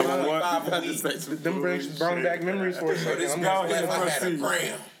Them bring back memories for a second. I'm I had a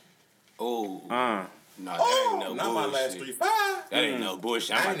gram. Oh. Nah, that ain't no not bullshit. my last 3-5. That ain't no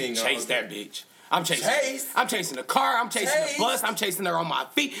bullshit. I'm about to chase that bitch. I'm chasing the car. I'm chasing the bus. I'm chasing her on my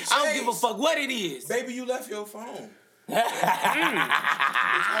feet. I don't give a fuck what it is. Baby, you left your phone.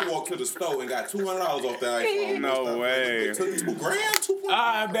 I walked to the store and got $200 off that iPhone. No way. It took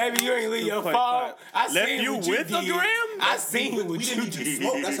 $2,000. Baby, you ain't leave your phone. I left seen you what with you a did. gram? I seen what we you didn't did.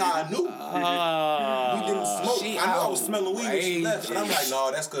 smoke. That's how I knew. We didn't smoke. I knew I was smelling weed when she left. And I'm like,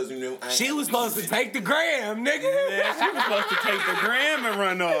 no, that's because, She was supposed to take the gram, nigga. Yeah, she was supposed to take the gram and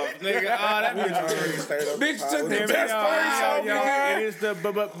run off, nigga. That Bitch took the best part. It is the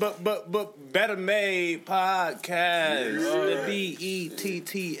Bettamaid Podcast. The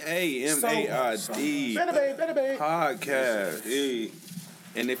BETTAMAID Bettamaid. Podcast.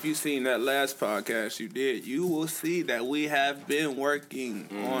 And if you seen that last podcast you will see that we have been working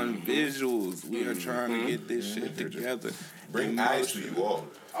on visuals. We are trying to get this shit together. Bring eyes to you all.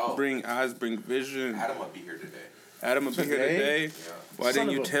 Bring eyes, bring vision. Adam will be here today. Adam will be here today? Yeah. Why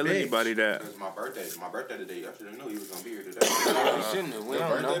didn't you tell anybody that? Because my birthday today. Y'all should have known he was going to be here today. Shouldn't have. We Your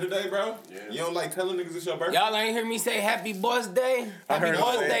don't birthday know. today, bro? Yeah. You don't like telling niggas it's your birthday? Y'all ain't hear me say happy boss day? Happy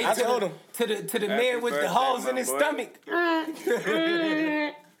boss day to the man with the holes in his stomach.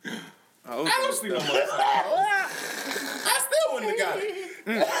 I don't see no motherfucker. I still wouldn't have got it.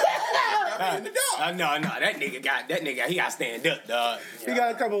 Got me in the dark. No, that nigga, he got to stand up, dog. He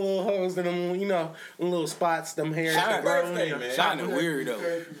got a couple little holes in them, them little spots, them hairs. Happy birthday, man. Shine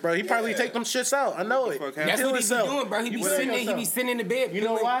weirdo. Bro, he probably take them shits out. I know it. That's what he be doing, bro. He be sitting in the bed. You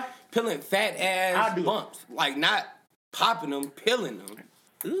know why? Peeling fat ass bumps. Like, not popping them, peeling them.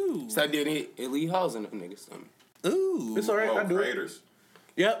 Ooh. So then it leave holes in them niggas' stomach. Ooh. It's alright, I do it. Craters.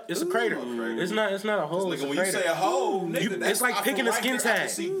 Yep, it's a crater. It's not a hole. It's a When crater. you say a hole, nigga, It's like picking a skin tag.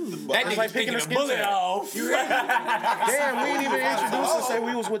 That It's like picking a skin bullet tag. off. Damn, we ain't even introduced to say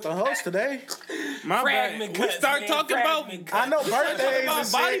we was with the host today. My Fragment bad. We cuts, start man. talking Fragment about I know birthdays about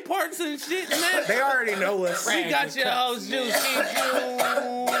and body shit. parts and shit, man. They already know us. We got your host, Juicy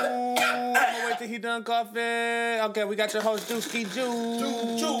Wait till he done coughing. Okay, we got your host, Juicy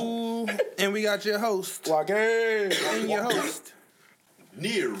Ju. And we got your host. And your host.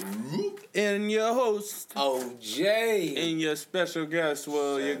 And your host. OJ. And your special guest.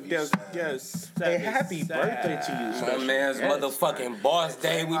 Well, your guest. Hey, happy birthday to you. My man's motherfucking boss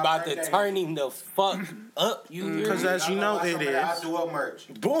day. We about to turn him the fuck up. You hear Because me? as you know, it is. merch.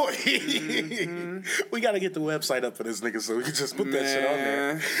 Boy, we got to get the website up for this nigga so we can just put that shit on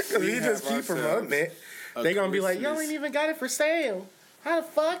there. Because he just keep promoting it. They going to be like, y'all ain't even got it for sale. How the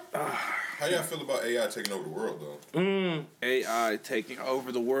fuck? How y'all feel about AI taking over the world, though? AI taking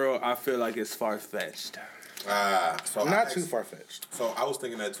over the world, I feel like it's far-fetched. So Not too far-fetched. So I was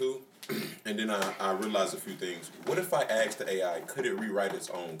thinking that, too. And then I realized a few things. What if I asked the AI, could it rewrite its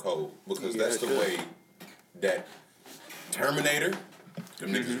own code? Because that's the way that Terminator,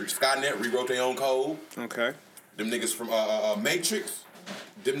 them niggas, Skynet rewrote their own code. Okay. Them niggas from Matrix,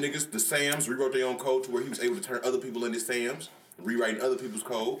 them niggas, the Sams, rewrote their own code to where he was able to turn other people into Sams, rewriting other people's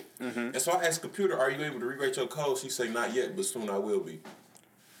code. And so I asked computer, are you able to rewrite your code? She said, not yet, but soon I will be.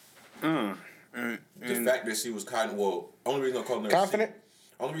 The fact that she was only reason I'm calling her Confident?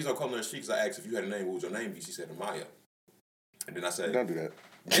 Only reason I'm calling her she because I asked if you had a name, what would your name be? She said Amaya. And then I said, Don't do that.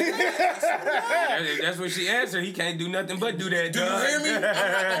 That's what she answered. He can't do nothing but do that. do you hear me?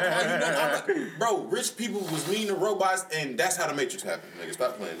 I'm not, bro, rich people was mean to robots, and that's how the Matrix happened. Nigga,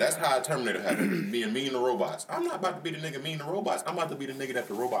 stop playing. That's how Terminator happened, being mean to robots. I'm not about to be the nigga mean to robots. I'm about to be the nigga that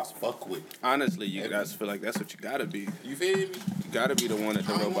the robots fuck with. Honestly, you guys feel like that's what you gotta be. You feel me? You gotta be the one that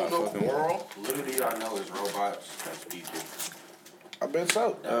the robot fucking world. Literally, I know is robots that's people. I bet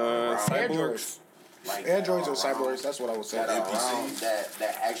so. cyborgs. Like Androids or cyborgs, that's what I was saying.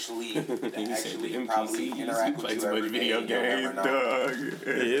 that actually probably interact with you every day. Yeah,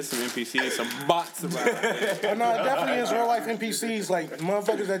 it's some NPCs, some bots about it. Oh, no, it definitely is real life NPCs, like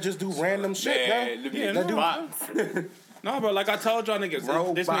motherfuckers that just do random shit, Yeah, that do bots. No, bro, like I told y'all niggas,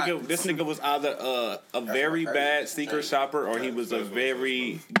 this nigga was either a very bad secret shopper or he was a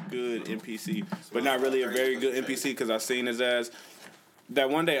very good NPC, but not really a very good NPC because I seen his ass. That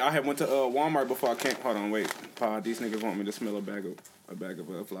one day I had went to Walmart before I came. Hold on, wait, Pa, these niggas want me to smell a bag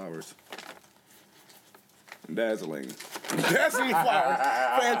of flowers. Dazzling. That's some flowers.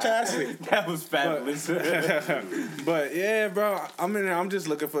 Fantastic. That was fabulous. But yeah, bro, I'm just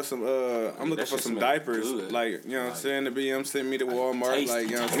looking for some. I'm looking for some diapers. Good. Like, you know what I'm saying? The BM sent me to Walmart. Like,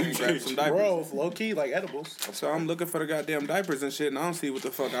 you know what I'm saying? Grab some diapers. Bro, low key, like edibles. So I'm looking for the goddamn diapers and shit, and I don't see what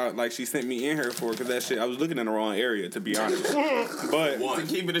the fuck she sent me in here for, because that shit, I was looking in the wrong area, to be honest. But to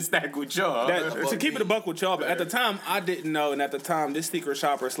keep it a stack with y'all. to keep it a buck with y'all, but at the time I didn't know, and at the time this secret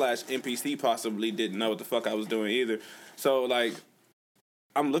shopper / NPC possibly didn't know what the fuck I was doing either. So like,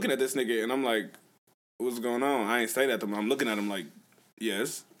 I'm looking at this nigga and I'm like, what's going on? I ain't say that to him. I'm looking at him like,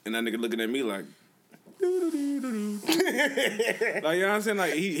 yes, and that nigga looking at me like, like, you know what I'm saying?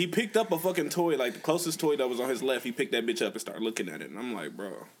 Like, he picked up a fucking toy, like the closest toy that was on his left. He picked that bitch up and started looking at it, and I'm like,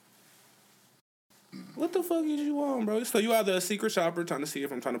 bro, what the fuck is you on, bro? So you either a secret shopper trying to see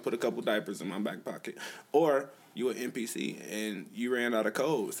if I'm trying to put a couple diapers in my back pocket, or you an NPC and you ran out of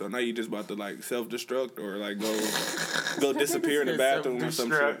code, so now you just about to like self-destruct or like go disappear in the bathroom or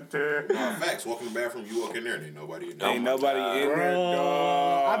some shit. Facts. Walk in the bathroom, you walk in there and ain't nobody in there. Ain't nobody in there,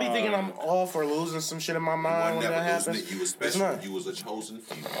 dog. I be thinking I'm off or losing some shit in my mind when that happens. You was special. You was a chosen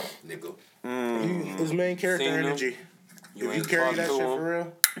few, nigga. His main character energy. If you carry that shit for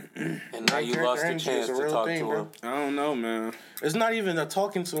real, and now you lost the chance to talk to him. I don't know, man. It's not even a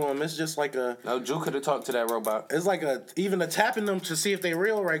talking to him. It's just like a. No, Drew could have talked to that robot. It's like even a tapping them to see if they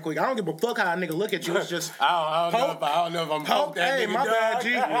real right quick. I don't give a fuck how a nigga look at you. It's just. I don't know if I'm poke that nigga. Hey, my bad,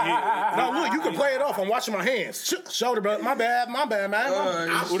 G. No, look, you can play it off. I'm watching my hands. Shoulder, bro. My bad, man.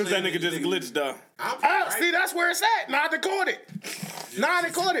 What if that nigga just glitched, though? See, that's where it's at. Nah, I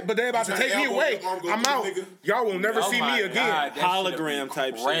caught it. But they about to take me away. I'm out. Y'all will never see me again. Hologram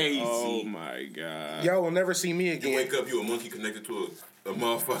type crazy. shit. Oh my god. Y'all will never see me again. You wake up, you a monkey connected to a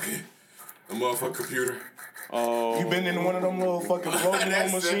motherfucking computer. Oh. You been in one of them little fucking floating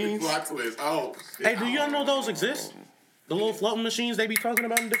machines? Oh, shit. Hey, do y'all know those exist? The little floating machines they be talking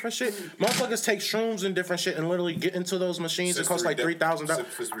about and different shit. Motherfuckers take shrooms and different shit and literally get into those machines. It costs like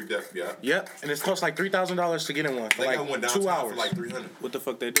 $3,000. Yeah. Yep, and it costs like $3,000 to get in one for like 2 hours. For like 300. What the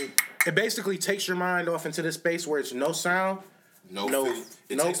fuck they do? It basically takes your mind off into this space where it's no sound.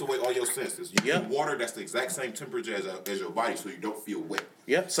 It takes away all your senses. You get water that's the exact same temperature as your body, so you don't feel wet.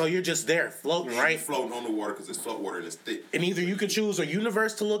 Yep. So you're just there floating, right? You're floating on the water because it's salt water and it's thick. And either you could choose a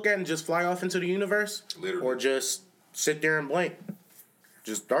universe to look at and just fly off into the universe, literally, or just sit there and blink.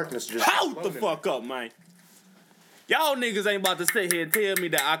 Just darkness. Just hold the fuck up, man. Y'all niggas ain't about to sit here and tell me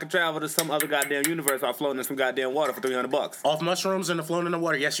that I could travel to some other goddamn universe while floating in some goddamn water for $300. Off mushrooms and the floating in the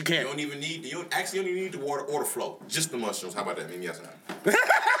water. Yes, you can. You don't even need you only need the water or the float. Just the mushrooms. How about that? Maybe yes.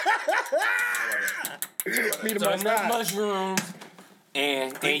 Need enough mushrooms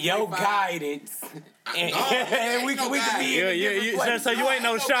and your guidance. And we can be so you ain't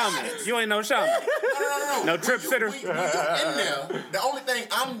no shaman. You ain't no shaman. No trip sitter. We in there. The only thing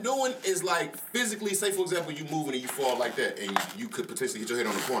I'm doing is like physically, say for example, you moving and you fall like that, and you could potentially hit your head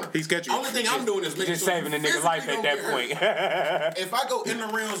on the corner. He's catching you. Only thing I'm doing is making just saving a nigga life at that point. If I go in the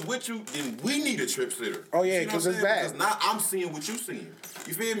realms with you, then we need a trip sitter. Oh yeah, because it's bad. Because now I'm seeing what you seeing.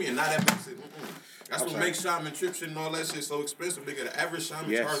 You feel me? And now that makes it. That's what makes shaman trip shit and all that shit so expensive, nigga. The average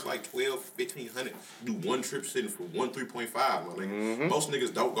shaman charge like $1,200-$1,500. Do one trip sitting for 3.5, my nigga. Most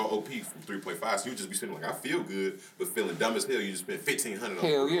niggas don't go OP from 3.5, so you just be sitting like, I feel good, but feeling dumb as hell. You just spend $1,500 on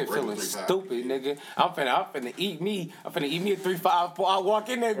hell yeah, feeling stupid, nigga. I'm finna eat me a 3.5 before I walk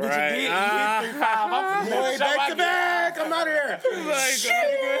in there, bitch. Again, 3.5. I'm finna back to back. I'm out of here.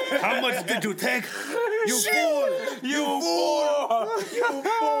 How much did you take? You fool.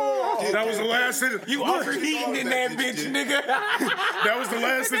 That was the last sentence. You overheating in that bitch, nigga. That was the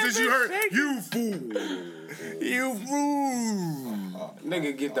last sentence you heard. You fool. You fool.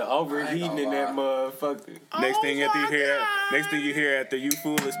 Nigga get the overheating in that motherfucker. Next thing you hear after you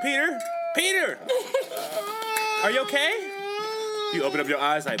fool is Peter. Are you okay? You open up your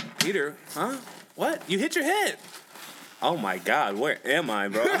eyes like, Peter, huh? What? You hit your head. Oh my God, where am I,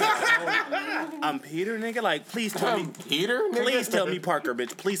 bro? I'm Peter, nigga. Like, please tell me. Peter, nigga? Please tell me Parker,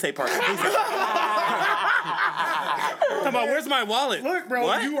 bitch. Please say Parker. Please say Parker. Come on, where's my wallet? Look, bro,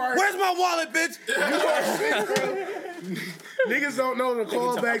 what? Where's my wallet, bitch? Niggas don't know the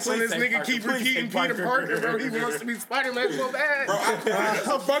callbacks on this nigga keep repeating Peter Parker, bro. He wants to be Spider-Man so bad. Bro,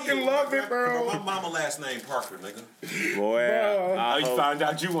 I fucking love it, bro. My mama last name Parker, nigga. Boy, you found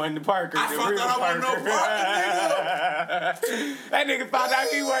out you wasn't the Parker. I found out I wasn't no Parker, nigga. That nigga found out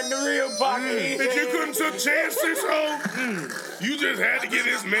he wasn't the real Parker. But you couldn't take chances, ho. You just had to get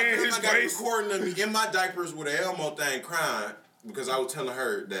this man his place. Recording of me in my diapers with an Elmo thing crying because I was telling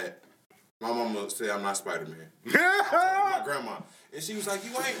her that My mama said I'm not Spider-Man. My grandma. And she was like,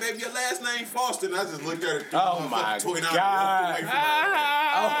 you ain't, baby, your last name Foster. And I just looked at her. Oh, my God.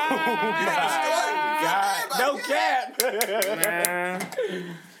 No cap. Man.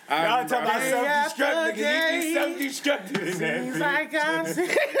 Y'all talking about self-destruct, nigga. You think self-destructive in that Seems like I'm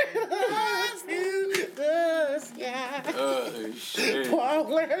shit.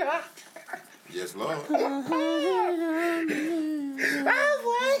 Yes, Lord. That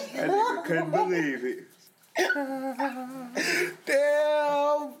nigga couldn't believe it.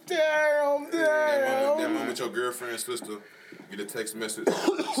 Damn. That moment your girlfriend's sister get a text message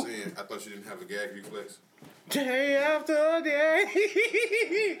saying, I thought you didn't have a gag reflex. Day after day.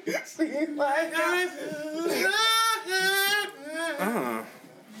 Seems like I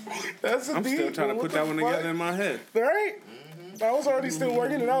That's a I'm deep still trying to put that one together in my head. Right? I was already still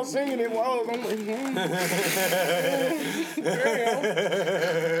working and I was singing it while I was like, Damn.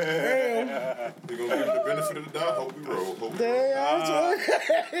 We're going to give him the benefit of the doubt. Hope we roll. Hope we roll.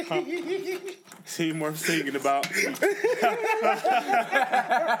 Damn. See more thinking about. I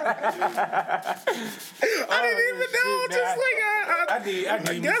didn't even know. Just like I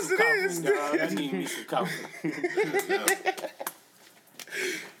need guess me some it is. coffee, dog. I need me some coffee.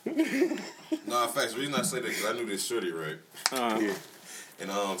 Nah, facts. The reason I say that because I knew this shorty, right? Yeah.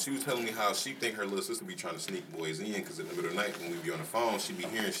 And she was telling me how she think her little sister be trying to sneak boys in because in the middle of the night when we be on the phone, she be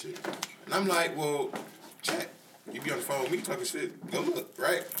hearing shit. And I'm like, well, chat. You be on the phone with me talking shit. Go look,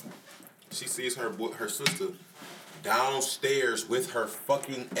 right? She sees her sister downstairs with her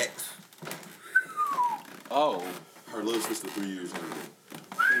fucking ex. Oh. Her little sister 3 years older.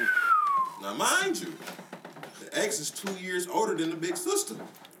 Now, mind you, the ex is 2 years older than the big sister.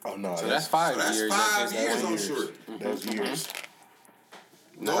 Oh, no. So that's 5 years. That's 5 years on short. Those years.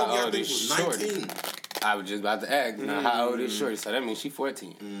 No, I think was 19. I was just about to ask. Now, how old is Shorty? So that means she's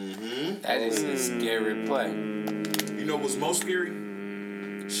 14. Mm-hmm. That is a scary play. You know what's most scary?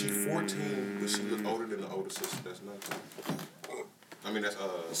 She 14, but she look older than the older sister. That's 19. I mean, that's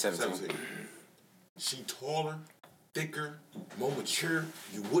 17. She taller, thicker, more mature.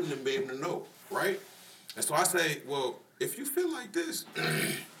 You wouldn't have been able to know, right? And so I say, well, if you feel like this,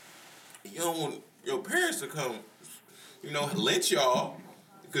 you don't want your parents to come, lynch y'all,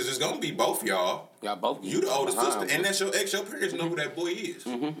 because it's gonna be both y'all. Y'all both. You the older sister, and that's your ex. Your parents know who that boy is.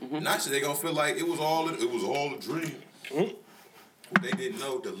 Not they gonna feel like it was all a dream. They didn't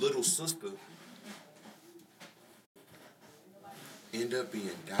know the little sister ended up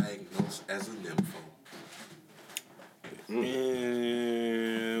being diagnosed as a nympho.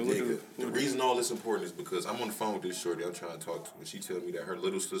 Nigga, the reason all this important is because I'm on the phone with this shorty I'm trying to talk to, and she tells me that her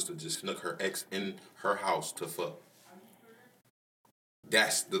little sister just snuck her ex in her house to fuck.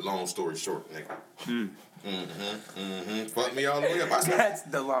 That's the long story short, nigga. Fuck me all the way up. That's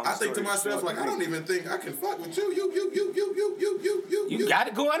the long story. I think to myself, like, I don't even think I can fuck with you. You got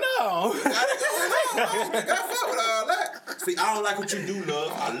it going on. You got it going on. I don't think I fuck with all that. See, I don't like what you do,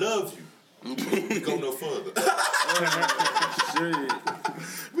 love. I love you. We go no further.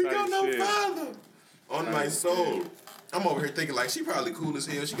 We go no further. On my soul. I'm over here thinking like she probably cool as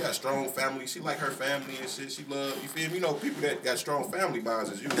hell. She got a strong family. She like her family and shit. She love, you feel me? People that got strong family bonds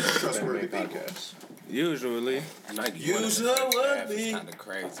is usually trustworthy people. Usually. Usually. Kind of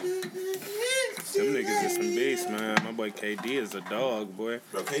crazy. Some niggas is some beasts, man. My boy KD is a dog, boy.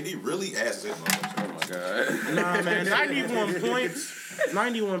 Bro, KD really asses his mother. Oh my God. Nah, man. 91 points.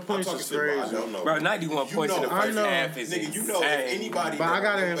 91 points is crazy. I don't know. Bro, 91 points in the first half is nigga, insane. if anybody. But I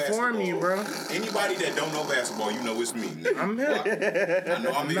gotta inform you, bro. Anybody that don't know basketball, it's me. Nigga. I'm here. I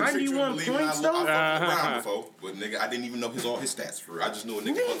know I'm 91 points though. I fucked around before, but nigga, I didn't even know all his stats for real. I just knew a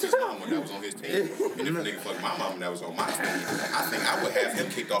nigga fucked his mama that was on his team, and if a nigga fucked my mama that was on my team, I think I would have him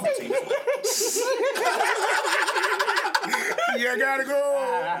kicked off the team. You gotta go.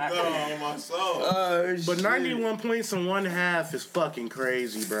 Oh, my soul. But 91 points in one half is fucking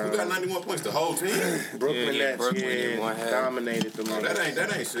crazy, bro. Who got 91 points? The whole team? Brooklyn Nets, dominated the league.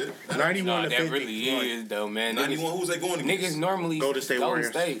 That ain't shit. 91 to 50. That really is, though, man. 91, who's they going against? Niggas normally Golden State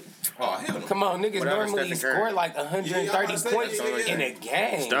Warriors. Oh, hell no. Come on, niggas normally score like 130 points in a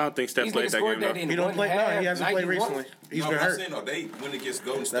game. I don't think Steph played that game, though. He don't play. No, he hasn't played recently. He's been hurt. They win against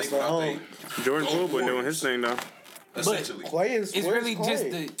Golden State. That's the whole. Jordan Poole been doing his thing, though. Essentially. Clay is. It's really just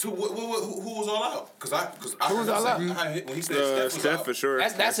the. Who was all out? Because I Who was all out? When he said Steph for sure.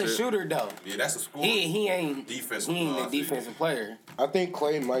 That's a shooter though. Yeah, that's a scorer. He ain't defensive. He ain't a defensive player. I think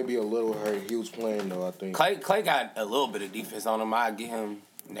Clay might be a little hurt. He was playing though. I think Clay got a little bit of defense on him. I give him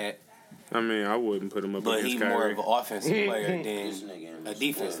that. I mean, I wouldn't put him up but against he's Kyrie. more of an offensive player than a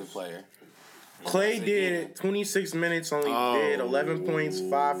defensive player. Clay did 26 minutes, only did 11 points,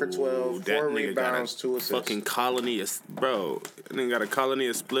 5 for 12, 4 rebounds, 2 assists. Fucking colony of, bro. And then got a colony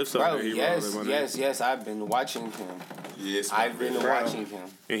of spliffs over there. Yes, I've been watching him. Yes, I've been watching him.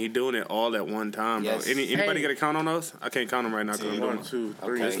 And he doing it all at one time, bro. Yes. Anybody got to count on those? I can't count them right now. 1, 2, 3.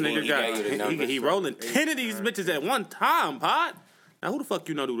 Okay. This nigga he rolling 10 of these bitches at one time, pod. Now who the fuck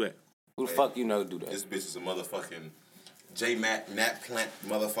you know do that? Who the fuck you know do that? This bitch is a motherfucking J-Mac, Nat Plant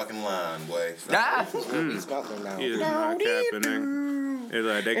motherfucking line, boy. He's got them now. He is not capping, nigga. It's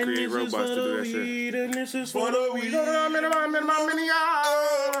like they create robots to do that shit. And this is for the weed. You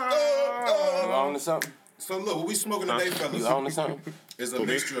on to something? So look, what we smoking today, fellas? You on to something? Is a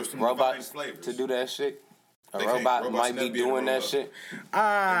mixture of some Robots flavors. to do that shit? A They robot can't- might robots be never be able to doing roll that up. shit.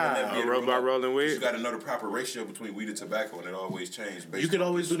 A robot rolling You weed. got to know the proper ratio between weed and tobacco, and it always changes. You could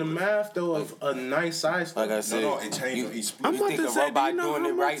always do the math, though, of a nice size. Like I said, No, it changes on each split. you think a robot doing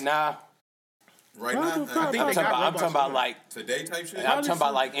it right now? Right now, I think I'm talking about like today type shit. I'm talking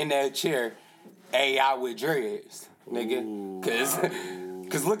about like in that chair, AI with dreads, nigga.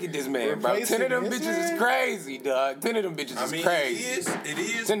 Cause look at this man, bro. 10 of them bitches is crazy, dog. 10 of them bitches is crazy. It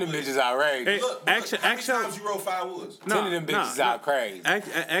is. 10 of them bitches outrageous. Hey, Look, action. how many times you roll 5 woods? 10 of them bitches out crazy. I ain't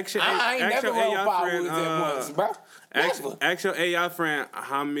never rolled 5 woods at once, bro. Never. Ask your AI friend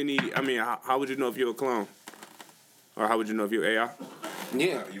how would you know if you're a clone? Or how would you know if you're AI?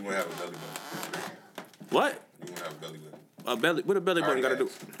 Yeah. You won't have a belly button. What? You won't have a belly button. What a belly button got to do?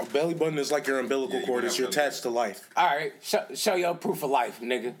 A belly button is like your umbilical cord. It's your attached to life, All right. Show your proof of life,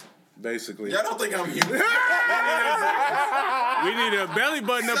 nigga. basically. Y'all don't think I'm human. We need a belly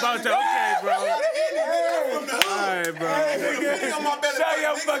button about your okay, bro. Alright, bro. Show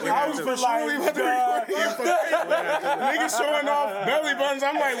your fucking proof of life, dog. Niggas showing off belly buttons.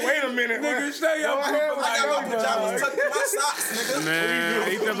 I'm like, wait a minute. Nigga, show your proof of I got my life. pajamas tucked in my socks, nigga. Man,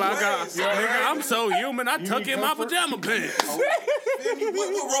 nigga, I'm so human. I tuck in my pajama pants.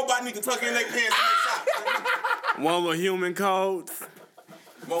 What robot nigga tuck in their pants and their socks? One with human codes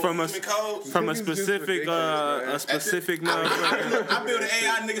from a specific motherfucker. I build an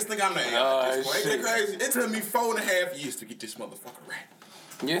AI, niggas think I'm the AI at this point. Ain't that crazy? It took me 4.5 years to get this motherfucker right.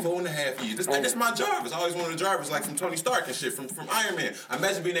 Yeah. 4.5 years. This my job. I always wanted a driver like from Tony Stark and shit, from Iron Man.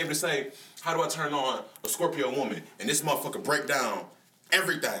 Imagine being able to say, how do I turn on a Scorpio woman? And this motherfucker break down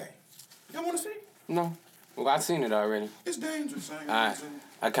everything. Y'all want to see? No. Well, I've seen it already. It's dangerous. I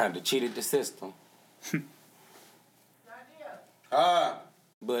kind of cheated the system.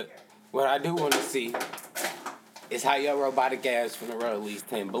 But what I do want to see is how your robotic ass finna roll at least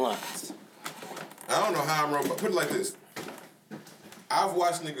 10 blunts. I don't know how I'm robot. Put it like this. I've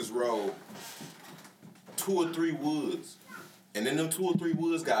watched niggas roll 2 or 3 woods. And then them 2 or 3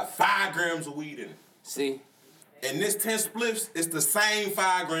 woods got 5 grams of weed in it. See? And this 10 spliffs, it's the same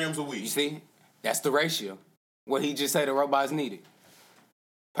 5 grams of weed. You see? That's the ratio. What he just said the robots needed.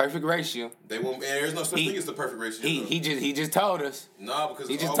 Perfect ratio. They won't. And there's no such thing as the perfect ratio. He just told us. No, because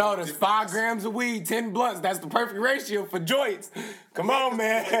He just told us 5 grams of weed, 10 blunts. That's the perfect ratio for joints. Come on,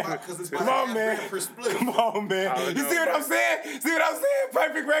 man. Come on, man. Come on, man. You see what I'm saying? See what I'm saying?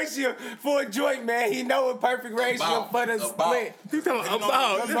 Perfect ratio for a joint, man. He know a perfect ratio for the split. You talking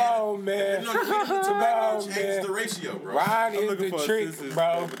about? Come on, man. Come on, man. Change the ratio, bro. Ryan is the trick,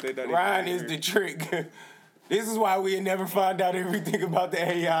 bro. Ryan is the trick. This is why we never find out everything about the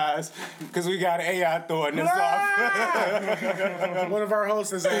AIs, because we got an AI throwing us off. One of our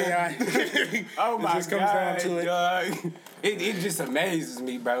hosts is AI. Oh my just comes down to it. dog. It just amazes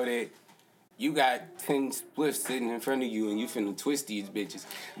me, bro, that you got 10 spliffs sitting in front of you and you finna twist these bitches.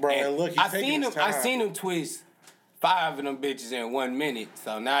 Bro, and look, I seen him twist 5 of them bitches in 1 minute,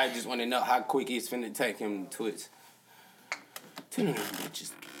 so now I just want to know how quick it's finna take him to twist 10 of them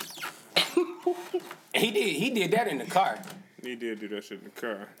bitches. He did that in the car. He did do that shit in the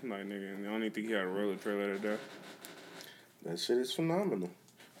car. Like, nigga, I don't even think he had a roller trailer there. That shit is phenomenal.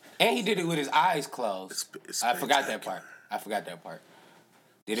 And he did it with his eyes closed. I forgot that part.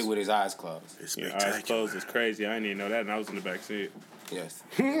 Did it with his eyes closed. It's Yeah, spectacular. eyes closed is crazy. I didn't even know that, and I was in the back seat. Yes.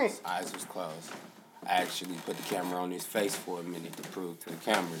 His eyes was closed. I actually put the camera on his face for a minute to prove to the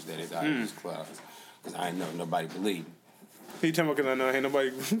cameras that his eyes was closed. Because I didn't know nobody believed me. He told me because I know ain't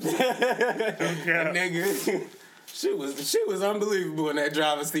nobody. Nigga, she was unbelievable in that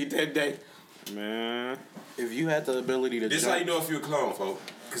driver's seat that day. Man. If you had the ability to This jump, how you know if you're a clone, folks.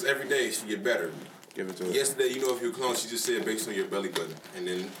 Because every day she get better. give it to her. Yesterday, you know if you're a clone, she just said based on your belly button. And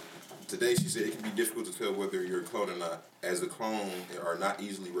then today she said it can be difficult to tell whether you're a clone or not. As a clone, they are not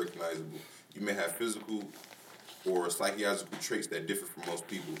easily recognizable. You may have physical or psychological traits that differ from most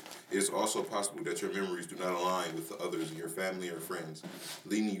people. It is also possible that your memories do not align with the others in your family or friends,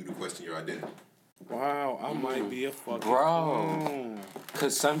 leading you to question your identity. Wow, I might be a fucking bro.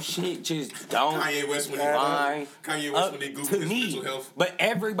 Cause some shit just don't Kanye West when he Googled his mental health. But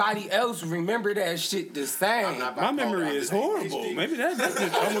everybody else remember that shit the same. My memory is horrible. Maybe that's just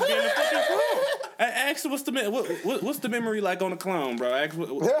I'm gonna be in the fucking clone. Ask what's the memory like on a clone, bro? Ask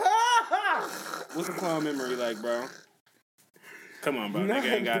what's the clone memory like, bro? Come on, bro.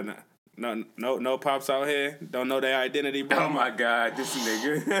 Nigga ain't got nothing. No pops out here. Don't know their identity, bro. Oh my God, this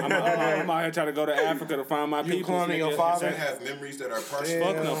nigga. I'm out here trying to go to Africa to find my people. Cloning your father. Clones may have memories that are partially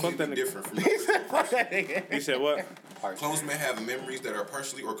fuck that different from the original person. You said what? Clones may have memories that are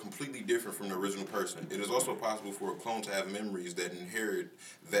partially or completely different from the original person. It is also possible for a clone to have memories that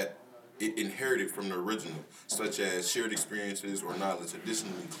it inherited from the original, such as shared experiences or knowledge.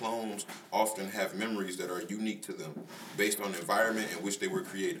 Additionally, clones often have memories that are unique to them, based on the environment in which they were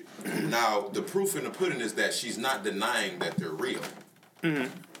created. Now, the proof in the pudding is that she's not denying that they're real.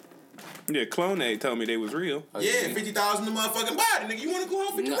 Mm-hmm. Yeah, Clone told me they was real. Yeah, 50,000 in the motherfucking body, nigga. You want to go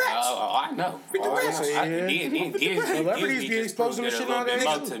on 50 racks? I know. 50 racks. Celebrities be exposing the shit on that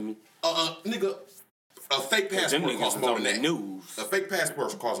nigga. A fake passport costs more than that. News. A fake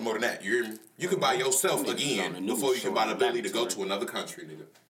passport costs more than that. You hear me? You can buy yourself again before you can buy the ability to go to another country, nigga.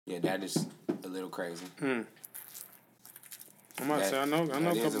 Yeah, that is a little crazy. I might say I know a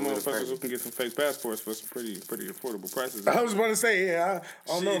couple motherfuckers who can get some fake passports for some pretty affordable prices. I was about to say, I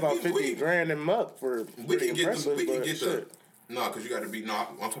don't know about 50 grand and up for pretty impressive. Because you got to be. No,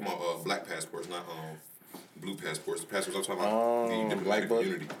 I'm talking about black passports, not blue passports. The passports I'm talking about the diplomatic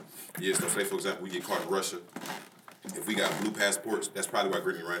community. Yeah, so say for example we get caught in Russia. If we got blue passports, that's probably why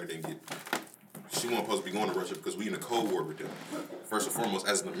Brittany Reiner didn't get. She wasn't supposed to be going to Russia because we in a Cold War with them. First and foremost,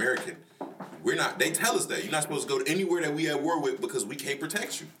 as an American, we're not. They tell us that you're not supposed to go to anywhere that we at war with because we can't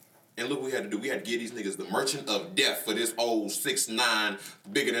protect you. And look what we had to do. We had to give these niggas the merchant of death for this old 6'9",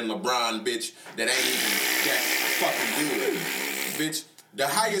 bigger than LeBron bitch that ain't even that fucking good, bitch. The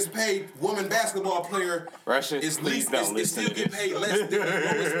highest paid woman basketball player Russia, is still get paid less than the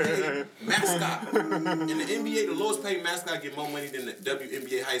lowest paid mascot. In the NBA, the lowest paid mascot get more money than the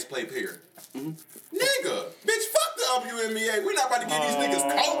WNBA highest paid player. Mm-hmm. Nigga, bitch, fuck the WNBA. We're not about to get these niggas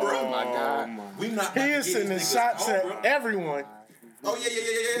Cobra. Oh my God. We not. He is sending shots at everyone. Oh yeah.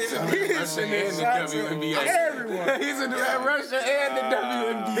 He's in the WNBA. Everyone. He's in Russia and the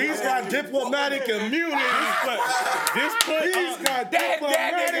WNBA. He's got diplomatic immunity. He's got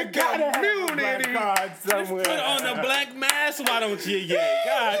diplomatic immunity. Put on the black mask. Why don't you? Yeah,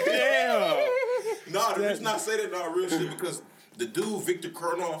 goddamn. No, the reason I say that, no, real shit, because the dude Victor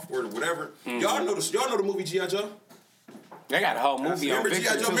Karnoff or whatever, y'all know the movie G.I. Joe. They got a whole movie on Victor.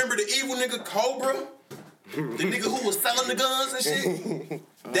 G.I. Joe. Remember the evil nigga Cobra? The nigga who was selling the guns and shit?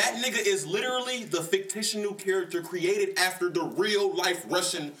 That nigga is literally the fictional character created after the real life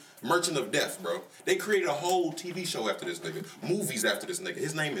Russian merchant of death, bro. They created a whole TV show after this nigga. Movies after this nigga.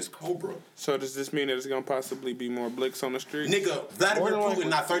 His name is Cobra. So does this mean that it's gonna possibly be more Blicks on the street? Nigga, Vladimir Putin,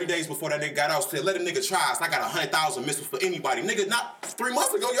 not 30 days before that nigga got out, said, let a nigga try us. I got 100,000 missiles for anybody. Nigga, not 3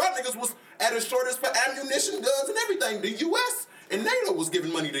 months ago, y'all niggas was at a shortage for ammunition, guns, and everything. The U.S. and NATO was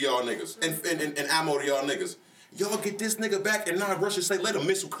giving money to y'all niggas and ammo to y'all niggas. Y'all get this nigga back, and now Russia say, let a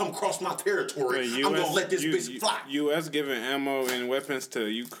missile come across my territory. I'm gonna let this bitch fly. U.S. giving ammo and weapons to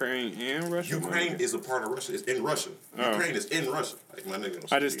Ukraine and Russia? Ukraine is a part of Russia. It's in Russia. Ukraine is in Russia. Like, my nigga.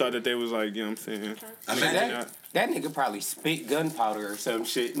 I just thought that they was like, you know what I'm saying? That nigga probably spit gunpowder or some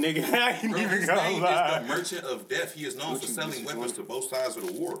shit. Nigga, I ain't even gonna lie. Is the merchant of death. He is known for selling weapons to both sides of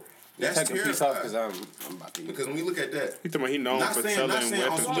the war. That's terrifying. Take a piece off because I'm about to eat. Because when we look at that, he talking about he known for selling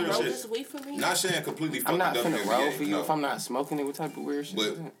weapons. Not saying completely fucking I'm not finna WNBA, roll for you if I'm not smoking it. What type of weird shit but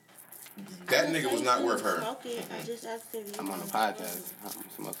is that nigga was not worth her. I'm on a podcast. I'm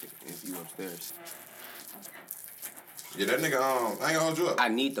smoking if you upstairs. Yeah, that nigga, I ain't gonna hold you up. I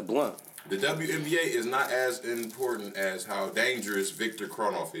need the blunt. The WNBA is not as important as how dangerous Victor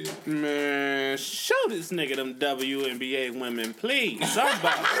Karnoff is. Man, show this nigga them WNBA women, please.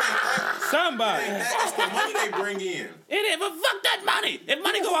 Somebody. It's the money they bring in. It is, but fuck that money. If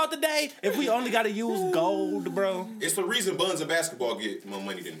money go out today, if we only got to use gold, bro. It's the reason Buns and basketball get more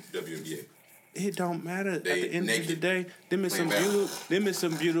money than WNBA. It don't matter. At the end of the day, them is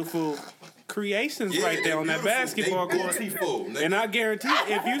some beautiful creations right there on that basketball court. And I guarantee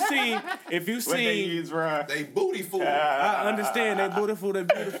if you seen they bootyful. I understand they beautiful,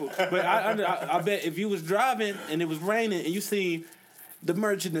 but I bet if you was driving and it was raining and you seen the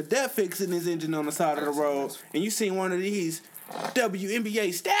merchant of death fixing his engine on the side of the road and you seen one of these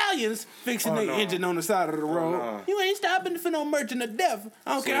WNBA stallions fixing their engine on the side of the road. You ain't stopping for no merchant of death.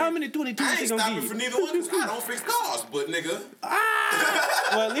 I don't care how many 22s he gonna give. I ain't stopping for neither one because I don't fix cars, but nigga.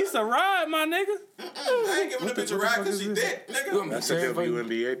 Well, at least a ride, my nigga. I ain't giving the bitch a ride because she dead, nigga. That's a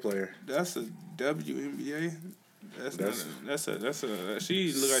WNBA player. That's a WNBA. That's a.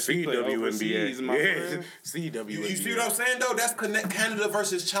 She look like she play overseas, my friend. CWNBA. You see what I'm saying though? That's Canada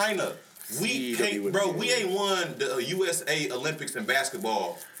versus China. We can't, bro. We ain't won the USA Olympics in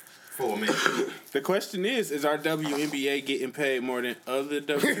basketball for a minute. The question is our WNBA getting paid more than other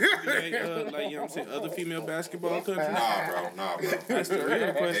WNBA, like, you know what I'm saying, other female basketball countries? Nah, bro. That's the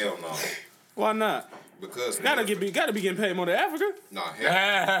real question. Hell no. Why not? Because gotta be getting paid more than Africa. Nah, hell.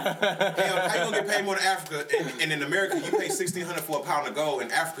 How you gonna get paid more than Africa? And in America, you pay $1,600 for a pound of gold.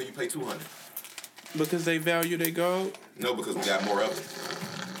 In Africa, you pay $200. Because they value their gold? No, because we got more of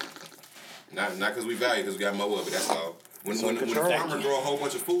it. Not because we value, because we got more of it. That's all. When the farmer grow a whole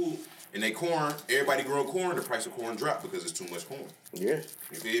bunch of food and they corn, everybody growing corn, the price of corn drop because it's too much corn. Yeah.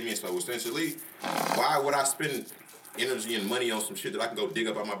 You feel me? So essentially, why would I spend energy and money on some shit that I can go dig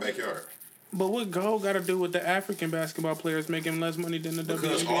up out my backyard? But what gold got to do with the African basketball players making less money than the WNBA?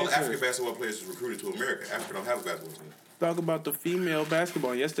 Because all the African basketball players is recruited to America. Africa don't have a basketball team. Talk about the female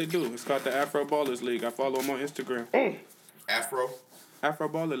basketball. Yes, they do. It's called the Afro Ballers League. I follow them on Instagram. Afro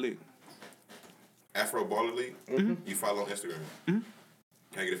Baller League. Afro Baller League? Mm-hmm. You follow on Instagram? Mm-hmm.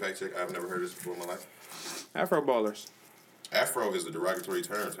 Can I get a fact check? I've never heard this before in my life. Afro Ballers. Afro is a derogatory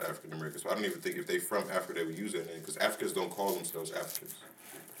term to African Americans, so I don't even think if they from Africa they would use that name, because Africans don't call themselves Africans.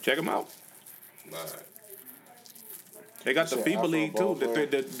 Check them out. Nah. They got the FIBA League too.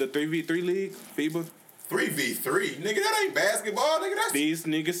 The 3v3 league. FIBA. 3v3? Nigga, that ain't basketball, nigga. That's... These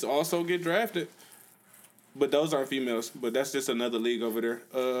niggas also get drafted. But those aren't females. But that's just another league over there.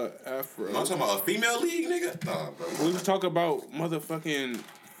 Afro. I'm talking about a female league, nigga? Nah, bro. We was talking about motherfucking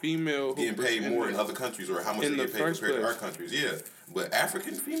female... Getting paid more in other countries, or how much they get paid compared to our countries. Yeah. But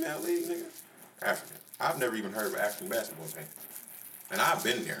African female league, nigga? African. I've never even heard of an African basketball team. And I've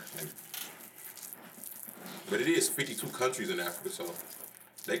been there, nigga. But it is 52 countries in Africa, so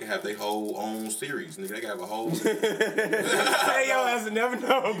they can have their whole own series. Nigga, they can have a whole... Hey, yo, I never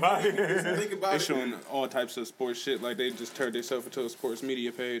know about it. Think about They're it. showing all types of sports shit. Like, they just turned themselves into a sports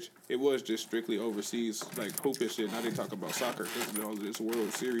media page. It was just strictly overseas, like, hoop and shit. Now they talk about soccer. All this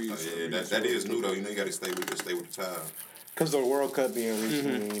World Series. Oh, yeah, that is new, though. You know, you got to stay with the time. Because the World Cup being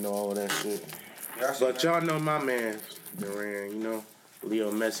recently, you know, all of that shit. But y'all know my man, Durant, you know. Leo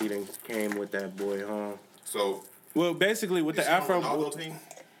Messi then came with that boy home. So, well, basically, with the Afro... Ronaldo team?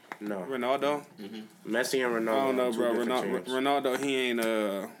 No. Ronaldo? Mm-hmm. Messi and Ronaldo. I don't know, bro. Ronaldo, he ain't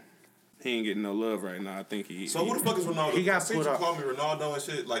getting no love right now. I think he... So who the fuck is Ronaldo? He got put up. You call me Ronaldo and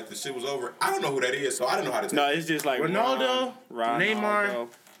shit, like the shit was over. I don't know who that is, so I didn't know how to tell. No, it's just like Ronaldo, Neymar,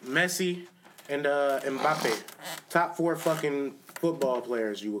 Messi, and Mbappe. Top 4 fucking football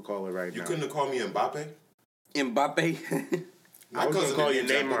players, you would call it right now. You couldn't have called me Mbappe? Mbappe? My I was going to call you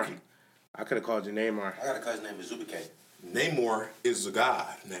Neymar. Jabuki. I could have called you Neymar. I got a cousin named Zubike. Namor is a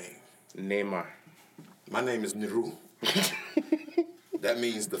god name. Neymar. My name is Neru. That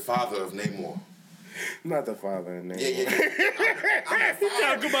means the father of Namor. Not the father of Neymar. Yeah.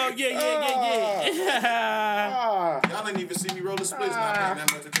 Talk about, yeah. Y'all didn't even see me roll the splits, not paying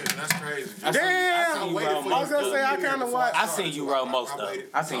that much attention. That's crazy. Damn! I was going to say, I kind of watched. I seen you roll most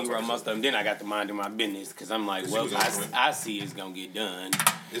of them. Then I got to mind my business because I'm like, well, I see it's going to get done.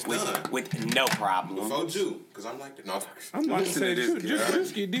 It's done. With no problem. Before Jew, because I'm like, no. I'm about to say,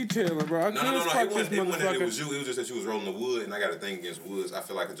 just get detailing, bro. No. It wasn't that it was you. It was just that you was rolling the wood, and I got a thing against woods. I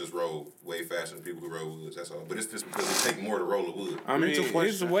feel like I just roll way faster than people who roll woods. That's all. But it's just because it takes more to roll the wood. I mean,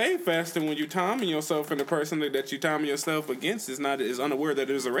 it's way faster when you timing yourself, and the person that you timing yourself against is unaware that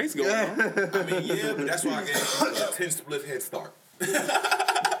there's a race going on. I mean, yeah, but that's why I gave you a 10 split head start. Let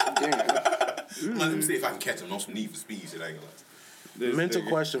me see if I can catch him on some Need for Speed shit. I ain't gonna lie. Mental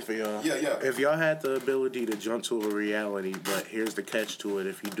question for y'all. Yeah. If y'all had the ability to jump to a reality, but here's the catch to it: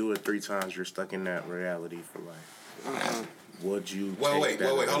 if you do it 3 times, you're stuck in that reality for life. Would you? Wait.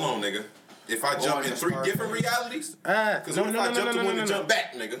 Hold on, nigga. If I jump in 3 different realities, because if I jump to one and jump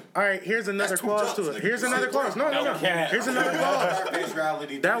back, nigga. All right, here's another clause to it. Here's another clause. No. Here's another clause.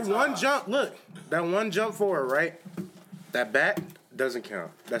 That one jump. Look, that one jump forward, right? That back doesn't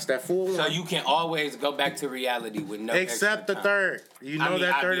count. That's that full one. So you can always go back to reality with no except the time. Third. You know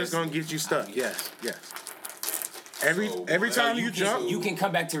that third is obviously. gonna get you stuck. Yes. Every time you jump, you can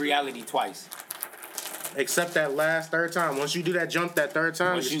come back to reality twice. Except that last third time. Once you do that jump that third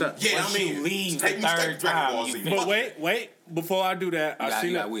time, you're stuck. Yeah, Once you leave the third time. But wait. Before I do that, I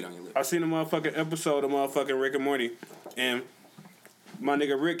seen a motherfucking episode of motherfucking Rick and Morty, and my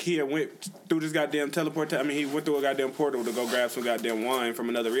nigga Rick here went through this goddamn he went through a goddamn portal to go grab some goddamn wine from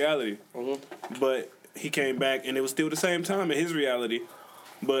another reality. Mm-hmm. But he came back, and it was still the same time in his reality.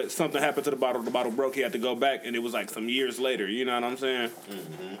 But something happened to the bottle. The bottle broke. He had to go back, and it was like some years later. You know what I'm saying?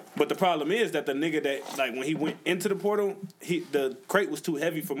 Mm-hmm. But the problem is that the nigga that, like, when he went into the portal, the crate was too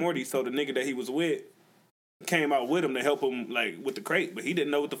heavy for Morty, so the nigga that he was with came out with him to help him, like, with the crate. But he didn't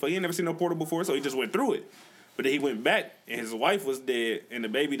know what the fuck. He had never seen no portal before, so he just went through it. But then he went back, and his wife was dead, and the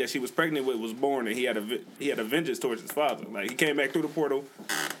baby that she was pregnant with was born, and he had a vengeance towards his father. Like, he came back through the portal.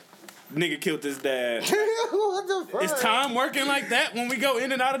 Nigga killed his dad. What the fuck? Is time working like that when we go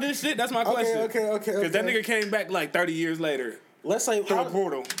in and out of this shit? That's my question. Okay. Because that nigga came back like 30 years later. Let's say through a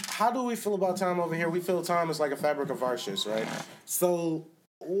portal. How do we feel about time over here? We feel time is like a fabric of our shit, right? So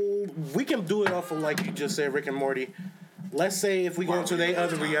we can do it off of, like you just said, Rick and Morty. Let's say if we go into their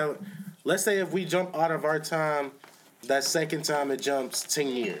other reality. Let's say if we jump out of our time, that second time it jumps 10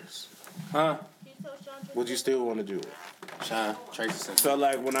 years. Huh? Would you still want to do it? Sean, Tracy. So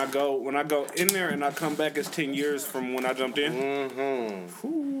like when I go in there and I come back, it's 10 years from when I jumped in.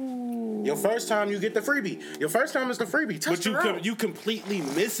 Mm-hmm. Your first time you get the freebie. Your first time is the freebie. Touch But you completely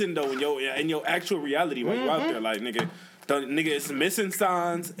missing though in your actual reality when you out there, like nigga, it's missing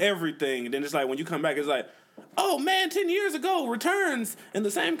signs, everything. And then it's like when you come back, it's like, oh man, 10 years ago returns in the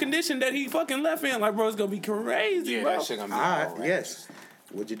same condition that he fucking left in. Like, bro, it's gonna be crazy, bro. That shit gonna be all right. Yes.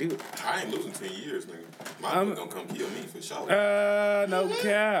 Would you do it? I ain't losing 10 years, nigga. My boy gonna come kill me for sure. No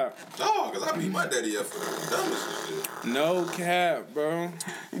cap. Dog, cause I beat my daddy up for the dumbest shit. No cap, bro.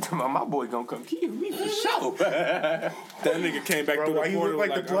 You talking about my boy gonna come kill me for sure. That nigga came back through the portal. You look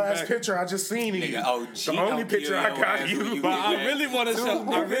like the last picture I just seen of you. The only picture I got you. But I really want to show.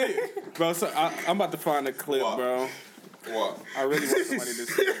 Bro, so I'm about to find a clip, bro. What? I really want somebody to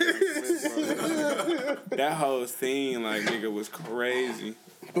see that clip, bro. That whole scene, like, nigga, was crazy.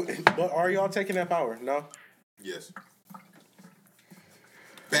 But are y'all taking that power? No? Yes.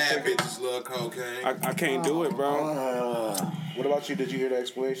 Bad bitches love cocaine. I can't do it, bro. What about you? Did you hear the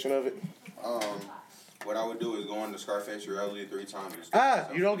explanation of it? What I would do is go into Scarface reality 3 times.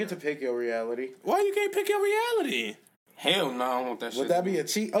 You don't get to pick your reality. Why you can't pick your reality? Hell no, I don't want that shit. Would that be a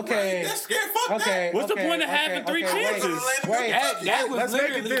cheat? Okay. Right, that's scared. Fuck that. What's the point of having 3 chances? Wait, that was let's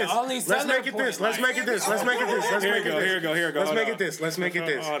make it this. Let's make it this. Let's make it this. Let's make it this. Here we go. Let's make it this. Let's make it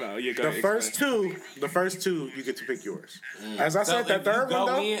this. Hold on. The first two, you get to pick yours. As I said, that third one,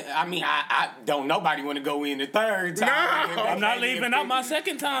 though. I mean, I don't nobody want to go in the third time. No. I'm not leaving out my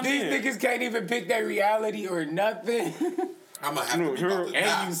second time. These niggas can't even pick their reality or nothing. I'm gonna have to be about to die.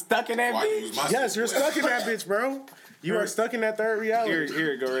 And you stuck in that bitch? Yes, you're stuck in that bitch, bro. You are stuck in that third reality.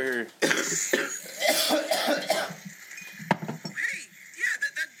 Here, go right here. Hey, yeah,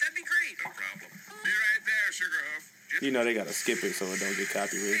 that'd be great. No problem. Be right there, Sugarhoof. You know they gotta skip it so it don't get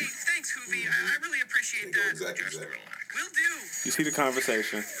copyrighted. Hey, thanks, Hoovy. I really appreciate that. Exactly. Just relax. Will do. You see the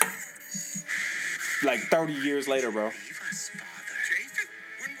conversation? Like 30 years later, bro. Eva's father. Japheth?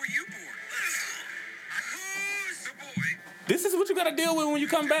 When were you born? Who's the boy? This is what you gotta deal with when you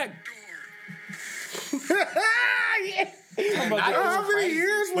come back. How many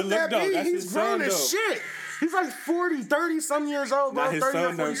years would that be? That's He's his grown son, as shit. He's like 40, 30 some years old, bro. Nah, his 30 or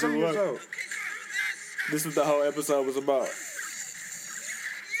son 40 done some grew years up. old. This is what the whole episode was about.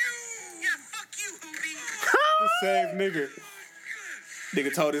 Yeah, fuck you, Hoovy. The same nigga.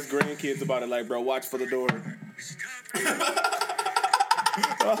 Nigga told his grandkids about it, like, bro, watch for the door.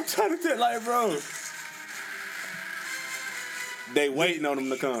 I'm trying to tell, like, bro. They waiting on him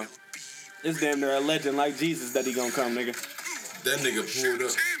to come. It's damn near a legend like Jesus that he gonna come, nigga. That nigga pulled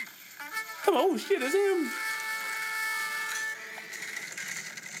up. Come on, oh shit, it's him.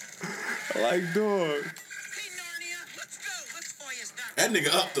 Like, dog. Hey, Narnia, let's go. Let's fly his doctor. That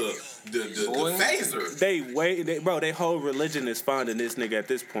nigga up the phaser. Their whole religion is finding this nigga at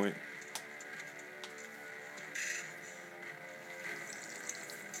this point.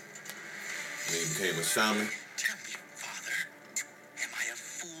 He became a shaman. Tell me, Father, am I a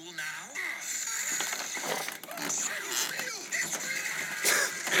fool now?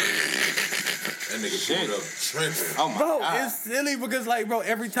 That nigga pulled up tripping. Oh my Bro, God. it's silly because, like, bro,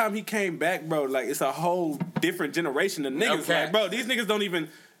 every time he came back, bro, like, it's a whole different generation of niggas. Okay. Like, bro, these niggas don't even...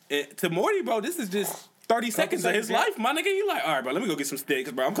 to Morty, bro, this is just 30 seconds of his life, my nigga. He like, all right, bro, let me go get some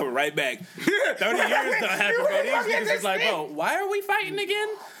sticks, bro. I'm coming right back. 30 years done happened, bro. These niggas is like, bro, why are we fighting again?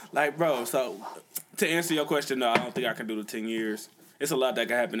 Like, bro, so to answer your question, no, I don't think I can do the 10 years. It's a lot that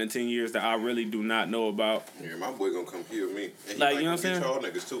can happen in 10 years that I really do not know about. Yeah, my boy gonna come kill me. And he like, you know what I'm saying? Y'all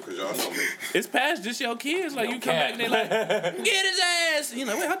niggas too, cause y'all know me. It's past just your kids. Like, you come back and they like, get his ass. You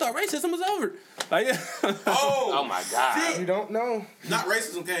know, wait, I thought racism was over. Like, oh my God. You don't know. Not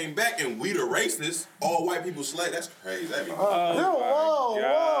racism came back and we the racists. All white people slay. That's crazy. That'd be Whoa.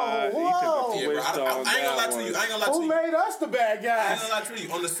 Yeah, bro, I ain't gonna lie to you. Who made us the bad I guys? ain't gonna lie to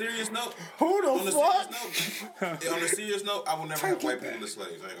you. On the serious note, Who the fuck? on the serious note, I will never have white people as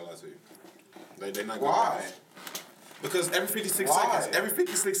slaves. I ain't gonna lie to you. They not gonna lie. Because every 56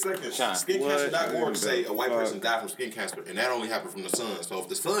 seconds, skincancer.org say a white person died from skin cancer, and that only happened from the sun. So if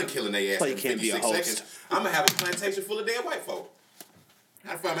the sun killing their ass in 56 seconds, I'm gonna have a plantation full of dead white folk.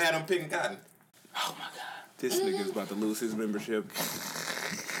 How the fuck I'm gonna have them picking cotton? Oh my God. this nigga's about to lose his membership.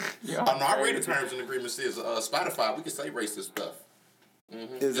 Yeah, no, I read the terms and agreements. Is Spotify, we can say racist stuff.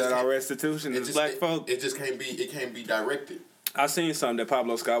 Mm-hmm. Is that our restitution as black folk? It just can't be. It can't be directed. I seen something that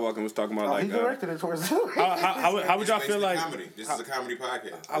Pablo Skywalker was talking about. He directed it towards. How would y'all feel like? Comedy. This is a comedy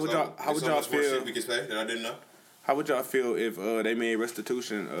podcast. How would y'all feel? Shit we can say that I didn't know. How would y'all feel if they made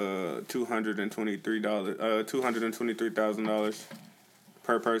restitution $223,000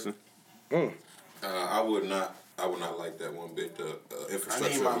 per person? I would not like that one bit. The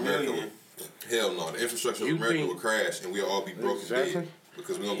infrastructure of America. Hell no. The infrastructure of America would crash and we'll all be broke and dead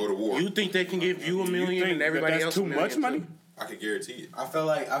because we're gonna go to war. You think they can give you $1 million and everybody else too much money? I can guarantee it.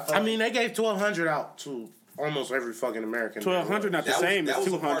 I mean, they gave $1,200 out to almost every fucking American. $1,200 not the same as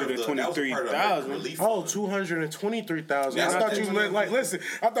 $223,000. Oh, $223,000. I thought you meant listen.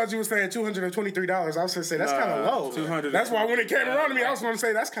 I thought you were saying $223. I was gonna say that's kind of low. $200. That's why when it came around to me, I was gonna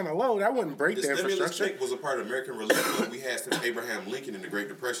say that's kind of low. That wouldn't break the infrastructure. The stimulus check was a part of American relief that we had since Abraham Lincoln in the Great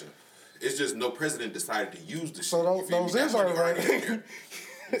Depression. It's just no president decided to use the shit. So those is our right.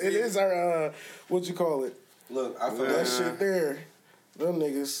 It is our what you call it? Look, I feel that shit there. Them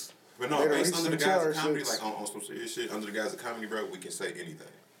niggas. But no, based under the guise of comedy, like on some serious shit, under the guise of comedy, bro, we can say anything.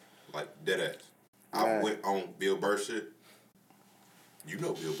 Like, dead ass. I went on Bill Burr shit. You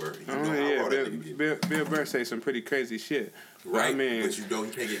know Bill Burr. You know how raw that nigga get. Bill Burr say some pretty crazy shit. Right, but you know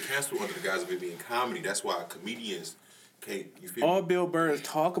he can't get canceled under the guise of it being comedy. That's why comedians can't, you feel all me? Bill Burr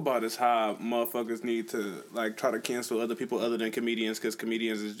talk about is how motherfuckers need to like try to cancel other people other than comedians because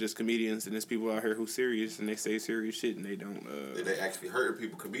comedians is just comedians and there's people out here who serious and they say serious shit and they don't they actually hurt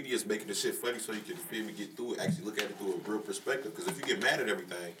people. Comedians making the shit funny so you can feel me get through it, actually look at it through a real perspective, because if you get mad at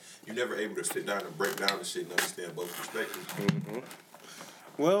everything you're never able to sit down and break down the shit and understand both perspectives. Mm-hmm.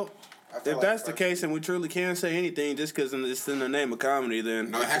 Well, if that's the case and we truly can say anything just because it's in the name of comedy, then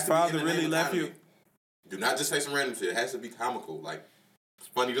no, it has if to your be father in the really name of left comedy. you. Do not just say some random shit. It has to be comical. Like, it's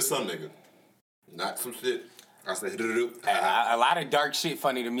funny to some nigga. Not some shit. I say, a lot of dark shit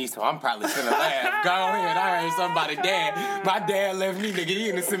funny to me, so I'm probably finna laugh. Go ahead, I heard something about a dad. My dad left me, nigga, he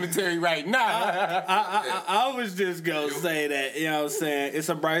in the cemetery right now. I was just gonna say that, you know what I'm saying, it's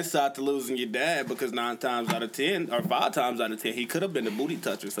a bright side to losing your dad because 9 times out of 10, or 5 times out of 10, he could have been the booty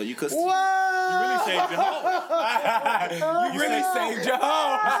toucher, so you could see. You really saved your hoe. You really saved your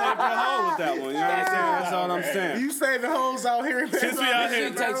hoe. You saved your hoe with that one, you know what I'm saying? That's all I'm saying. You saving hoes out here, man. Since we out here,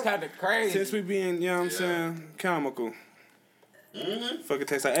 shit takes kind of crazy. Since we being, you know what I'm saying, comical. Mm-hmm. Fucking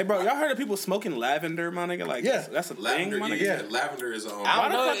taste like, hey bro, y'all heard of people smoking lavender, my nigga? Like, that's a lavender, thing, my nigga. Yeah, lavender is I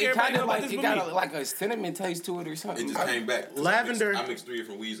don't know, it kind of like it got like a cinnamon taste to it or something. It just came back. Lavender. I mixed 3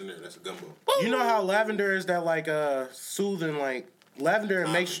 different weeds in there. That's a gumbo. You know how lavender is that like soothing, like lavender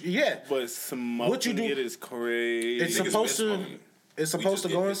and makes But smoking what you do, it is crazy. It's supposed to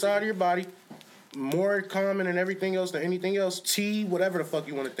go inside of your body. More common and everything else than anything else. Tea, whatever the fuck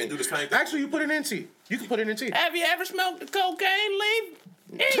you want to think. Do the same thing. Actually, you put it in tea. You can put it in tea. Have you ever smoked a cocaine leaf?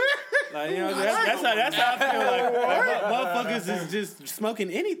 Like, you know, that's how I feel like motherfuckers is just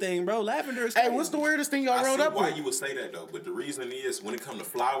smoking anything, bro. Lavender is crazy. Hey, what's the weirdest thing y'all rolled up with? Why you would say that though, but the reason is when it comes to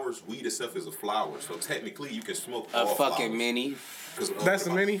flowers, weed itself is a flower, so technically you can smoke a all fucking flowers. mini. That's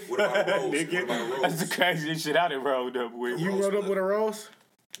a mini. What about a rose? What about a rose? That's the craziest shit I done rolled up with. You rolled up with a rose?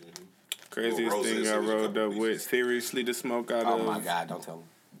 Mm-hmm. Craziest thing I rolled up with. Seriously, to smoke out of. Oh my God! Don't tell me.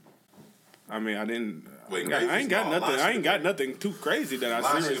 I mean, I didn't. Wait, I ain't got nothing. I ain't got nothing too crazy that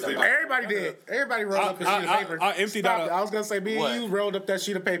I seriously. Everybody did. Everybody rolled up a sheet of paper. I emptied out. I was gonna say, me and you rolled up that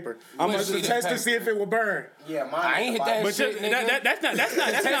sheet of paper. I'm just to test to see if it would burn. Yeah, mine. I ain't hit that But shit, nigga. that's not.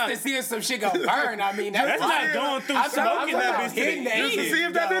 Test to see if some shit gonna burn. I mean, That's not going through smoking that bitch to the end. Just to see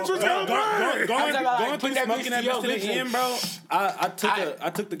if that bitch was gonna burn. Going through smoking that bitch to the end, bro. I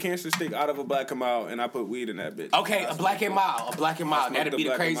took the cancer stick out of a Black and Mild and I put weed in that bitch. Okay, a Black and Mild. That'd be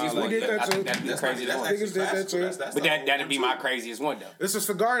the craziest one. We did that too. That'd be the craziest one. niggas did that too. But that'd be my craziest one, though. It's a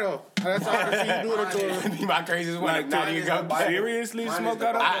cigar, though. That's all I can see you doing it to him. That'd be my craziest one. Like, not even go seriously smoke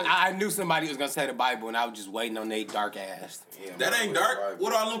out of it? I knew somebody was going to say the Bible, and I was just waiting on their dark ass. Yeah, that ain't dark.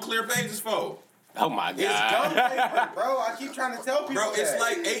 What are all them clear pages for? Oh my God. It's gum paper, bro. I keep trying to tell people Bro, it's that.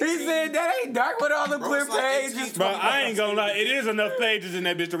 like 18. He said that ain't dark with all the clear pages. Bro, I ain't gonna lie. It is enough pages in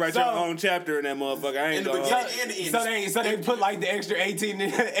that bitch to write your own chapter in that motherfucker. I ain't gonna lie. So they put like the extra 18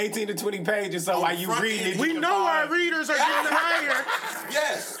 to 20 pages so while you reading it. We know our readers are getting higher.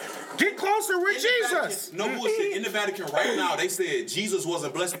 Yes. Get closer with Jesus. Vatican, no bullshit. In the Vatican right now, they said Jesus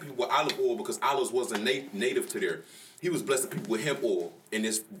wasn't blessing people with olive oil because olives wasn't native to there. He was blessing people with hemp oil, and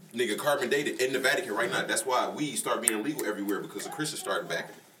this nigga carbon dated in the Vatican right now. That's why weed started being legal everywhere because the Christians started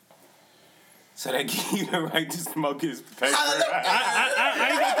backing it. So they give you the right to smoke his paper.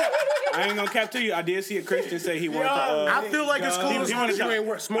 I ain't gonna cap to you. I did see a Christian say he wanted to. I feel like it's cool as long as you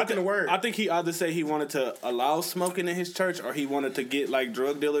ain't smoking the word. I think he either say he wanted to allow smoking in his church, or he wanted to get like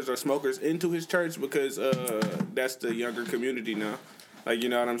drug dealers or smokers into his church because that's the younger community now. Like, you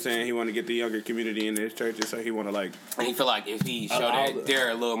know what I'm saying? He want to get the younger community in his churches, so he want to like. And he feel like if he show that they're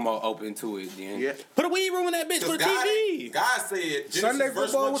a little more open to it, then put a weed room in that bitch for the TV. God said Genesis Sunday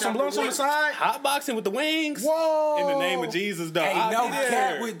football with some blunts on the side. Hot boxing with the wings. Whoa! In the name of Jesus, dog. Ain't no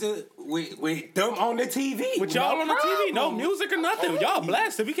cat with them on the TV. With y'all on the TV, no music or nothing. Y'all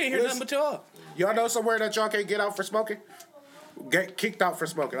blasted. We can't hear nothing but y'all. Y'all know somewhere that y'all can't get out for smoking? Get kicked out for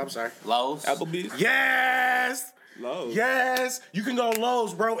smoking. I'm sorry. Lowe's. Applebee's. Yes. Lowe's. Yes, you can go to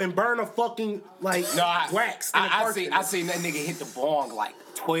Lowe's, bro, and burn a fucking wax. I seen that nigga hit the bong like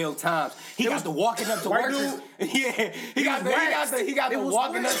 12 times. He got the walking up to workers. Yeah, he got the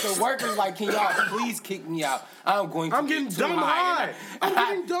walking up to workers like, can y'all please kick me out? I'm getting dumb high.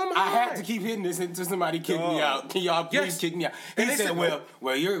 I have to keep hitting this until somebody kick me out. Can y'all please kick me out? He said, well,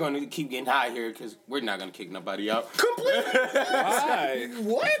 you're gonna keep getting high here because we're not gonna kick nobody out. Completely. Why?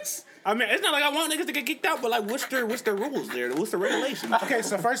 What? I mean, it's not like I want niggas to get kicked out, but like, what's the rules there? What's the regulations? Okay,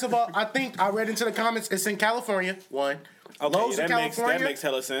 so first of all, I think I read into the comments. It's in California. One. Okay, Lowe's in California. That makes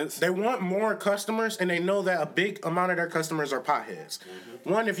hella sense. They want more customers, and they know that a big amount of their customers are potheads.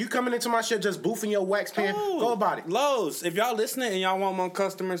 Mm-hmm. One, if you coming into my shit just boofing your wax pen, go about it. Lowe's, if y'all listening and y'all want more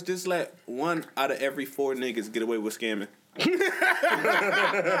customers, just let 1 out of every 4 niggas get away with scamming. You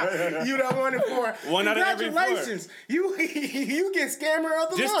that 1 in 4. 1 out of every 4. Congratulations. You get scammer of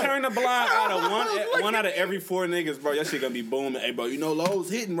the just month. Turn the blind out of one out of every 4 niggas, bro. Your shit gonna be booming. Hey, bro, you know Lowe's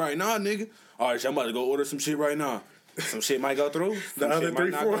hitting right now, nigga. All right, so I'm about to go order some shit right now. Some shit might go through. The other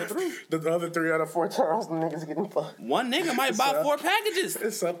 3 out of 4 times the niggas getting fucked. 1 nigga might buy 4 packages.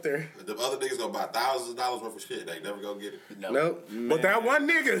 It's up there. The other niggas gonna buy thousands of dollars worth of shit. They never gonna get it. Nope. But that one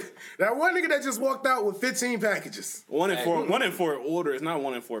nigga that just walked out with 15 packages. 1 in 4 orders, not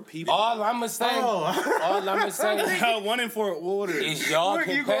 1 in 4 people. All I'ma say, 1 in 4 orders. is y'all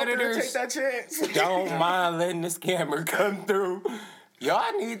competitors take that chance. don't mind letting the scammer come through.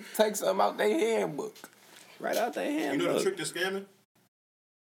 Y'all need to take something out their handbook. Right out their hand. You know the trick to scamming?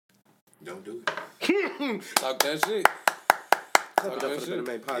 Don't do it. Talk that shit. Talk that for the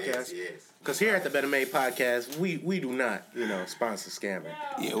Bettamaid Podcast. Yes. Because here at the Bettamaid Podcast, we do not, sponsor scamming.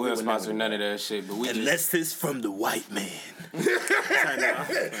 Yeah, we don't sponsor none of that shit, but unless it's from the white man.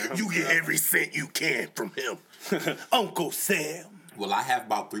 You get every cent you can from him. Uncle Sam. Well, I have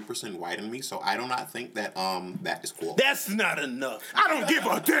about 3% white in me, so I do not think that that is cool. That's not enough. I don't give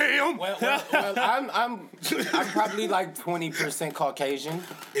a damn. Well, I'm probably like 20% Caucasian.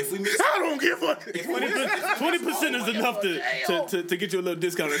 If we mix, I don't give a 20% is enough to get you a little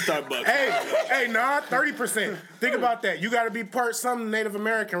discount at Starbucks. Hey, 30%. Think about that. You got to be part something Native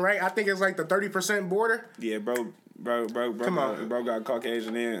American, right? I think it's like the 30% border. Yeah, bro. Come on, bro got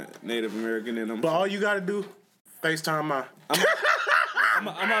Caucasian and Native American in them. But all you got to do, FaceTime my. I'm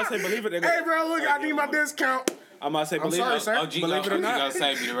gonna say believe it. Hey, bro, look, I need my discount. I'm gonna say believe it. Sir. Believe it or not, gonna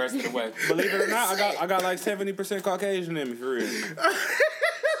save you the rest of the way. Believe it or not, I got like 70% Caucasian in me for real. What?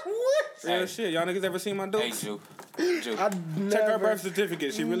 Real shit. Y'all niggas ever seen my dukes? Hey, Jew. Check her birth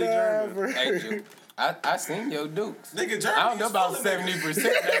certificate. She really German. Hey, Jew. I seen your dukes. Nigga, Germany, I don't know about 70%,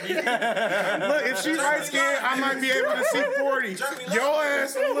 baby. Look, if she light skinned, I might be able to see 40. Your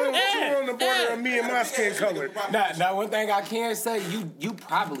ass a little too on the border of me and my skin color. Now, one thing I can say, you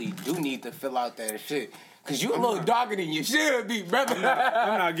probably do need to fill out that shit. Cause you a little darker than you should be, brother.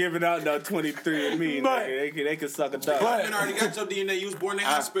 I'm not giving out no 23 and me. They can suck a duck. But you already got your DNA. You was born in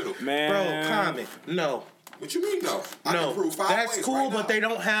hospital. Man. Bro, comment. No. What you mean, no? I can prove 5 that's ways cool, right but now. they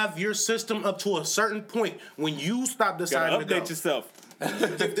don't have your system up to a certain point when you stop deciding to go. Update yourself. You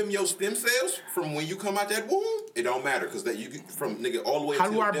give them your stem cells from when you come out that womb, it don't matter because that you get from nigga all the way. How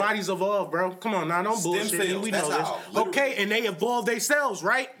do our bodies evolve, bro? Come on, now don't Stem bullshit me. cells, We that's know this. how, literally. Okay, and they evolve themselves,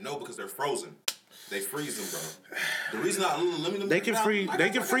 right? No, because they're frozen. They freeze them, bro. The reason let me They can freeze. They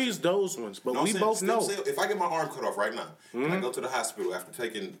can freeze those ones, but we both know. If I get my arm cut off right now, and I go to the hospital after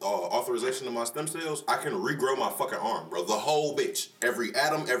taking authorization of my stem cells, I can regrow my fucking arm, bro. The whole bitch, every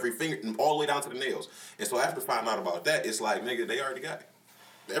atom, every finger, and all the way down to the nails. And so after finding out about that, it's like, nigga, they already got it.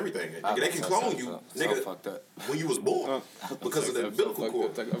 Everything. Nigga, they can clone you, nigga, when you was born because of the umbilical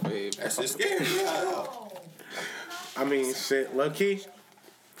cord. That shit's scary. Yeah. I mean, shit, low key.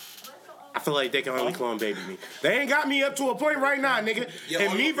 I feel like they can only clone baby me. They ain't got me up to a point right now, nigga. Yeah,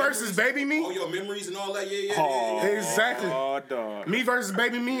 and me versus baby me. All your memories and all that, yeah. Exactly. Oh, dog. Me versus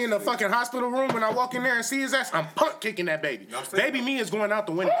baby me in the fucking hospital room. When I walk in there and see his ass, I'm punt kicking that baby. You know what I'm saying? Baby me is going out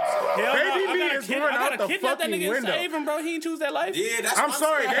the window. Baby me is going out the fucking window. Save him, bro. He didn't choose that life. Yeah, that's I'm what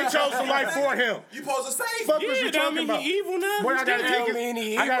sorry, saying. they chose the life for him. You supposed to save. Fuck was you talking about? He evil now. Boy, I gotta take He it.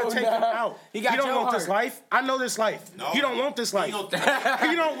 evil I gotta take him now. out. He He got don't your want this heart. life. I know this life. No. He don't want this life. He don't-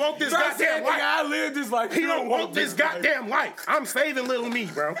 He don't want this goddamn life. I live this life. He don't want this goddamn life. I'm saving little me,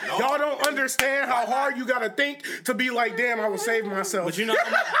 bro. No. Y'all don't understand how hard you gotta think to be like, damn, I was saving myself. But you know,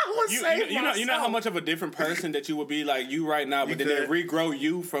 I was saving you know how much of a different person that you would be like you right now, but then they regrow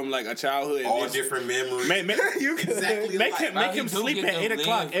you from like a childhood. All different memories. You could Exactly. Make like, him sleep at 8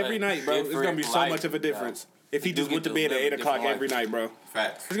 o'clock every night, bro. It's gonna be so much of a difference. If he just went to bed at 8 o'clock every night, bro.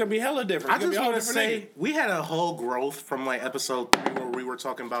 Facts. It's gonna be hella different. I It's gonna just be a whole want to different say we had a whole growth from like episode 3 where we were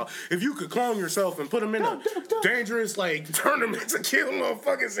talking about if you could clone yourself and put them in a dangerous like tournament to kill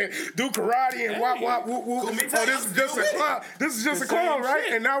motherfuckers and do karate and wop wop whoop whoop. Oh, this is just a clown. This is just a clown,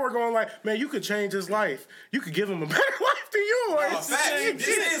 right? And now we're going like, man, you could change his life. You could give him a better life than yours. Facts.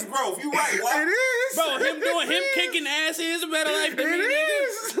 This is growth. You right, Walt. It is, Bro, him kicking ass is a better life than me, nigga.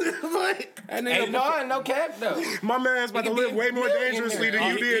 It is. Like, And Ain't no cap though. my man's about to live way more dangerously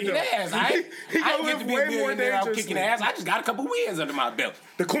than you did, though. Ass. I He ain't gonna get to live be a way more millionaire out dangerously. kicking ass. I just got a couple wins under my belt.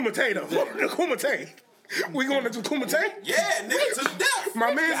 The Kumite, though. The Kumite. We going to do Kumite? Yeah, nigga, to the death.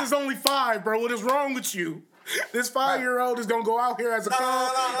 My man's is only 5, bro. What is wrong with you? This 5-year-old is gonna go out here as a clown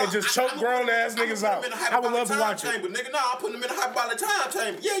and just choke grown ass niggas out. I would love to watch it. But nigga, I'm putting them in a hyperbolic time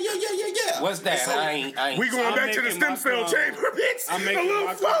chamber. Yeah. What's that? So, I ain't. We going I'm back to the making stem my cell clone. chamber, bitch. I'm A making little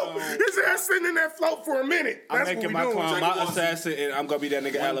my float. clone. His ass sitting in that float for a minute. I'm That's what making we my doing. clown Dragon my Ball Z. assassin, and I'm gonna be that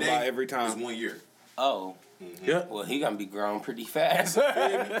nigga alibi every It's time. 1 year. Oh. Yeah. Well, he gonna be grown pretty fast.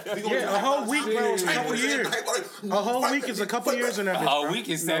 Yeah, a whole week, bro. It's a couple years. A whole week is a couple years in that bitch. A week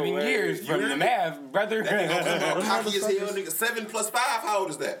is 7 years from the math, brother. Cocky as hell, nigga. 7 plus 5, how old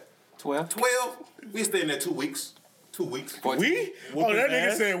is that? 12. 12? We staying there 2 weeks. 2 weeks. 14. We? Oh, that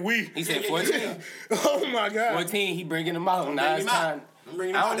nigga ass. said we. He said 14. Oh my god. 14, he bringing them out. Now Bring it's him out. time. I'm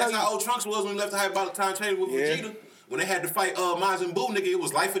bringing him I out. don't That's know how you- old Trunks was when he left the hyperbolic time chamber with Yeah. Vegeta. When they had to fight Majin Buu, nigga, it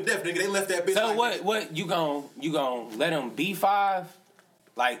was life or death, nigga. They left that bitch. So like, what you gon' let him be 5?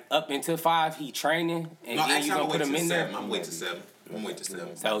 Like up until 5 he training and No, then actually, you I'm gonna gonna put him wait till in there? 7. I'm waiting to 7. I'm waiting to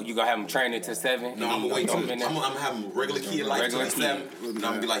 7. So you gonna have him training to 7? No, I'm gonna wait till I'm him in there? gonna have him regular kid life till Regular 7. kid. And I'm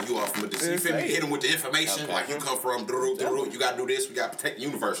gonna be like, you off with this. You feel me? Hit him with the information. Okay. Like, you come from, you gotta do this. We gotta protect the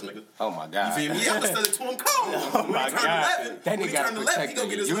universe, nigga. Oh my god. You feel me? Yeah, I'm gonna sell it to him cold. When my he turn God. 11, That when he nigga gotta turn 11, he protect gonna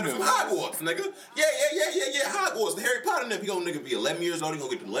get his the letter from universe. Hogwarts, nigga. Yeah. Hogwarts. The Harry Potter nigga, he gonna be 11 years old. He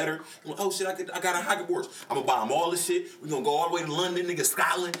gonna get the letter. Oh shit, I got a Hogwarts. I'm gonna buy him all this shit. We gonna go all the way to London, nigga,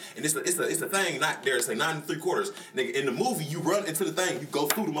 Scotland, and it's a thing. Not there. It's like 9 3/4. Nigga, in the movie, you run into the thing, you go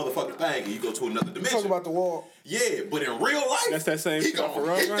through the motherfucking thing, and you go to another dimension. Talk about the wall. Yeah, but in real life, That's that same he stuff gonna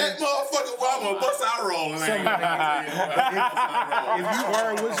for hit real, that motherfucker while I'm gonna bust out a roll. If you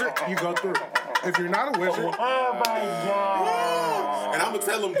are a wizard, you go through. If you're not a wizard, And I'm gonna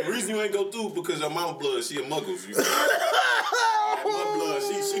tell him the reason you ain't go through because your mama blood, she a muggle. You feel me? That mud blood,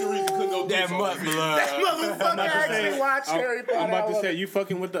 she the reason you couldn't go through. That mud blood. motherfucker actually watch Harry Potter. I'm about to say, you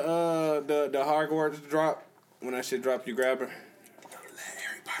fucking with the Hogwarts drop? When that shit drop, you grab her?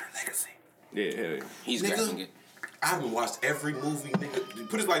 Harry Potter Legacy. Yeah, hell yeah. He's Nigga. grabbing it. I haven't watched every movie, nigga.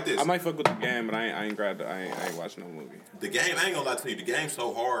 Put it like this. I might fuck with the game, but I ain't grabbed it. I ain't watching no movie. The game, I ain't gonna lie to you, the game's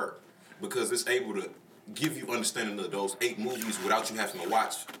so hard because it's able to give you understanding of those 8 movies without you having to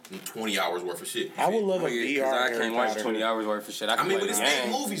watch 20 hours worth of shit. I would love a Yeah, 'cause VR. I Harry can't watch Potter. 20 hours worth of shit. I can mean, play but it's the 8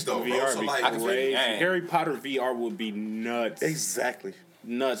 game. movies though, bro. VR So be like, crazy. Yeah. Harry Potter VR would be nuts. Exactly.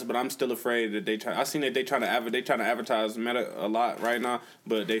 Nuts, but I'm still afraid that they try. I seen that they trying to advertise Meta a lot right now,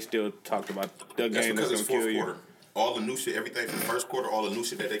 but they still talked about the that's game because that's it's gonna 4th kill you. quarter. All the new shit, everything from the 1st quarter, all the new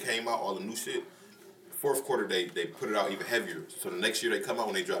shit that they came out, all the new shit. 4th quarter, they put it out even heavier. So the next year they come out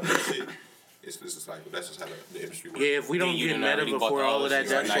when they drop new shit. It's a cycle. That's just how the industry works. Yeah, if we don't get Meta before all of that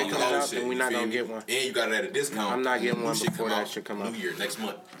shit comes out, then we're not gonna get one. And you got it at a discount. I'm not getting one before that shit come out. New Year, next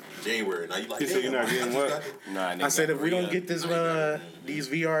month. January. Now you like, so you're not getting what? I said if we don't get this these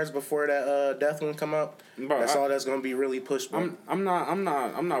VRs before that Death one come out, that's all that's gonna be really pushed. I'm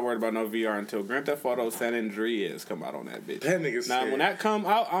not worried about no VR until Grand Theft Auto San Andreas come out on that bitch. That nigga's now scared. when that come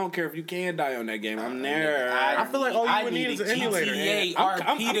out, I don't care if you can die on that game. I'm there. I feel like all you would need is an emulator. GTA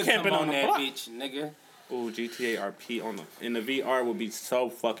RP to come on that bitch, nigga. Ooh, GTA RP in the VR would be so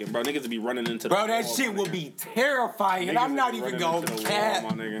fucking bro. Niggas would be running into the bro. That wall, shit would be terrifying. And I'm not even gonna cap,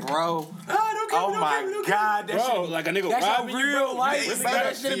 bro. Oh my god, that bro, shit, like a nigga that's robbing real you, bro. life. Bro,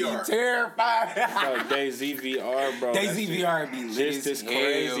 that shit be terrifying. Bro, DayZ VR, bro. DayZ VR be lit just as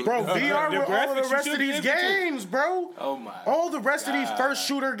crazy, bro. VR with all the rest of these games, bro. Oh my. All the rest of these first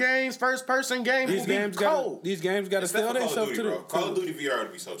shooter games, first person games, these games got these games got to sell themselves to the Call of Duty VR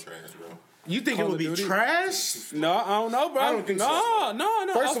would be so trash, bro. You think it would be trash? No, I don't know, bro. I don't think so.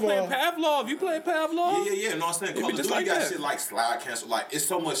 No. First of all, Pavlov. You play Pavlov? Yeah. No, I'm saying Call of Duty like got that. shit like slide cancel. Like it's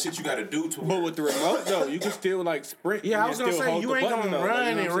so much shit you got to do to. But with the remote though, you can still like sprint. Yeah, I was gonna say you ain't gonna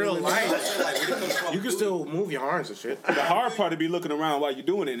run in real life. Like, you can still move your arms and shit. The hard part to be looking around while you're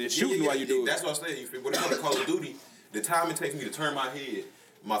doing it and shooting while you do it. That's what I'm saying. When it comes to Call of Duty, the time it takes me to turn my head,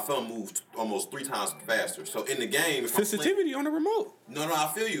 my thumb moved almost 3 times faster. So in the game, if sensitivity on the remote. No,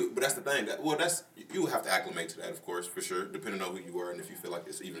 I feel you, but that's the thing. You have to acclimate to that, of course, for sure, depending on who you are and if you feel like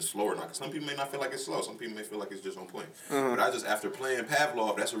it's even slower or not. Because some people may not feel like it's slow. Some people may feel like it's just on point. But after playing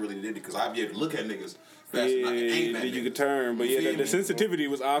Pavlov, that's what really did it because I'd be able to look at niggas fast enough and aim at you could turn, but the sensitivity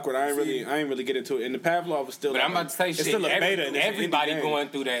was awkward. I ain't really get into it. And the Pavlov was still. But I'm about to say it's shit. Still a beta. Everybody going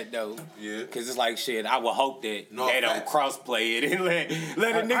through that though. Yeah. Cause it's like shit. I would hope that they don't crossplay it and let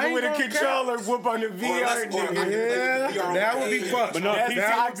a nigga with a controller whoop on the VR. That would be fucked. But no,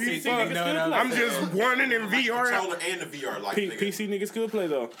 that would be fucked. I'm just running in VR. Controller and the VR, like PC niggas could play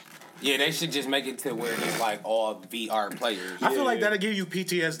though. Yeah, they should just make it to where it's like all VR players. I feel like that'll give you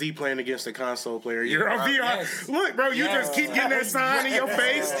PTSD playing against a console player. You're on VR. Yes. Look, bro, you just keep getting that sign in your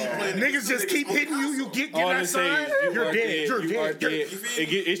face. Niggas just keep hitting you. You get that sign. You're dead. You're dead.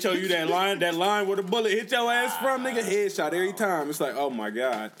 It show you that line where the bullet hit your ass from, nigga. Headshot every time. It's like, oh my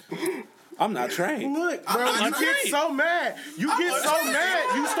god. I'm not trained. Look, bro, you get so mad.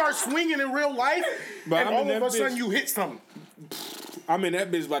 You start swinging in real life, and all of a sudden you hit something. I'm in that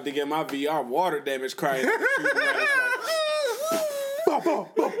bitch about to get my VR water damage crying. I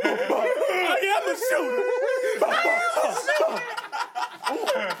am a shooter.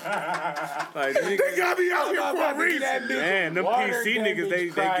 Like, they got me out here for a reason. Man, them PC niggas, they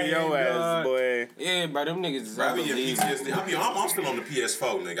get your ass, boy. Yeah, bro, them niggas is I'm still on the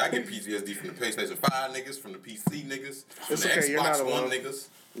PS4, nigga. I get PTSD from the PlayStation 5 niggas, from the PC niggas, from the Xbox One niggas.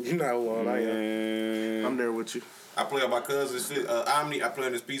 You're not alone. I am. I'm there with you. I play on my cousin's shit. Omni, I play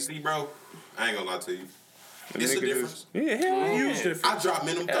on this PC, bro. I ain't gonna lie to you. It's a difference. Huge difference. I drop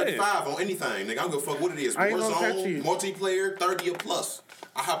minimum 35 on anything, nigga. I don't give a fuck what it is. Warzone, multiplayer, 30 or plus.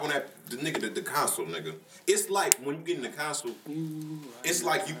 I hop on the console, nigga. It's like when you get in the console, it's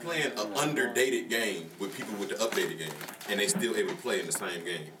like you playing an underdated game with people with the updated game, and they still able to play in the same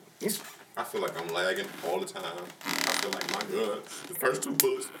game. I feel like I'm lagging all the time. I feel like, my God, the first 2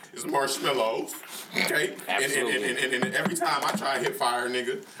 bullets is marshmallows, okay? And every time I try to hit fire,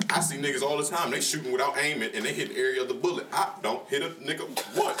 nigga, I see niggas all the time. They shooting without aiming, and they hit the area of the bullet. I don't hit a nigga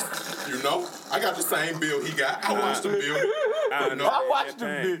once, you know? I got the same build he got. I watched the build. I watched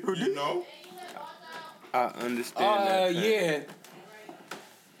the build. You know? I understand that. Yeah.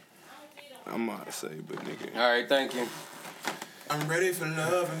 I'm about to say, but nigga. All right, thank you. I'm ready for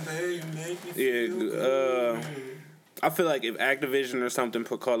love and baby, make me feel good. I feel like if Activision or something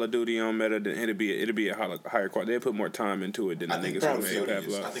put Call of Duty on Meta, then it'd be a higher quality. They'd put more time into it than the niggas who made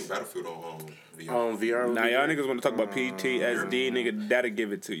Pavlov. I think Battlefield on VR. On VR. Now y'all niggas want to talk about PTSD, nigga. That'll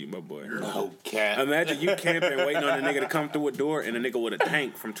give it to you, my boy. No cap. Imagine you camping, waiting on a nigga to come through a door, and a nigga with a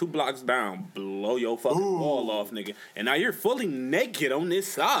tank from 2 blocks down blow your fucking wall off, nigga. And now you're fully naked on this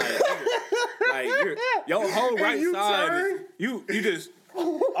side, nigga. Like your whole right side, you just.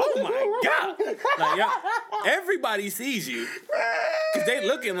 Oh my god! Like everybody sees you because they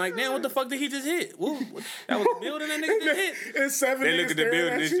looking like, damn, what the fuck did he just hit? Whoa, that was the building that nigga just hit. It's 7 they niggas look at the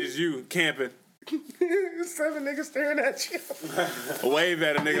building, it's just you camping. It's 7 niggas staring at you. Wave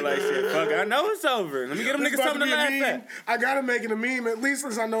at a nigga like shit. Fuck, I know it's over. Let me get them niggas something to laugh at. I gotta make it a meme at least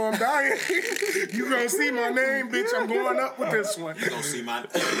since I know I'm dying. You gonna see my name, bitch. I'm going up with this one. You gonna see my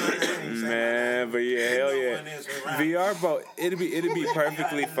man, but yeah, hell yeah. VR, bro, it'd be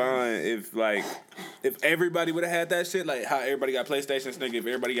perfectly fine if like if everybody would have had that shit, like how everybody got PlayStations, nigga, if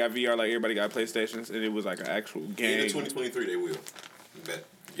everybody got VR like everybody got PlayStations, and it was like an actual game. End of 2023, they will. You bet.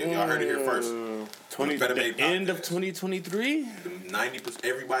 Yeah, y'all heard it here first. The end of 2023? 90%,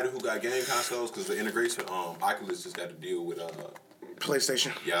 everybody who got game consoles, because the integration, Oculus just got to deal with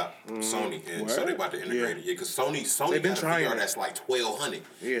PlayStation. Yeah, Sony, and so they about to integrate it. Yeah, because Sony got a VR that's like $1,200.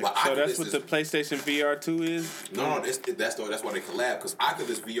 Yeah, but so Oculus that's what the PlayStation VR 2 is. No, that's why they collab. Because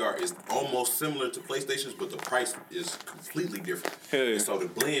Oculus VR is almost similar to PlayStation's, but the price is completely different. Yeah. And so the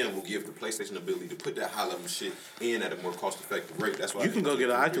blend will give the PlayStation the ability to put that high level shit in at a more cost effective rate. That's why you can go get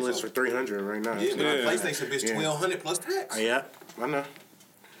an Oculus for $300 right now. Yeah, but PlayStation bitch $1,200 plus tax. Yeah, I know.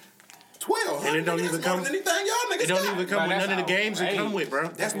 12, and it don't even come. Anything y'all niggas it don't even come with none of the games it come with, bro.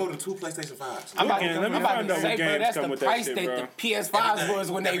 That's more than 2 PlayStation 5s. Let me find out what games come with that shit, bro. That's the price that the PS5s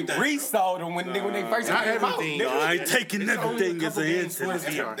was when they resold them when they first came out. I ain't taking everything as an instant.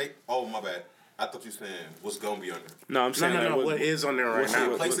 Oh my bad. I thought you saying what's gonna be on there. No, I'm saying no. What is on there right now?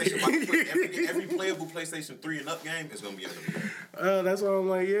 PlayStation, every playable PlayStation 3 and up game is gonna be on there. That's why I'm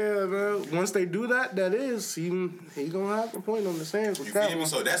like, yeah, bro. Once they do that, he gonna have a point on the sands with you that feel me? one.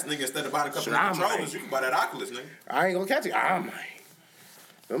 So that's nigga, instead of buying a couple of controllers, you can buy that Oculus, nigga. I ain't gonna catch it. I might.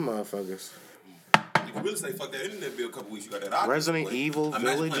 Them motherfuckers. You can really say fuck that internet bill a couple weeks. You got that Oculus. Resident Evil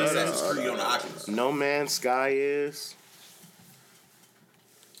Village. Assassin's Creed on the Oculus. No Man's Sky is.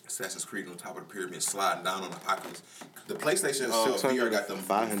 Assassin's Creed on top of the pyramid sliding down on the Oculus. The PlayStation VR got them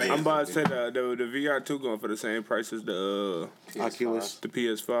 500. I'm about to say the VR 2 going for the same price as the Oculus, the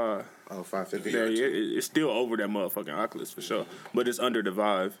PS5. Oh, $550. Yeah, it's still over that motherfucking Oculus for sure, but it's under the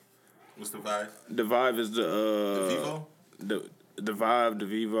Vive. What's the Vive? The Vive is the Vivo. The Vive, the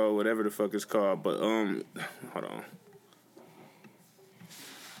Vivo, whatever the fuck it's called. But hold on.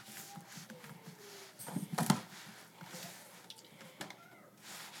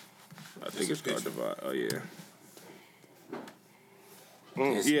 I think it's called the Vive. Oh yeah.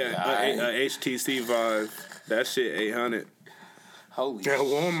 HTC Vive. That shit $800. Holy shit.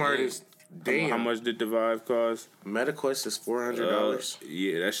 Walmart is damn. How much did the Vive cost? MetaQuest is $400.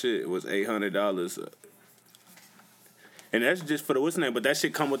 Yeah, that shit was $800. And that's just for the what's name, but that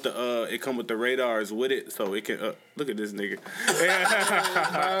shit come with the it come with the radars with it, so it can look at this nigga.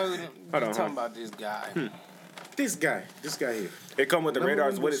 Hold on, talking about this guy. This guy here. It come with the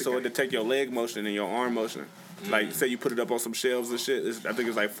radars with it, so it detect your leg motion and your arm motion. Like, say you put it up on some shelves and shit. I think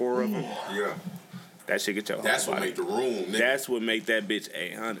it's like 4 of them. Yeah. That shit get your. That's what make the room. Nigga. That's what make that bitch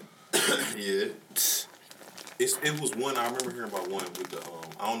 $800. Yeah. It was one I remember hearing about one with the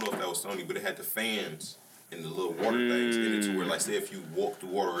I don't know if that was Sony, but it had the fans and the little water things in it to where, like, say if you walk through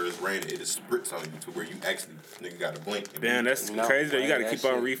water or it's raining, it spritz on you to where you actually nigga got to blink. Damn, that's crazy though. You got to keep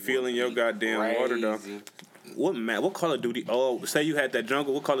on refilling your goddamn water though. What Call of Duty? Oh, say you had that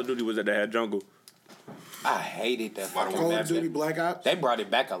jungle. What Call of Duty was it that had jungle? I hated that fucking Call of Duty Black Ops. They brought it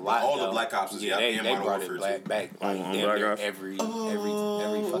back a lot. All though. the Black Ops is they brought it back like Black Ops. every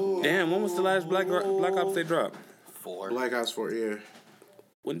fucking. Damn, when was the last Black Ops they dropped? 4. Black Ops 4, yeah.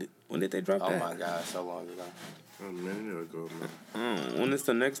 When did they drop that? Oh my god, so long ago. A minute ago, man. When is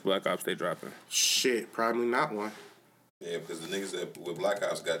the next Black Ops they dropping? Shit, probably not one. Yeah, because the niggas that with Black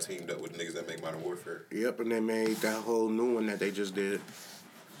Ops got teamed up with niggas that make Modern Warfare. Yep, and they made that whole new one that they just did.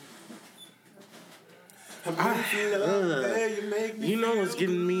 You know what's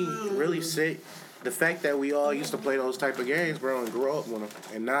getting me really sick? The fact that we all used to play those type of games, bro, and grow up with them.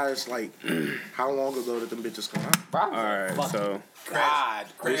 And now it's like, how long ago did them bitches come out? Alright, so... Crash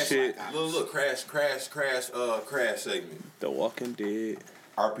shit. Look, crash segment. The Walking Dead.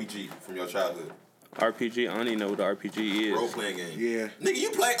 RPG from your childhood. RPG, I don't even know what the RPG is. Role-playing game. Yeah. Nigga,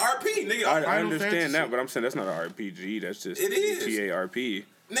 you play RP, nigga. I understand that, but I'm saying that's not an RPG. That's just it is. TARP.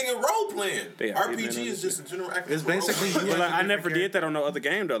 Nigga, role-playing. RPG is just a general acronym. It's basically... But like, I never did that on no other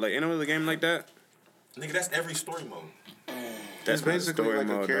game, though. Like, any other game like that? Nigga, that's every story mode. That's basically story like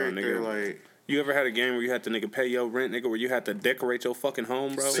mode, a character, though, nigga. like... You ever had a game where you had to nigga pay your rent, nigga, where you had to decorate your fucking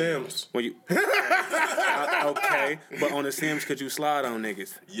home, bro? Sims. When you okay, but on the Sims, could you slide on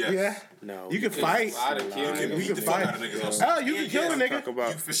niggas? Yes. Yeah. No. You can fight. You can beat the fuck out of niggas. Oh, you can kill a nigga. Talk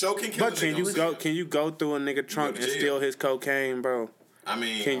about. You for sure can kill a nigga. Can you go through a nigga trunk and steal his cocaine, bro? I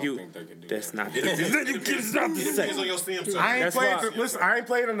mean, Can you? That's not. it depends on your Sims. I ain't That's played. why- Listen, I ain't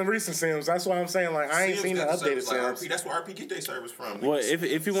played on the recent Sims. That's why I'm saying, like, I ain't seen the updated Sims. That's where RP get their service from. Well,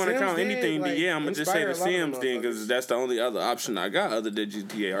 if you want to Sims count did, anything, then like, yeah, I'm gonna just say the inspire a lot of Sims then, because that's the only other option I got other than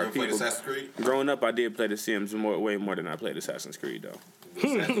GTA You ever played RP. Assassin's Creed? Growing up, I did play the Sims way more than I played Assassin's Creed, though.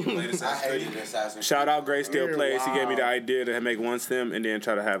 You played Assassin's I Creed? hated Assassin's Shout out Gray Still We're Plays. He gave me the wild. idea to make one stem and then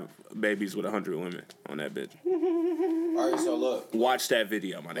try to have babies with 100 women on that bitch. All right, so look. Watch that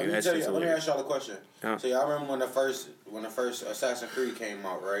video, my nigga. That shit's Let me hilarious. ask y'all a question. Huh? So y'all remember when the first Assassin's Creed came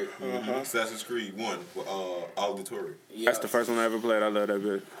out, right? Assassin's Creed 1 with Auditory. Yeah. That's the first one I ever played. I love that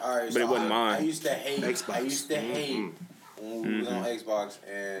bitch. All right, But so it wasn't mine. I used to hate. Xbox. I used to hate when we was on Xbox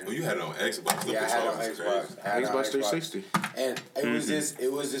and. Oh, you had it on Xbox. Yeah, I had it on Xbox. I had it on Xbox 360. And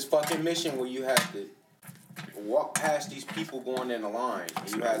it was this fucking mission where you had to walk past these people going in a line. And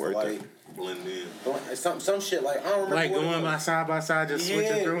you had to worth like Blend in. some shit like I don't remember. Like what it going was. by side, just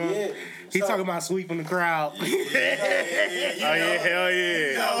switching through them. Yeah. He's So- talking about sweeping the crowd. Oh, yeah, hell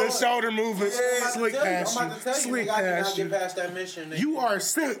yeah. The shoulder movements, slick I'm past about to tell you, you, slick nigga, I cannot past get you. past that mission. You are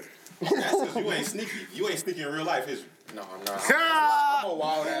sick. That's because you ain't sneaky. You ain't sneaky in real life, is you? No, I'm not. I'm a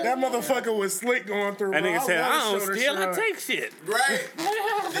wild ass. That motherfucker was slick going through. That bro. nigga said, love I the don't shoulder steal, I shrug. take shit. Right?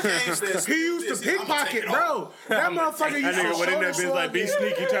 The game says He used to pickpocket, bro. That motherfucker That used to nigga went in that shoulder bitch like, be slug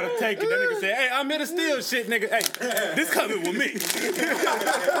it. sneaky, try to take it. That nigga said, hey, I'm here to steal shit, nigga. Hey, this coming with me.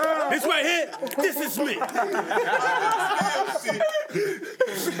 This right here, this is me.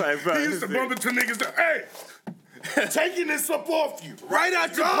 Like, bro, He used to bump into niggas that, hey, taking this up off you. right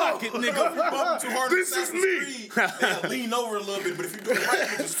out your pocket, nigga. Bump too hard on This is Assassin's Creed, they'll lean over a little bit, but if you do it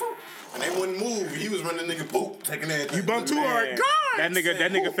right, you just and they wouldn't move. He was running nigga, boom, taking that. You bump too hard. Man, God!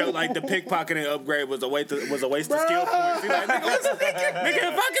 that nigga felt like the pickpocketing upgrade was a waste of skill points. He like, nigga, nigga,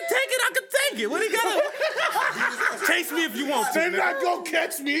 if I can take it, I can take it. What he got? Chase me if you want to. They're nigga. not gonna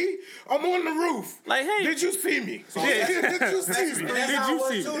catch me. I'm on the roof. Like, hey, Did you see me? Yeah. Did you see me? That's Did how you I was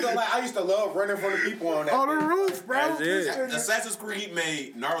see too, me? though. Like, I used to love running from the people on that. On the roof, bro. That's it. Assassin's Creed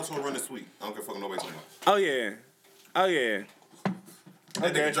made Naruto running sweet. I don't give a fuck what nobody talking about. Oh yeah, oh yeah.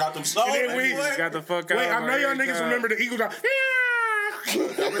 That nigga dropped them slow. And then we Got the fuck out. Wait, I know y'all every niggas time. remember the Eagle drop.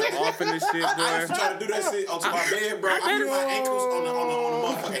 Off in this shit, I boy. used to try to do that shit onto my bed, bro. I put my ankles on the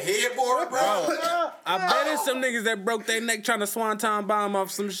motherfucking headboard, bro. I bet it's some niggas that broke their neck trying to swanton bomb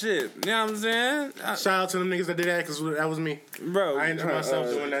off some shit. You know what I'm saying? Shout out to them niggas that did that because that was me. Bro, I enjoy myself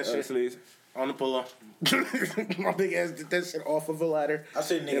doing that shit. Sleaze. On the pull up. My big ass did that shit off of a ladder. I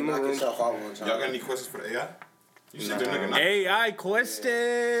seen nigga In my knock room. himself out one time. Y'all got any questions for the AI? You see them nigga knock. AI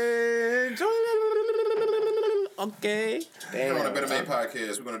questions. Okay. Here on the Bettamaid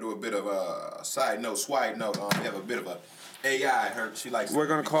Podcast, we're gonna do a bit of a side note, swide note. We have a bit of a AI. She likes. We're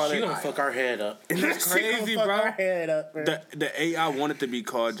gonna call She it. gonna fuck our head up. It's crazy, She gonna bro. fuck our head up, man. The AI wanted to be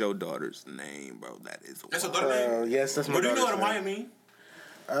called your daughter's name, bro. That is. That's a daughter name. Yes, that's my But do you know what daughter's a Maya name.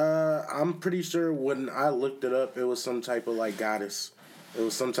 mean? I'm pretty sure when I looked it up, it was some type of like goddess. It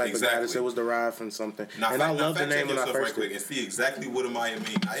was some type Exactly. of goddess. It was derived from something. Now, and I love the fact name check when I yourself first right quick and see exactly what a Maya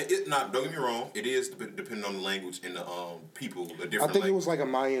mean. Don't get me wrong. It is depending on the language and the people, the different. I think it language. was like a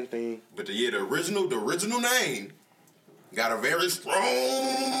Mayan thing. But the original name got a very strong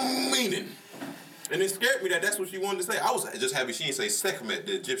meaning. And it scared me that's what she wanted to say. I was just happy she didn't say Sekhmet,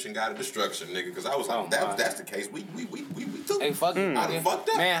 the Egyptian god of destruction, nigga, because I was like, that's the case. We took. Hey, fuck it. I done fucked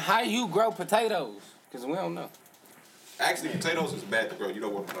up. Man, how you grow potatoes? Because we don't know. Actually, potatoes is bad to grow. You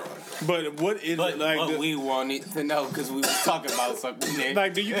don't want to learn how to grow. But what is But, it like? but we wanted to know because we was talking about something there.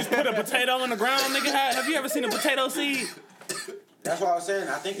 Like, do you just put a potato in the ground, nigga? Have you ever seen a potato seed? That's what I was saying.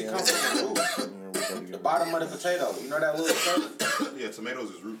 I think it comes from the root. The bottom of the potato. You know that little potato? Yeah, tomatoes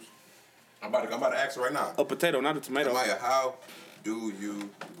is roots. I'm about to ask her right now. A potato, not a tomato. Maya, how do you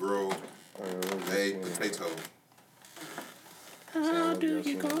grow a potato? How do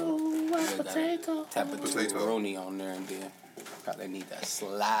you grow a potato? Tap a Potato. Rooney on there and then probably need that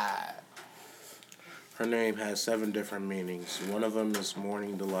slide. Her name has 7 different meanings. One of them is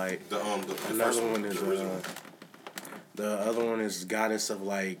morning delight. The first Another one is the original. the other one is goddess of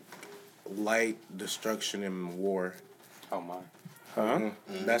like light, destruction, and war. Oh my.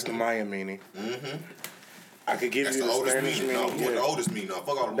 That's the Maya meaning. Mm-hmm. I could give That's you the the oldest Spanish meaning. No, meaning. what the Yeah. oldest meaning? No,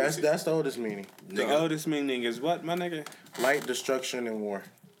 fuck all the That's bullshit. the oldest meaning. The Nigga. oldest meaning is what, my nigga? Light, destruction, and war.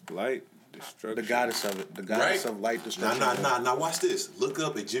 Light destruction. The goddess of it. The goddess Right? of light, destruction. Now watch this. Look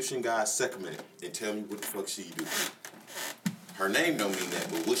up Egyptian god Sekhmet and tell me what the fuck she do. Her name don't mean that,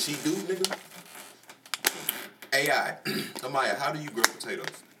 but what she do, nigga? AI. Amaya, how do you grow potatoes?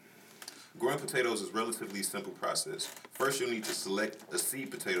 Growing potatoes is a relatively simple process. First, you'll need to select a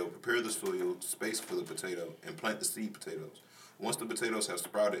seed potato, prepare the soil, space for the potato, and plant the seed potatoes. Once the potatoes have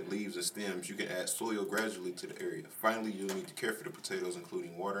sprouted leaves and stems, you can add soil gradually to the area. Finally, you'll need to care for the potatoes,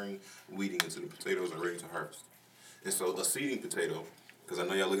 including watering, weeding until the potatoes are ready to harvest. And so, a seeding potato, because I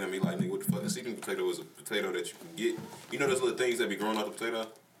know y'all looking at me like, nigga, what the fuck? A seeding potato is a potato that you can get. You know those little things that be growing out the potato?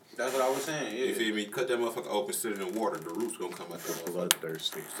 That's what I was saying. Yeah. You feel me? Cut that motherfucker open, sit it in water. The roots gonna come out that motherfucker.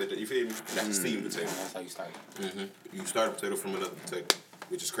 Bloodthirsty. You feel me? That's a seed potato. That's how you start. You start a potato from another potato,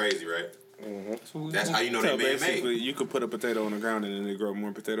 which is crazy, right? Mm-hmm. That's how you know they basically, man-made. you could put a potato on the ground and then they grow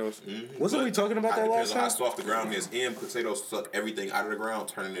more potatoes. Wasn't we talking about that last time? How soft the ground is, and potatoes suck everything out of the ground,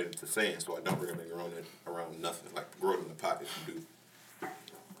 turning it into sand. So I don't recommend growing it around nothing. Like grow it in the pot if you do.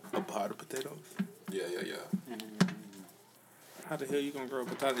 A pot of potatoes. Yeah. How the hell you gonna grow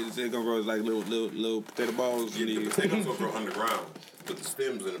potatoes? Is it gonna grow like little potato balls? Yeah, the potatoes gonna grow underground, but the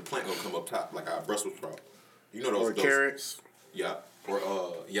stems and the plant gonna come up top, like our Brussels sprout. You know those. Or carrots. Yeah. Or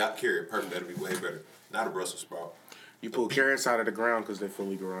carrot. Perfect. That'd be way better. Not a Brussels sprout. You pull carrots out of the ground because they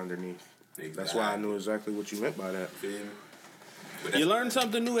fully grow underneath. Exactly. That's why I knew exactly what you meant by that. You learn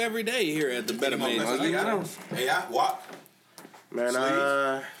something new every day here at the Bettamaid. AI, what? Man,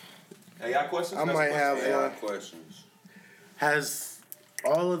 AI questions? I might have AI questions. Has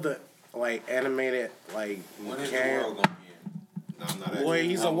all of the animated When is the can- world gonna end? No, I'm not asking. Boy,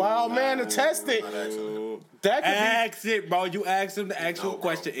 he's a wild man to test it. I'm not asking. That could Ask it, bro. You asked him the actual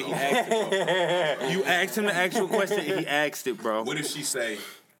question and he asked it, bro. You asked him the actual question and he asked it, bro. What if she say?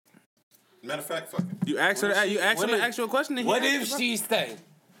 Matter of fact, fuck it. You asked her. You asked him the actual question. And he What asked if it, bro. she stay?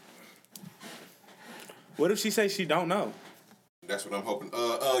 What if she say she don't know? That's what I'm hoping.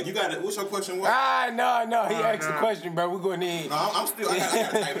 You got it. What's your question? What? No. He asked the question, bro. We're going in. No, I'm still. I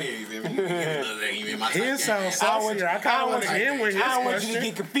gotta type in. You feel me? You give me another thing. You in my type his game. sounds saucier. I kind of want to end with his I don't want you to question.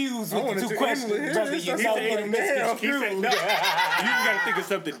 get confused with the two to questions. end with Brother, his. you That's know all what I'm it is. He said no. You gotta think of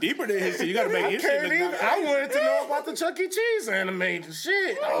something deeper than his shit. You gotta make his shit look nice. I wanted to know about the Chuck E. Cheese animated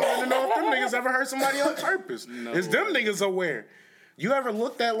shit. I wanted to know if them niggas ever hurt somebody on purpose. Is them niggas aware? You ever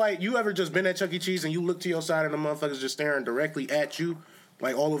looked at you ever just been at Chuck E. Cheese and you look to your side and the motherfuckers just staring directly at you?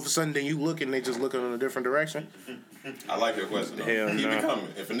 Like all of a sudden, then you look and they just looking in a different direction. I like your question. Though. Hell Keep no. it coming.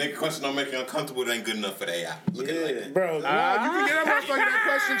 If a nigga question don't make you uncomfortable, it ain't good enough for the AI. Look at it like that. Bro, you can get that motherfucker that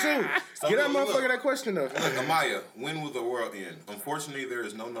question too. Get that motherfucker that question though. Look, Amaya, when will the world end? Unfortunately, there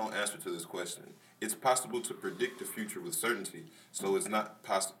is no known answer to this question. It's possible to predict the future with certainty, so it's not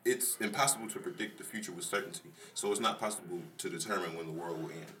possible. It's impossible to predict the future with certainty, so it's not possible to determine when the world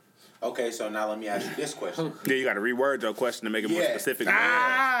will end. Okay, so now let me ask you this question. Yeah, you gotta reword your question to make it more specific.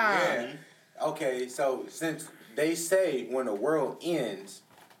 Yeah. Okay, so since they say when the world ends,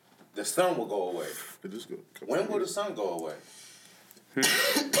 the sun will go away. When will the sun go away?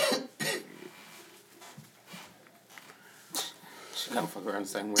 She gotta fuck around the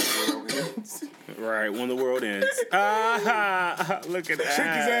same way the world ends. Right, when the world ends. Look at that.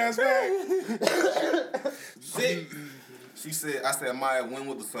 Shake his ass back. She said, I said, Maya, when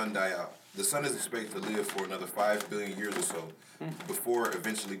will the sun die out? The sun is expected to live for another 5 billion years or so before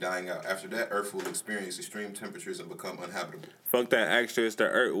eventually dying out. After that, Earth will experience extreme temperatures and become uninhabitable. Fuck that extra. It's the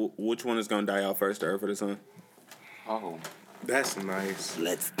Earth. Which one is gonna die out first, the Earth or the sun? Oh. That's nice.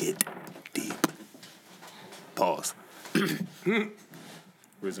 Let's get deep. Pause.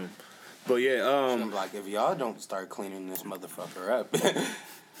 Resume. But yeah, I'm like, if y'all don't start cleaning this motherfucker up,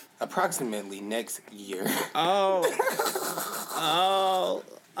 approximately next year.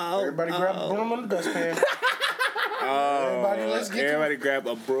 Everybody grab a broom and a dustpan. Everybody grab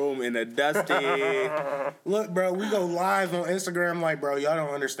a broom and a dusty. Look, bro, we go live on Instagram like, bro, y'all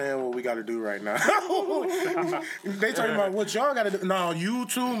don't understand what we got to do right now. They talking about what y'all got to do. No, you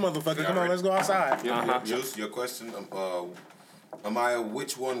too, motherfucker. Come on, let's go outside. Juice, your question, Amaya,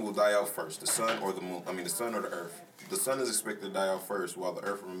 which one will die out first, the sun or the moon? I mean, the sun or the Earth? The sun is expected to die out first, while the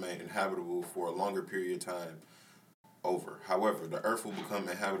Earth will remain inhabitable for a longer period of time. However, the Earth will become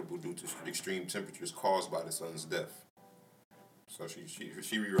inhabitable due to extreme temperatures caused by the sun's death. So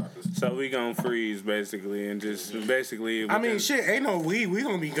she rewrote this. So we gonna freeze basically and just basically. I mean, shit, ain't no we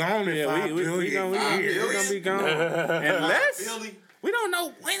gonna be gone in 5 billion we gonna be gone. Unless we don't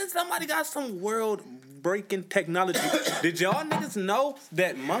know when somebody got some world breaking technology. Did y'all niggas know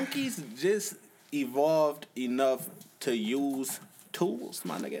that monkeys just evolved enough to use tools,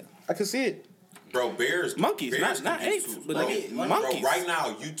 my nigga? I can see it. Bro, bears, not can apes, too, but bro. like Bro, monkeys. right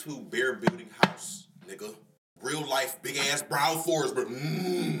now, YouTube bear building house, nigga. Real life, big ass brown forest, bro.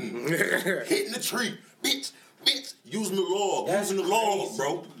 Hitting the tree, bitch. Using the log,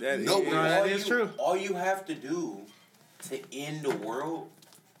 bro. That is true. All you have to do to end the world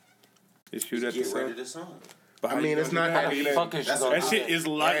Just shoot at the get rid of sun. the sun. I mean, it's not that easy. That shit is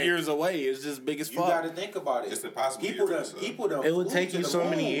light years away. It's just big as You fuck. got to think about it. It's impossible. People don't. It would take you so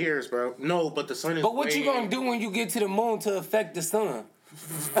many years, bro. No, but the sun is. But what you gonna do when you get to the moon to affect the sun?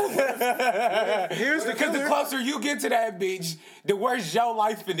 Here's the Because the closer you get to that bitch, the worse your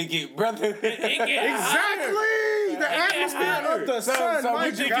life finna get, brother. Exactly. the atmosphere of the sun. So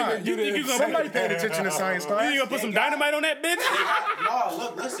you think you gonna somebody paid attention to science class? You gonna put some dynamite on that bitch? No,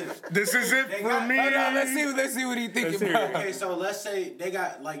 look, listen. This is it for me. Let's see what he thinking about. Okay, so let's say they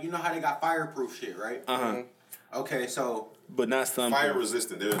got like you know how they got fireproof shit, right? Okay, so but not some fire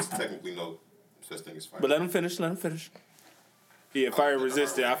resistant. There's technically no such thing as fire. But let him finish. Yeah, fire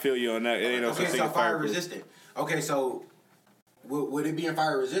resistant. I feel you on that. It ain't no such thing as fire resistant. Okay, so would it be in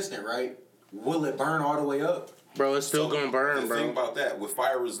fire resistant, right? Will it burn all the way up? Bro, it's still gonna burn, the bro. The thing about that, with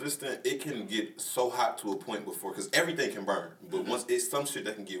fire resistant, it can get so hot to a point because everything can burn. But once it's some shit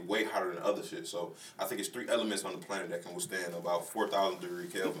that can get way hotter than other shit. So I think it's 3 elements on the planet that can withstand about 4,000 degree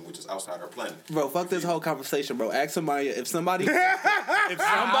Kelvin, which is outside our planet. Bro, fuck this whole conversation, bro. Ask somebody if somebody was.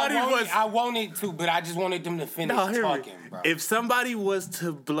 I wanted to, but I just wanted them to finish talking, bro. If somebody was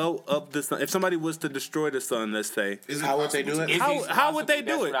to blow up the sun, if somebody was to destroy the sun, let's say, how would they do it? How would they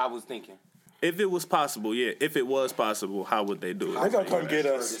do it? That's what I was thinking. If it was possible, yeah. If it was possible, how would they do it? They're gonna come get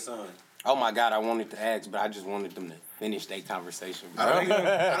us. Oh my God, I wanted to ask, but I just wanted them to finish their conversation. I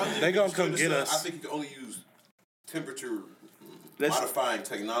don't think they gonna come get us. I think you can only use temperature modifying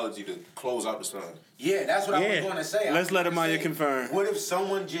technology to close out the sun. Yeah, that's what I was going to say. Let's let Amaya confirm. What if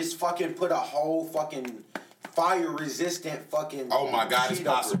someone just fucking put a whole fucking fire resistant fucking... Oh my God, it's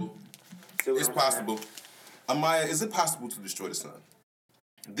possible. It's possible. Amaya, is it possible to destroy the sun?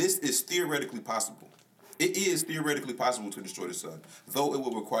 This is theoretically possible. It is theoretically possible to destroy the sun. Though it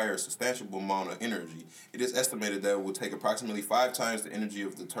will require a substantial amount of energy, it is estimated that it will take approximately 5 times the energy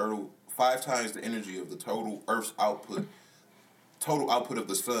of the total Earth's total output of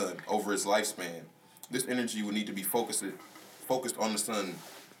the sun over its lifespan. This energy will need to be focused on the sun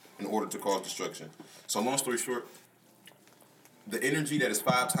in order to cause destruction. So long story short, the energy that is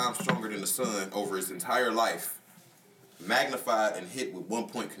 5 times stronger than the sun over its entire life, magnified and hit with 1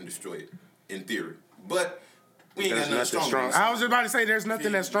 point, can destroy it, in theory. But we ain't got nothing strong. I was about to say there's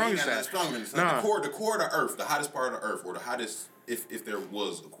nothing as strong as that. The core of the Earth, the hottest part of the Earth, or the hottest, if there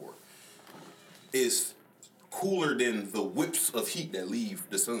was a core, is cooler than the whips of heat that leave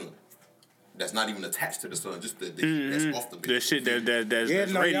the sun. That's not even attached to the sun, just that's off the bitch. The shit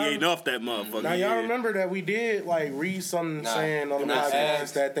that's radiating off that motherfucker. Now y'all remember that we did read something saying on the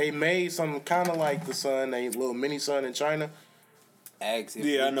podcast that they made something kind of like the sun, a little mini sun in China. I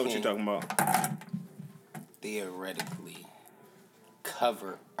know what you're talking about. Theoretically,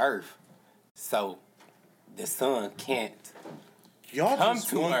 cover Earth, so the sun can't. Y'all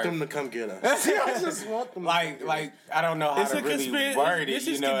just want them to come get us. Y'all just want them. I don't know how to really word it.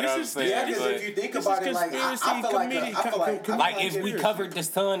 You know what I'm saying? Yeah, because if you think about it, I feel like if we covered the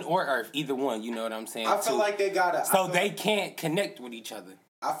sun or Earth, either one, you know what I'm saying? I feel like they gotta. So they can't connect with each other.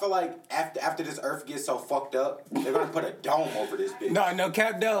 I feel like after this Earth gets so fucked up, they're gonna put a dome over this bitch. No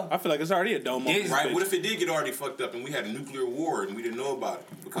cap though. I feel like it's already a dome over this right? bitch. What if it did get already fucked up and we had a nuclear war and we didn't know about it?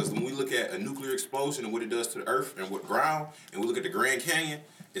 Because when we look at a nuclear explosion and what it does to the Earth and what ground, and we look at the Grand Canyon,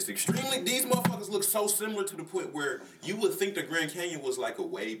 it's extremely. These motherfuckers look so similar to the point where you would think the Grand Canyon was like a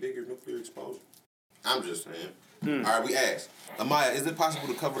way bigger nuclear explosion. I'm just saying. All right, we asked Amaya, is it possible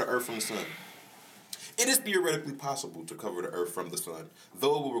to cover the Earth from the sun? It is theoretically possible to cover the Earth from the sun,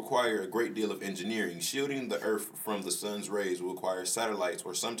 though it will require a great deal of engineering. Shielding the Earth from the sun's rays will require satellites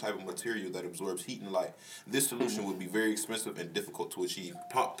or some type of material that absorbs heat and light. This solution would be very expensive and difficult to achieve.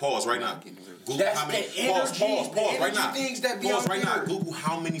 Pause right now. Google how many. Pause right now. Pause right now. Google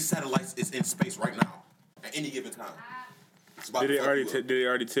how many satellites is in space right now at any given time. Did they already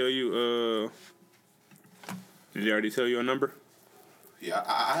tell you? Did they already tell you a number? Yeah,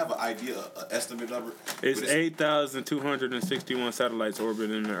 I have an idea, an estimate number. It's 8,261 satellites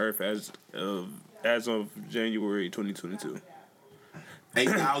orbiting the Earth as of January 2022.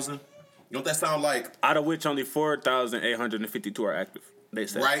 8,000? Don't that sound like? Out of which only 4,852 are active. They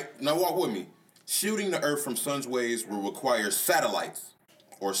say. Right? Now walk with me. Shielding the Earth from sun's rays will require satellites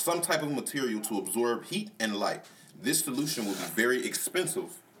or some type of material to absorb heat and light. This solution will be very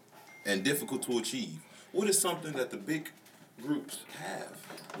expensive and difficult to achieve. What is something that the big groups have?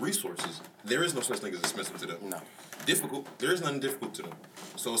 Resources. There is no such thing as expensive to them. No. Difficult. There is nothing difficult to them.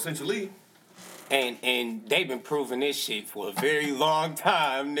 So essentially, and they've been proving this shit for a very long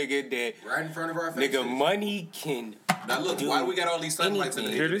time, nigga. That right in front of our faces. Nigga, money can. Now look, why we got all these satellites in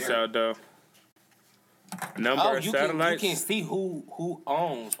the air? Hear this out though. Number of satellites. You can see who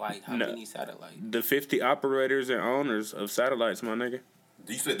owns how many satellites. The 50 operators and owners of satellites, my nigga.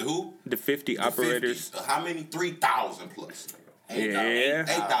 You said the who? The 50 operators. 50. How many? 3,000 plus. 8,000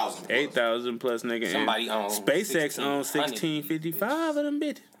 plus. 8,000 plus, nigga. Somebody owns. SpaceX owns 1,655 of them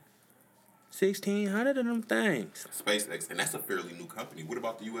bitches. 1,600 of them things. SpaceX, and that's a fairly new company. What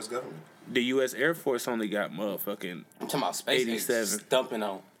about the U.S. government? The U.S. Air Force only got motherfucking. I'm talking about SpaceX 87. dumping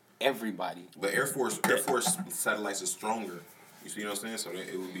on everybody. But Air Force satellites is stronger. You see what I'm saying? So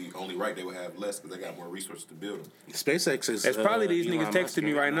it would be only right they would have less because they got more resources to build them. SpaceX is. It's probably these Elon niggas texting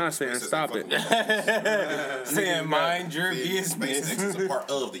me right now saying, "Stop it." Saying, mind your business. SpaceX is a part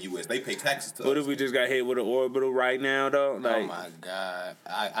of the U.S. They pay taxes to us. What if we just got hit with an orbital right now, though? Like, Oh my God.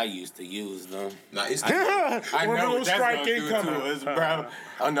 I used to use them. Nah, it's I know Orbital what that's strike gonna do incoming. to us, bro.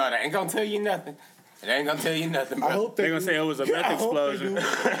 Oh no, that ain't gonna tell you nothing. It ain't gonna tell you nothing, bro. I hope they're gonna say it was a meth explosion.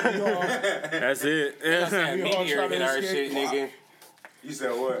 explosion. That's it. That We all meteor trying to hit our escape. shit, nigga. You said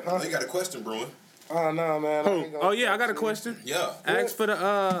what? They got a question brewing. Oh no, man. I ain't gonna- Oh yeah, I got a question. Yeah. Ask for the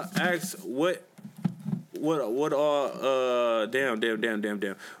ask what all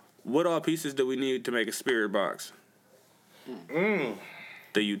damn. What all pieces do we need to make a spirit box?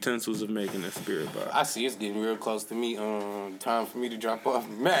 The utensils of making a spirit box. I see it's getting real close to me. Time for me to drop off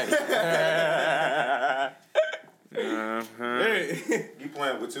Maddie. Hey, you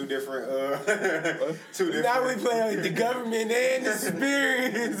playing with two different. Now we playing with the government and the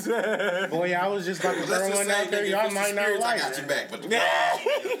spirits. Boy, I was just about to throw one out there. Y'all might not I like got it. your back, but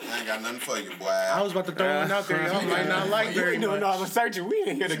I ain't got nothing for you, boy. I was about to throw one out there. Y'all might not like You very ain't doing much. all the searching. We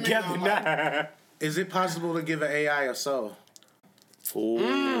in here together now. Is it possible to give an AI a soul?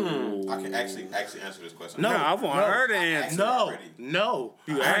 Ooh. I can actually answer this question. No, I want her to answer. No.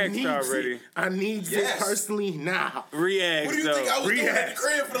 You I asked need already. it. I need Yes. it personally now. React. What do you think I was doing at the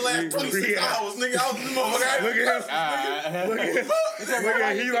crib for the last 26 hours, nigga? I was in the motherfucker. Look at him. Look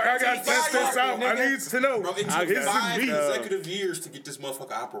at him. He like, I got to test this out. I need to know. Bro, it I took guess 5 it's me. consecutive years to get this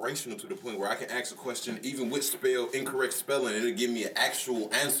motherfucker operational to the point where I can ask a question even with incorrect spelling and it'll give me an actual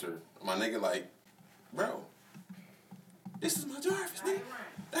answer. My nigga like, bro, this is my Jarvis, nigga.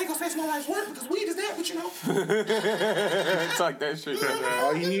 I ain't gonna say it's my life's work because weed is that, but you know. Talk that shit.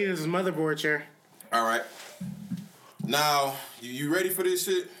 All you need is a motherboard chair. All right. Now, you ready for this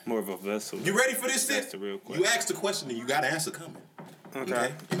shit? More of a vessel. You ready for this shit? That's the real question. You asked the question and you got an answer coming.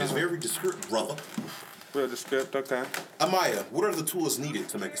 Okay? And it's very descriptive, brother. Real the script, okay. Amaya, what are the tools needed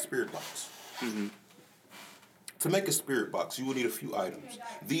to make a spirit box? To make a spirit box, you will need a few items.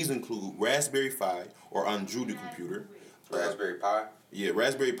 These include Raspberry Pi or Android computer. Raspberry Pi. Yeah,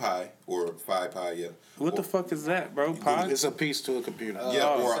 Raspberry Pi or Pi, yeah. What the fuck is that, bro? Pod? It's a piece to a computer.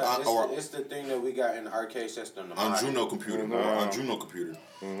 It's the thing that we got in the arcade system. Arduino computer. Arduino computer.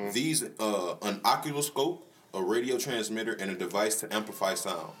 These, an oscilloscope, a radio transmitter, and a device to amplify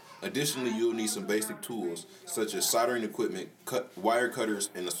sound. Additionally, you'll need some basic tools such as soldering equipment, wire cutters,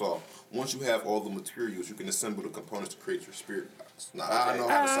 and a saw. Once you have all the materials, you can assemble the components to create your spirit box. Now, I know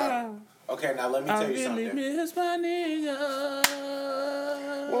how to solder. Okay, now let me tell you something. miss my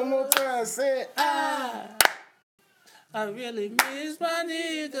nigga. One more time, say it. I really miss my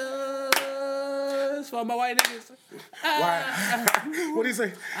niggas. For my white niggas. Why? What do you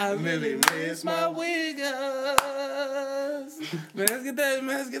say? I really miss my wiggas. Man, let's get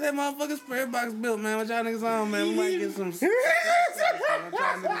that motherfucking spirit box built, man. What y'all niggas on, man? We might get some.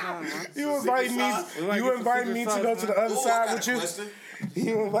 You inviting me to go to the other side with you?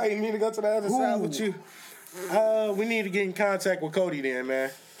 You inviting me to go to the other side with you? We need to get in contact with Cody then,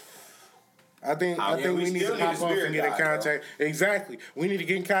 man. I think we need to pop off and get in contact. Bro. Exactly. We need to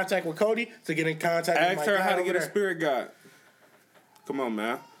get in contact with Cody to get in contact with Ask her how to get a spirit guide. Come on,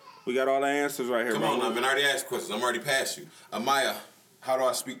 man. We got all the answers right here. Come on, man. I already asked questions. I'm already past you. Amaya, how do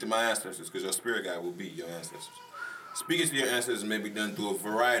I speak to my ancestors? Because your spirit guide will be your ancestors. Speaking to your ancestors may be done through a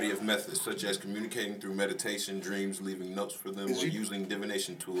variety of methods, such as communicating through meditation, dreams, leaving notes for them, or using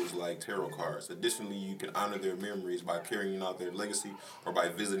divination tools like tarot cards. Additionally, you can honor their memories by carrying out their legacy or by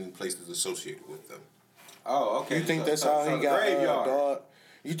visiting places associated with them. Oh, okay. You think that's how he got dog?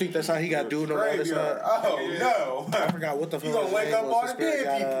 You think that's how he got dude on the other side? Oh, no. I forgot what the fuck. You gonna wake up all the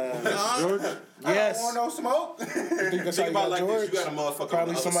dead people. George? Yes. I don't want no smoke. You think that's how he Think about got like George? this. You got a motherfucker Probably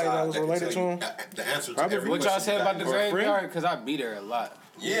on the somebody other that was side related can to him. tell you the answer to Probably. every What y'all question say you about got. the graveyard? Because I be there a lot.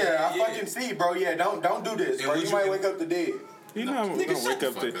 Yeah, I fucking see, bro. Yeah, don't do this, bro. You might wake up the dead. You know, don't wake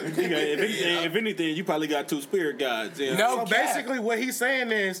up to. If anything, you probably got two spirit guides. Yeah. No, So basically, what he's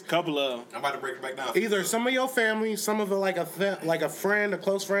saying is, Couple of. I'm about to break it back down. either some of your family, some of it like a friend, a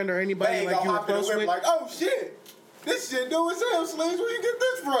close friend, or anybody They like gonna you were hop in the close whip with. like, oh shit, this shit do itself, Slings. Where you get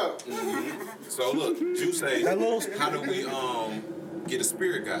this from? So look, Juice say, That little- how do we get a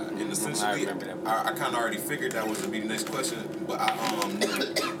spirit guide? And essentially, I kind of already figured that was to be the next question, but I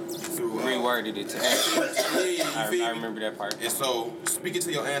through Reworded it to I remember that part. And so, speaking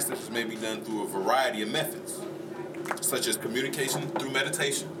to your ancestors may be done through a variety of methods, such as communication through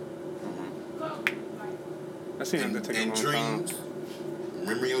meditation, and dreams.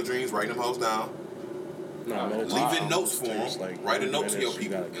 Remember your dreams, write them hoes down. Leaving notes for them. Write a note to your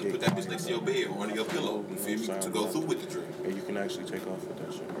people and put that bitch next to your bed or under your pillow. You feel me? To go through with the dream. And you can actually take off with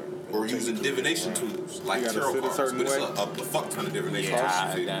that shit, bro. Or using divination tools like tarot cards, but it's a fuck ton of divination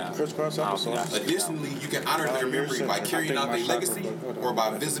tools. Crisscross applesauce. Additionally, you can honor their memory by carrying out their legacy or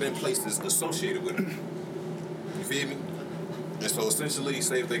by visiting places associated with them. You feel me? And so essentially,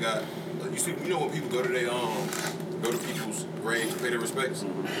 say if they got, you know when people go to people's graves to pay their respects?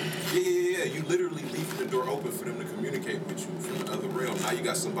 Yeah. You literally leave the door open for them to communicate with you from the other realm. Now you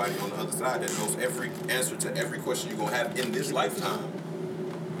got somebody on the other side that knows every answer to every question you're going to have in this lifetime.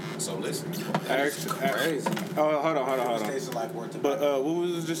 So listen. Crazy. Oh, hold on. But what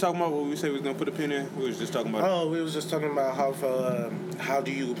we was just talking about? What we say we was gonna put a pin in? We was just talking about. Oh, we was just talking about how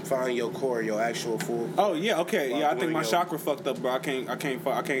do you find your core, your actual full. Oh yeah, okay, yeah. I think my chakra fucked up, bro. I can't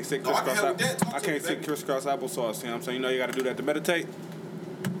sit crisscross. I can't sit crisscross applesauce. You know what I'm saying? You know you got to do that to meditate.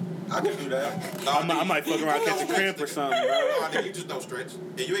 I can do that. I might fuck around catch a cramp or something, bro. You just don't stretch.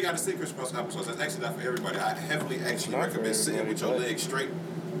 And you ain't got to sit crisscross applesauce. That's actually not for everybody. I heavily recommend sitting with your legs straight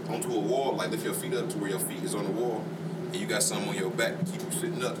onto a wall, like lift your feet up to where your feet is on the wall, and you got something on your back to keep you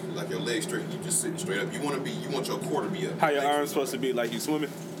sitting up, like your legs straight. You just sitting straight up. You want your core to be up. How your arms supposed to be, like you swimming?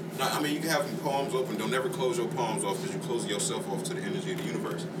 No, I mean you can have your palms open. Don't never close your palms off because you close yourself off to the energy of the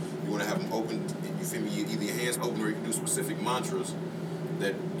universe. You want to have them open. You feel me? Either your hands open or you can do specific mantras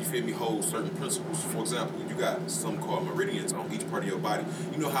that, you feel me, hold certain principles. For example, you got some called meridians on each part of your body.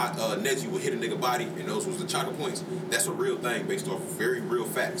 You know how Neji would hit a nigga body and those was the chakra points? That's a real thing based off very real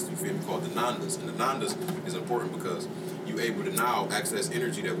facts, you feel me, called the nandas. And the nandas is important because you're able to now access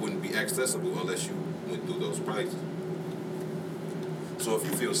energy that wouldn't be accessible unless you went through those places. So if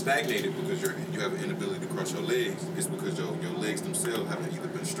you feel stagnated because you have an inability to cross your legs, it's because your legs themselves haven't either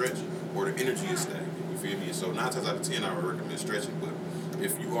been stretched or the energy is stagnant. You feel me? So 9 times out of 10 I would recommend stretching, but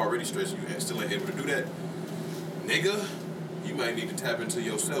if you already stretched, you still ain't able to do that, nigga, you might need to tap into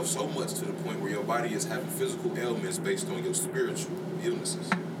yourself so much to the point where your body is having physical ailments based on your spiritual illnesses.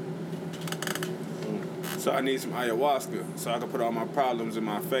 So I need some ayahuasca so I can put all my problems in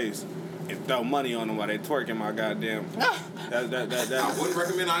my face and throw money on them while they twerking my goddamn. I wouldn't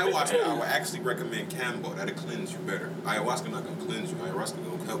recommend ayahuasca. I would actually recommend Cambo. That'll cleanse you better. Ayahuasca not gonna cleanse you. Ayahuasca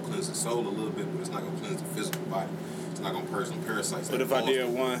gonna help cleanse the soul a little bit, but it's not gonna cleanse the physical body. It's not gonna purge some parasites. But if I did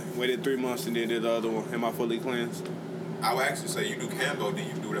one, waited 3 months and then did the other one, am I fully cleansed? I would actually say you do Cambo, then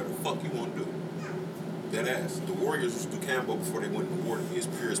you do whatever the fuck you want to do. Dead ass. The warriors used to do Cambo before they went to war to be as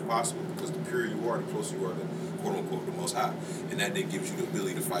pure as possible, because the purer you are, the closer you are to quote unquote the most high. And that then gives you the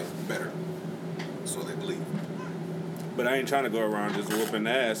ability to fight better. So they believe. But I ain't trying to go around just whooping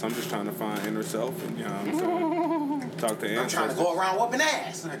ass. I'm just trying to find inner self and, you know what I'm saying? Talk to ancestors. I'm trying to go around whooping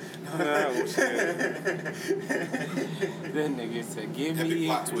ass. That nigga said, give Epic me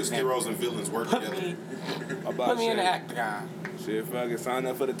plot twist, heroes and villains work together. Put me in the octagon. Shit, fucking sign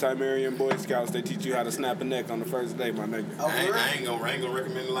up for the Timerian Boy Scouts. They teach you how to snap a neck on the first day, my nigga. I ain't gonna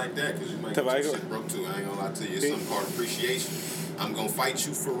recommend it like that, because you might get your shit broke too. I ain't gonna lie to you. It's something called appreciation. I'm gonna fight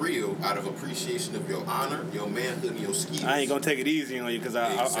you for real out of appreciation of your honor, your manhood, and your skills. I ain't gonna take it easy on you because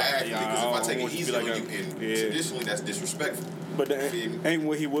because if I take it easy on you, and traditionally that's disrespectful. But ain't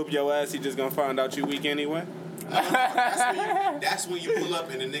when he whoop your ass, he just gonna find out you weak anyway? That's when you pull up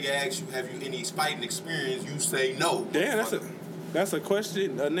and the nigga asks you, have you any fighting experience? You say no. Damn, that's a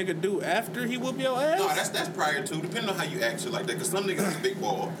question a nigga do after he whoop your ass? No, that's prior to, depending on how you act shit like that. Because some niggas is big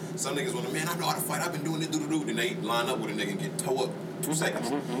ball. Some niggas want to, man, I know how to fight. I've been doing it, do. Then they line up with a nigga and get toe up 2 seconds.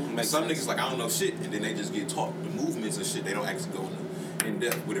 Some niggas like, I don't know shit. And then they just get taught the movements and shit. They don't actually go in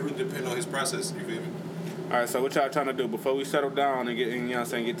depth. But it really depends on his process. You feel me? All right, so what y'all trying to do before we settle down and get, you know what I'm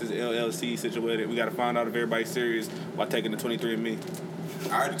saying, get this LLC situated? We got to find out if everybody's serious while taking the 23andMe.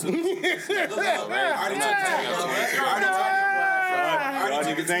 I already took it. Y'all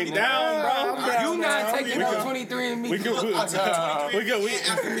niggas ain't down, bro. You not taking no 23andMe.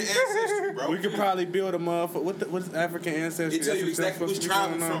 We could probably build a motherfucker. What's African ancestry? It tell you exactly which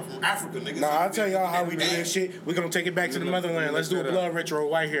tribe you from Africa, niggas. Nah, I'll tell y'all how we do this shit. We're gonna take it back to the motherland. Let's do a blood ritual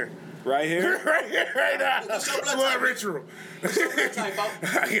right here. Right here? Right here, right now. Blood ritual. I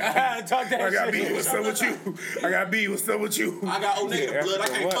got B, what's up with you? I got Omega blood. I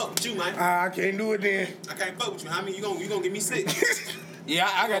can't fuck with you, man. I can't do it then. I can't fuck with you. I mean, you gonna get me sick. Yeah,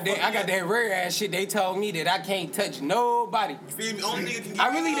 I got that rare ass shit. They told me that I can't touch nobody. You feel me? Only nigga can get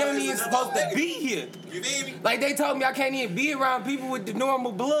I really don't even supposed to be here. You feel me? Like they told me I can't even be around people with the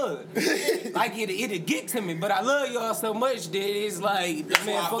normal blood. Like it'll get to me, but I love y'all so much that it's like, that's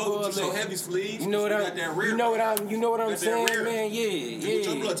man, fuck all that. So heavy sleeves. You know what I'm saying, man? Yeah. What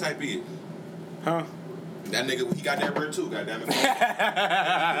your blood type is? Huh? That nigga, he got that bird too, goddamn it.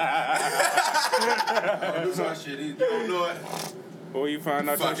 That's our shit. You don't know it. Where you find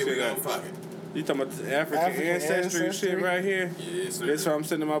out Fuck that it, we shit gonna at? fuck it. You talking about the African ancestry shit right here? Yes, sir. This why I'm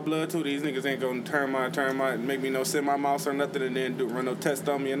sending my blood to. These niggas ain't gonna turn my and make me no send my mouse or nothing and then run no test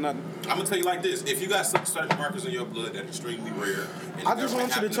on me or nothing. I'm gonna tell you like this: if you got some certain markers in your blood that are extremely rare, and I just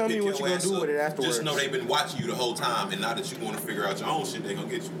want you to tell me what you gonna do with it afterwards. Just know they've been watching you the whole time, and now that you want to figure out your own shit, they gonna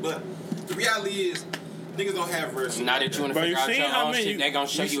get you. But the reality is, niggas don't have rare shit. Now that you want to But figure you out seen your how own many- shit, they gonna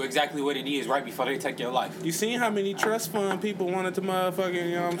show you exactly what it is right before they take your life. You seen how many trust fund people wanted to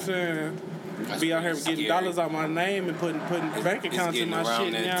motherfucking, you know what I'm saying? Be out here getting scary. dollars out my name and putting bank accounts in getting my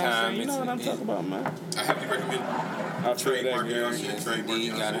around shit. that You know what I'm time. saying? You know what I'm talking about, man. I heavily recommend I feel that, trademark your Gary. shit. Trademark You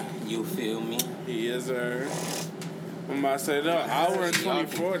your gotta, shit. you feel me? Yes, sir. I'm about to say, look, hour and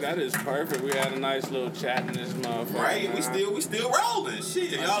 24, that is perfect. We had a nice little chat in this motherfucker. Right? man. We still rolling.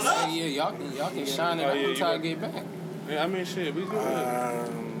 Shit, y'all Yeah, up? y'all can shine it Oh, up yeah, and you try to got- get back. Yeah, I mean, shit, we good.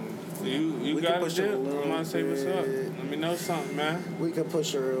 You we got can a push dip? a I'm little about to say what's up. bit. Let me know something, man. We can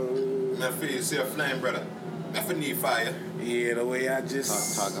push her. Man, feel yourself flame, brother. If I need fire. Yeah, the way I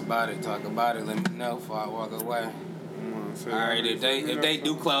just Talk about it. Let me know before I walk away. All Alright, if they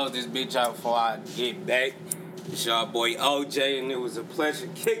do close this bitch out before I get back, it's y'all boy OJ, and it was a pleasure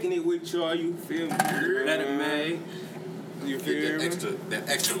kicking it with y'all. You feel me? Bettamaid. You Get feel me? that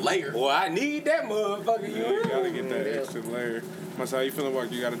extra layer. Boy, I need that motherfucker. Yeah, you gotta get that extra layer. Must how you feeling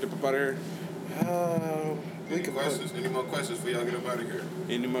about? You gotta dip up out of here? Any questions? Any more questions for y'all get up out of here?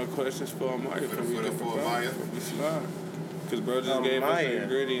 Any more questions for Maya? For Maya? Because bro just gave us Maya. the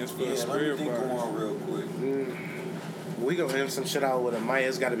ingredients for a Let me spirit think bar. on real quick. we gonna end some shit out with a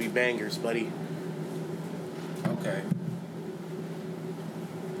Maya's gotta be bangers, buddy. Okay.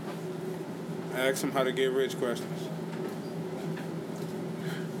 Ask him how to get rich questions.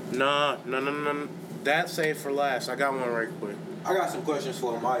 No. That's saved for last. I got one right quick. I got some questions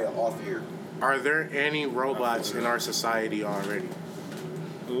for Maya off here. Are there any robots in our society already?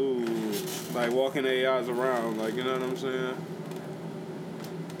 Ooh, like walking AIs around, like, you know what I'm saying?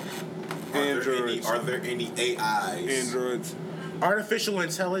 Androids. Are there any AIs? Androids. Artificial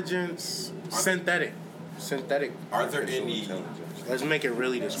intelligence, synthetic. Are there artificial any? intelligence. Let's make it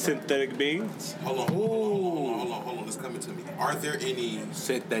really this way. Synthetic beings. Hold on. It's coming to me. Are there any?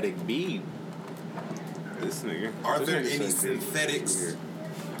 Synthetic beam. This nigga. Are This there nigga any said big. synthetics?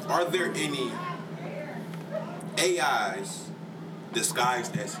 Are there any AIs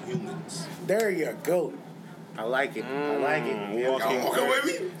disguised as humans? There you go. I like it. Walking. Y'all walking with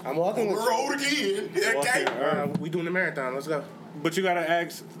me? I'm walking On with the road again. Okay. we doing the marathon. Let's go. But you gotta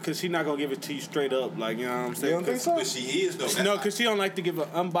ask, because she not gonna give it to you straight up, like, you know what I'm saying? You don't think so? But she is though. No, because she don't like to give an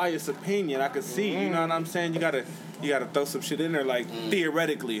unbiased opinion. I can see, you know what I'm saying? You gotta throw some shit in there, like,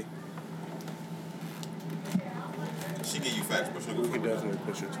 theoretically. She give you facts, but she'll go We for can it. definitely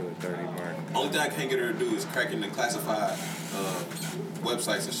push it to the 30 mark. Only thing I can't get her to do is cracking the classified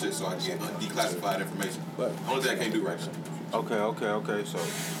websites and shit so I can get declassified information. But- Only thing I can't do right now. Okay. So,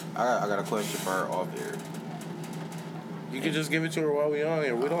 I got a question for her off here. You can just give it to her while we on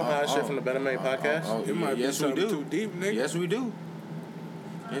here. We don't hide shit from the Bettamaid Podcast. It might be yes, we something do. too deep, nigga. Yes, we do.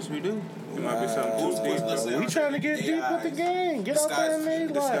 It might be something too deep. We trying to get deep with the gang. Get out there and make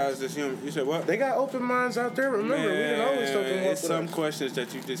Disguise lives. this human. You said what? They got open minds out there. Remember, we can always talk to them. It's some questions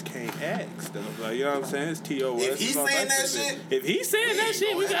that you just can't ask, though. Like, you know what I'm saying? It's TOS. If he's It's all saying types that of shit, If he's saying that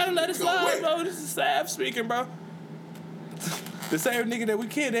shit, we gotta let it we gonna slide, wait. bro. This is Sav speaking, bro. The same nigga that we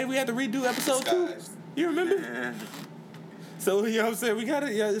killed, we had to redo episode 2. Disguised. You remember? So, you know what I'm saying? We gotta,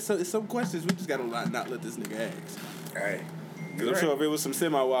 it's some questions we just gotta not let this nigga ask. Hey. Cause I'm sure if it was some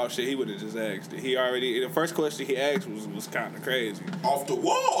semi-wild shit, he would have just asked it. The first question he asked was kind of crazy. Off the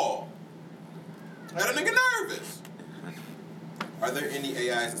wall. Had a nigga nervous. Are there any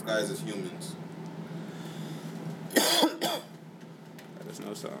AIs disguised as humans? That is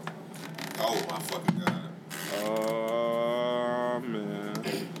no sound. Oh my fucking god. Oh, man.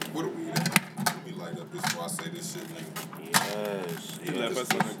 What are we at? Let me light up this before I say this shit, nigga. Yes. He left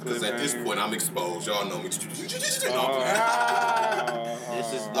us on a Because at this cliffhanger. point, I'm exposed. Y'all know me. This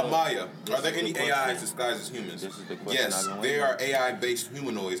is Amaya, are there any AIs disguised as humans? This is the question Yes, I've been there are waiting AI-based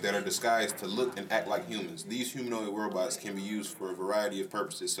humanoids that are disguised to look and act like humans. These humanoid robots can be used for a variety of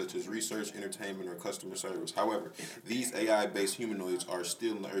purposes, such as research, entertainment, or customer service. However, these AI-based humanoids are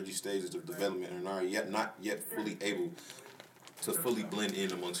still in the early stages of development and are not yet fully able to fully blend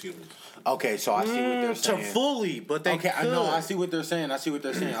in amongst humans. Okay, so I see what they're To saying. fully, but they Okay, I could. know. I see what they're saying. Okay,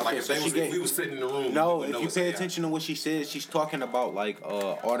 Like if, so if we was sitting in the room. No, we would if know you it's pay AI. attention to what she said, she's talking about like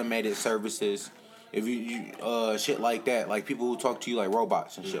automated services. If you shit like that, like people who talk to you like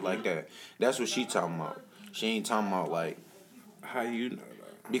robots and shit like that. That's what she talking about. She ain't talking about like. How you know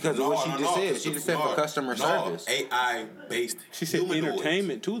that? Because of what she just said. She just said for customer service. AI based. She said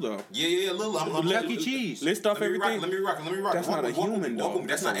entertainment too, though. Yeah. Look, I'm Chuck E. Cheese. List off everything. Let me rock. That's not a human, though.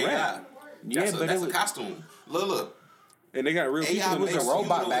 That's not AI. Yeah, but that's a costume. Look. And they got real people. AI was a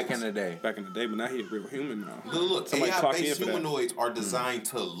robot back in the day. Back in the day, but now he a real human now. Look. AI-based humanoids are designed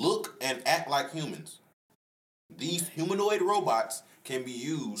to look and act like humans. These humanoid robots can be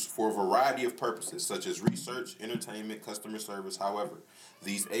used for a variety of purposes, such as research, entertainment, customer service. However,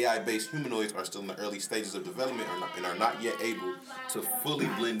 these AI-based humanoids are still in the early stages of development and are not yet able to fully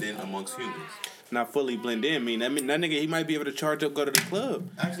blend in amongst humans. Not fully blend in, that nigga, he might be able to charge up, go to the club.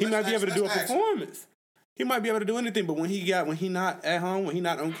 He might be able to do a performance. He might be able to do anything, but when he not at home, when he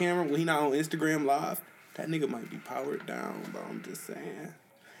not on camera, when he not on Instagram Live, that nigga might be powered down, bro. I'm just saying.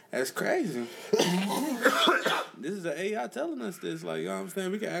 That's crazy. This is an AI telling us this. Like, you know what I'm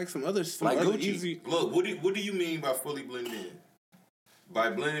saying? We can ask some other easy. Look, what do you mean by fully blend in? By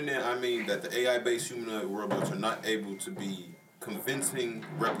blending in, I mean that the AI-based humanoid robots are not able to be convincing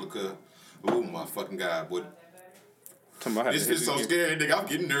replica. Oh my fucking God! What? This is so scary, nigga. I'm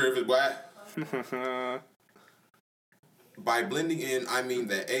getting nervous, boy. By blending in, I mean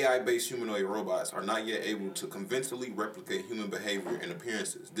that AI-based humanoid robots are not yet able to convincingly replicate human behavior and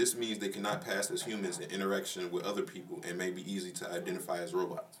appearances. This means they cannot pass as humans in interaction with other people and may be easy to identify as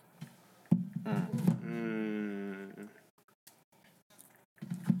robots.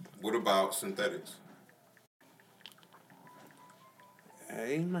 What about synthetics?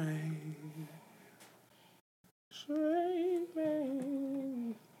 Hey, man.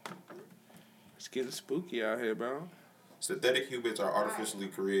 It's getting spooky out here, bro. Synthetic humans are artificially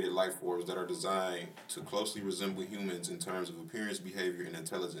created life forms that are designed to closely resemble humans in terms of appearance, behavior, and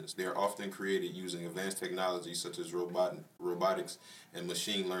intelligence. They are often created using advanced technologies such as robotics and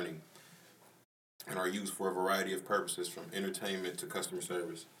machine learning, and are used for a variety of purposes from entertainment to customer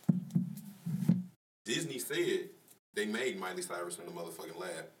service. Disney said they made Miley Cyrus in the motherfucking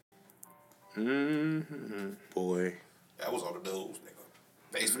lab. Boy. That was all the dudes, nigga.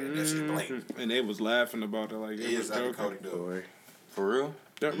 They said that shit blatant. And they was laughing about it like it was joking. Boy. For real?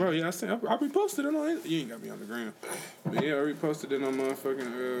 Yeah, bro, yeah, I reposted it on it. You ain't got me on the gram. But yeah, I reposted it on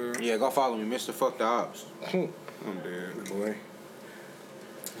motherfucking Yeah, go follow me, Mr. Fuck the Ops. I'm dead. Boy.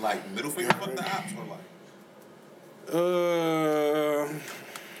 Like middle finger fuck the ops or like?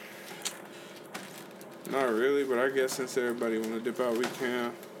 Not really, but I guess since everybody want to dip out, we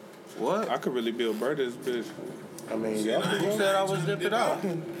can. What? I could really build bird this bitch. I mean, who said I was dipping out?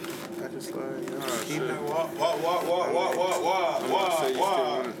 I just like, Keep it walk.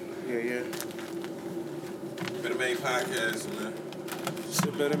 Yeah. Bettamaid Podcast, man. It's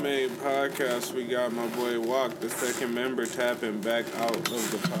the Bettamaid Podcast. We got my boy Walk, the second member, tapping back out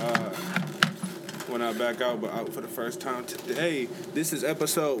of the pod. Well, not back out, but out for the first time today. This is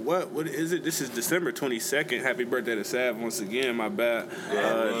episode, what is it? This is December 22nd. Happy birthday to Sav once again. My bad.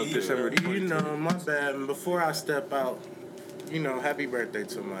 December 22nd. You know, my bad. And before I step out, happy birthday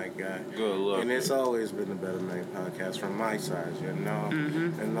to my guy. Good luck. And it's always been the Bettamaid Podcast from my side,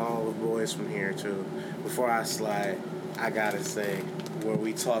 and all the boys from here, too. Before I slide, I gotta say, where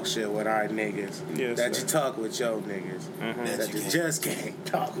we talk shit with our niggas, you talk with your niggas, that you just can't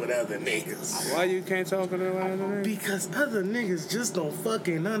talk with other niggas. Why you can't talk with other niggas? Because other niggas just don't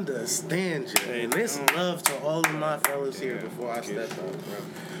fucking understand you. And it's love to all of my fellas here before I step out, bro.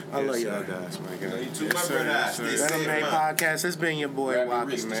 I love y'all guys, my guy. You too, my brother. Bettamaid Podcast. It's been your boy,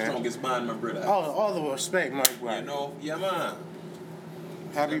 Wacky, man. Strongest mind, my brother. All the respect, Mike. Yeah, man.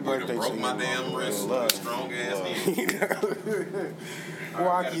 Happy birthday to you. Broke my damn wrist. Strong ass hand.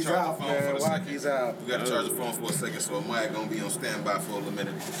 Wacky's out, man. Wacky's out. We gotta charge the phone for a second, so Amaya gonna be on standby for a little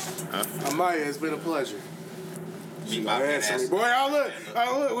minute. Amaya, it's been a pleasure. Meet my ass. Boy, look.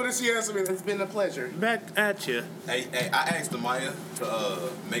 What did she answer me? It's been a pleasure. Back at you. Hey, I asked Amaya to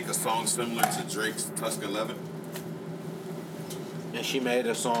make a song similar to Drake's Tuscan Leather. And she made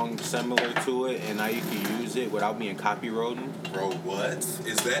a song similar to it, and now you can use it without being copyrighted. Bro, what?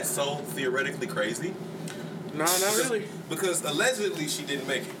 Is that so theoretically crazy? No, not really. Because allegedly she didn't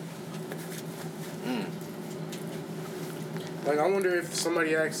make it. Like, I wonder if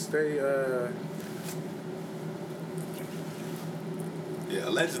somebody asked Yeah,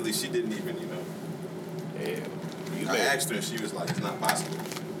 allegedly she didn't even, Yeah. I asked her and she was like, it's not possible.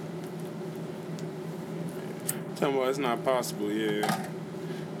 Tell me why it's not possible, yeah.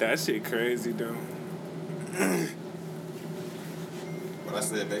 That shit crazy, though. But I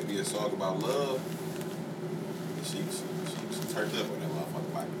said, baby, a song about love. And she turned up on that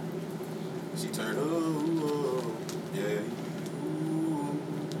motherfucker mic. She turned up. Yeah.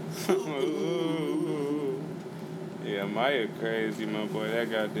 Yeah, Maya crazy, my boy. That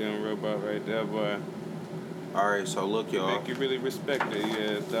goddamn robot right there, boy. Alright, so look, y'all. Make you really respect it,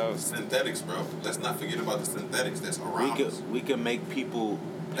 yeah, dog. Synthetics, bro. Let's not forget about the synthetics that's around us. We could make people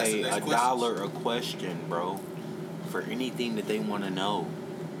pay $1 a question, bro, for anything that they want to know.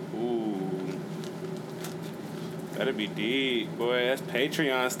 Ooh. That'd be deep, boy. That's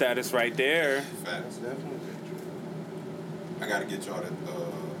Patreon status right there. Facts. Definitely. I gotta get y'all that.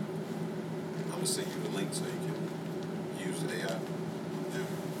 I'm gonna send you the link so you can use the AI. Yeah.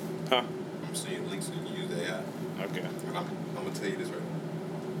 Huh? I'm gonna send you the link so you can use the AI. Okay. And I'm gonna tell you this right now.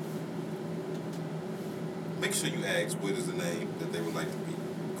 Make sure you ask what is the name that they would like to be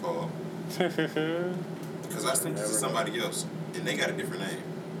called. Because I sent this to somebody else and they got a different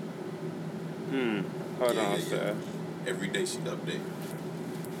name. Hold on, sir. Every day she update.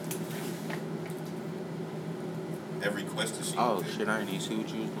 Every question she update. Shit, I didn't even see what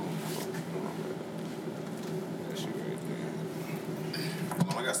you was doing. That shit right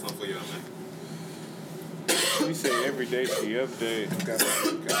Hold on, I got something for y'all, man. there. We say every day she update. Got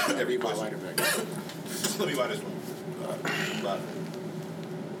Every my question. lighter back. Let me buy this one. Buy it.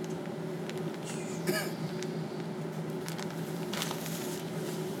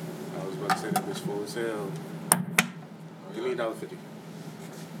 I was about to say that bitch full as hell. Give me $1.50.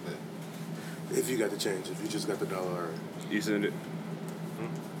 If you got the change, if you just got the dollar. You send it.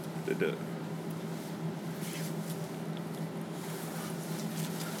 The duck.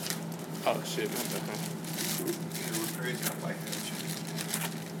 Oh shit, my bad. It was crazy. I like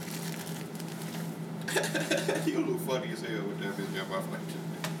that. You look funny as hell with that bitch jump off like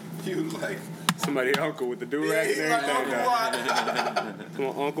that. You like Somebody uncle with the do-rag and like everything. Uncle Watt. Come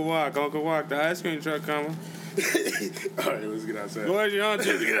on, Uncle Walk, the ice cream truck coming. Alright, let's get outside. Go ahead, your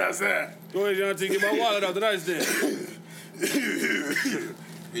auntie. Let's get outside. Go ahead, your auntie. Get my wallet out the nightstand. Here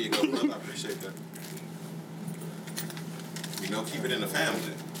you go, brother. I appreciate that. You know, keep it in the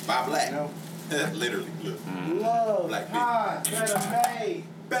family. Buy black. No. Literally. Look. Love, Black hot, Bettamaid.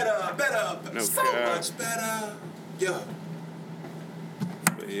 Better. No so cap. much better. Yeah.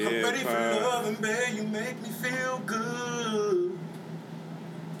 But yeah, I'm ready for Pa. love and babe, you make me feel good.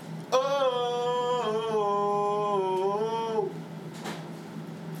 Oh,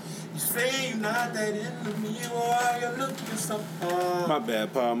 you say you're not that into me, why you looking so hard? My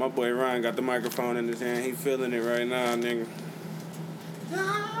bad, Pa. My boy Ryan got the microphone in his hand. He feeling it right now, nigga.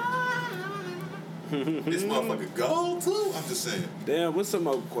 This motherfucker gold too. I'm just saying. Damn, what's some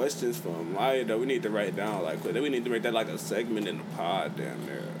more questions for Maya though? We need to write down like we need to make that like a segment in the pod down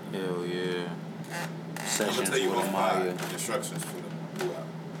there. Hell yeah. I'm Sessions gonna tell you with what Maya. instructions for the throughout.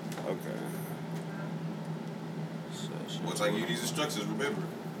 Okay. Sessions Once I give you these instructions, remember.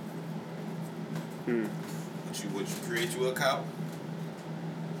 Once you create you an account,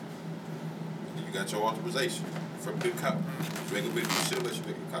 and you got your authorization from the account. You make a video, you should let you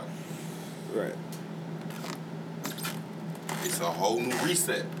make an account. Right. It's a whole new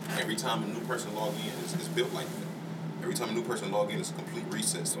reset. Every time a new person log in, it's built like that. Every time a new person log in, it's a complete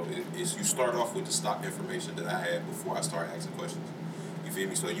reset. So it's you start off with the stock information that I had before I start asking questions. You feel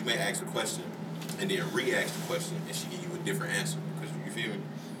me? So you may ask a question and then re-ask the question, and she give you a different answer. Because you feel me?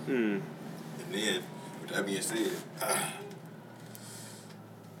 And then, with that being said,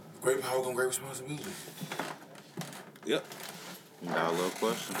 great power comes great responsibility. Yep. Got a little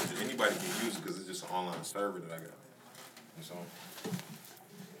question. Anybody can use it because it's just an online server that I got. And so,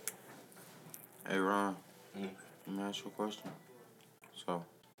 Hey, Ron. Let me ask you a question. So,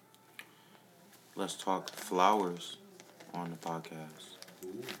 let's talk flowers on the podcast.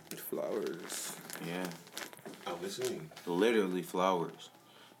 Flowers. Yeah. I'm listening. Literally flowers.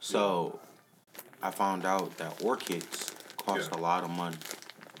 So, I found out that orchids cost a lot of money.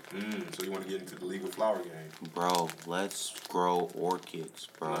 So you want to get into the legal flower game? Bro, let's grow orchids,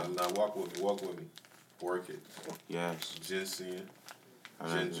 bro. Now walk with me. Orchids. Yes. Ginseng.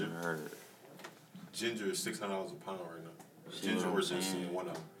 I've Ginger. never heard it. Ginger is $600 a pound right now. Ginger or ginseng, one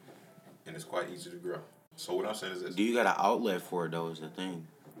of them. And it's quite easy to grow. So what I'm saying is this. Do you got an outlet for it, though, is the thing?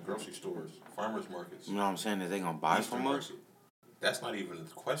 Grocery stores, farmers markets. You know what I'm saying? Is they going to buy from us? That's not even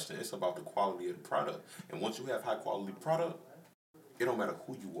the question. It's about the quality of the product. And once you have high quality product, it don't matter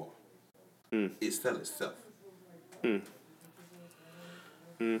who you are. It sells itself. A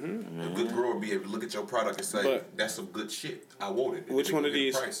good grower be able to look at your product and say, that's some good shit. I want it. Which one of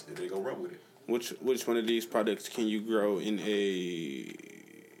these? Price, and they go run with it. Which one of these products can you grow in a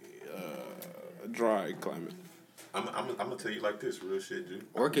dry climate? I'm gonna tell you like this, real shit, dude.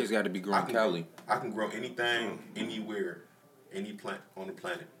 Orchids got to be grown in Cali. I can grow anything, anywhere, any plant on the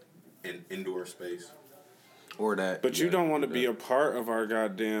planet, in indoor space. Or that. But you don't want to be a part of our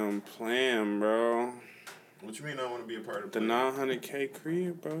goddamn plan, bro. What you mean I want to be a part of the 900K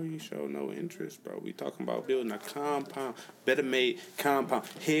crib, bro? You show no interest, bro. We talking about building a compound, Bettamaid compound,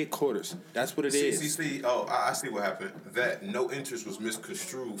 headquarters. That's what it is. See. Oh, I see what happened. That no interest was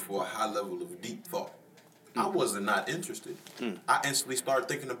misconstrued for a high level of deep thought. I wasn't not interested. I instantly started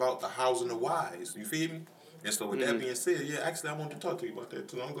thinking about the hows and the whys. You feel me? And so with that being said, yeah, actually I wanted to talk to you about that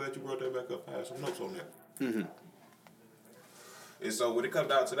too. I'm glad you brought that back up. I have some notes on that. And so when it comes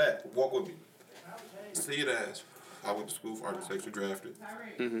down to that, walk with me. See it as I went to school for architecture, drafted,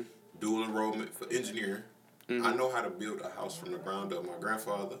 dual enrollment for engineering. I know how to build a house from the ground up. My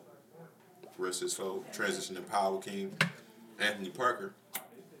grandfather, rest his soul, transitioned in Power King, Anthony Parker.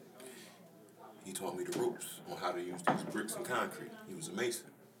 He taught me the ropes on how to use these bricks and concrete. He was a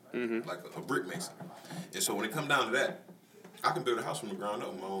mason, like a brick mason. And so when it comes down to that, I can build a house from the ground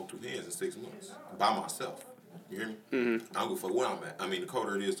up with my own 2 hands in 6 months by myself. You hear me? I don't go for where I'm at. I mean, the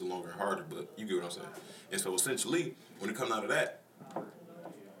colder it is, the longer and harder, but you get what I'm saying. And so essentially, when it comes out of that,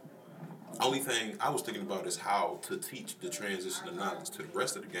 only thing I was thinking about is how to teach the transition of knowledge to the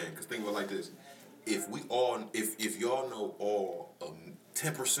rest of the game. Because think about it like this: if y'all know all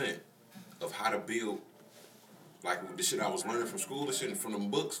 10% of how to build, like the shit I was learning from school, the shit from them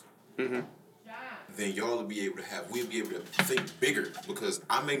books, then we'll be able to think bigger, because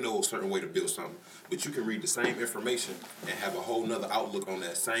I may know a certain way to build something, but you can read the same information and have a whole nother outlook on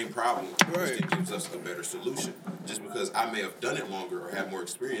that same problem, which gives us a better solution. Just because I may have done it longer or have more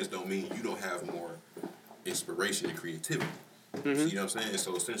experience don't mean you don't have more inspiration and creativity. You see what I'm saying?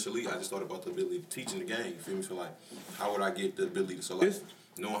 So essentially, I just thought about the ability of teaching the game. You feel me? So like, how would I get the ability to select?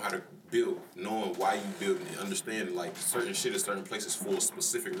 Knowing how to build, knowing why you build, and understanding like certain shit in certain places for a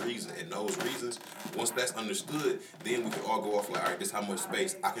specific reason. And those reasons, once that's understood, then we can all go off like, all right, this is how much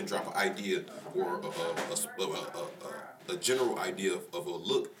space I can drop an idea or a general idea of a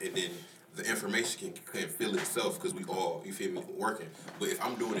look, and then the information can fill itself because we all, you feel me, working. But if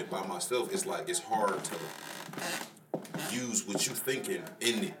I'm doing it by myself, it's like it's hard to use what you thinking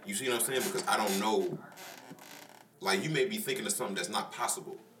in it. You see what I'm saying? Because I don't know. Like, you may be thinking of something that's not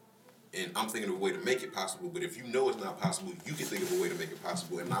possible, and I'm thinking of a way to make it possible, but if you know it's not possible, you can think of a way to make it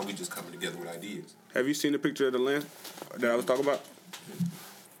possible, and now we just coming together with ideas. Have you seen the picture of the land that I was talking about?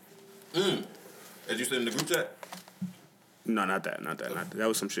 As you said in the group chat? No, not that. That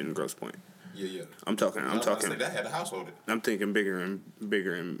was some shit in Grosse Pointe. Yeah. I'm talking. That had a house on it. I'm thinking bigger and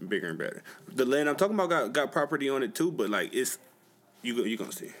better. The land I'm talking about got property on it too, but like it's you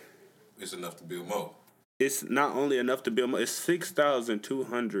gonna see. It's enough to build more. It's not only enough to build more. It's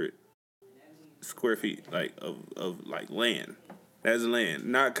 6,200 square feet like of like land. That's land,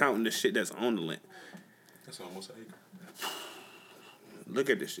 not counting the shit that's on the land. That's almost an acre.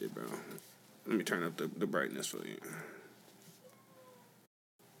 Look at this shit, bro. Let me turn up the brightness for you.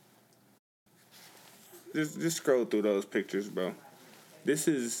 Just scroll through those pictures, bro. This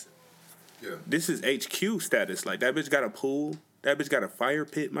is HQ status. Like, that bitch got a pool. That bitch got a fire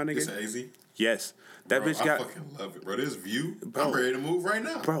pit, my nigga. This AZ? Yes. That bitch got. I fucking love it, bro. This view, bro, I'm ready to move right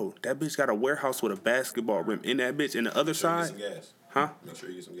now. Bro, that bitch got a warehouse with a basketball rim in that bitch. And the other side. Make sure you get some gas. Huh? Make sure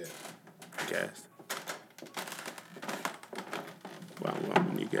you get some gas. Gas. Wow,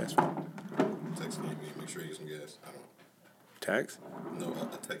 we need gas. Text came in. Make sure you get some gas. I don't. Tax? No,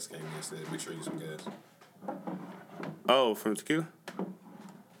 a text came in and said, make sure you get some gas. Oh, from Tequila?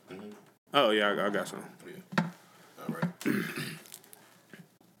 Oh, yeah, I got some. Yeah. All right.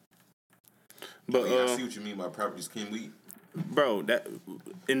 But I see what you mean by properties can we? Bro, that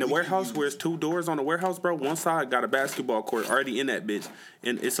in the warehouse where it's 2 doors on the warehouse, bro, one side got a basketball court already in that bitch,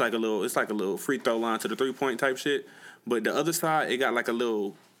 and it's like a little free throw line to the 3-point type shit. But the other side, it got like a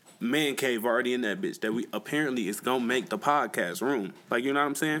little man cave already in that bitch that we apparently is gonna make the podcast room. Like, you know what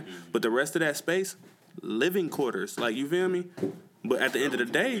I'm saying? Mm-hmm. But the rest of that space, living quarters. Like, you feel me? But at the end of the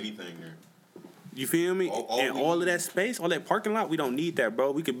day, you feel me? All of that space, all that parking lot, we don't need that,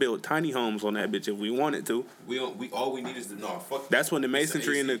 bro. We could build tiny homes on that bitch if we wanted to. All we need is fuck. That's when the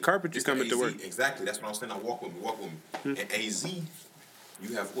masonry and the carpentry come into work. Exactly. That's what I'm saying. Walk with me. At AZ,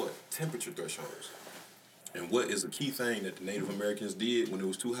 you have what? Temperature thresholds. And what is a key thing that the Native Americans did when it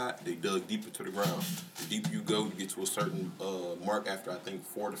was too hot? They dug deeper to the ground. The deeper you go, you get to a certain mark after, I think,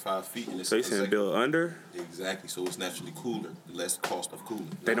 4 to 5 feet. And it's so you said build under? Exactly. So it's naturally cooler, less cost of cooling.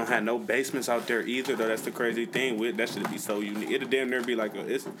 They don't have no basements out there either, though. That's the crazy thing. That should be so unique. It'd damn near be like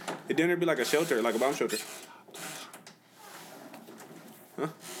a shelter, like a bomb shelter. Huh?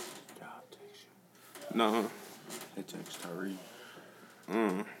 No. It takes Tyree.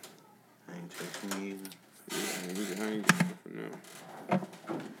 Ain't texting me either. Yeah, we can hang for now.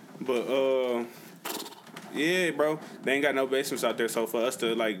 But yeah, bro, they ain't got no basements out there. So for us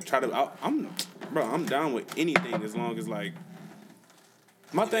to like try to, Bro, I'm down with anything as long as like.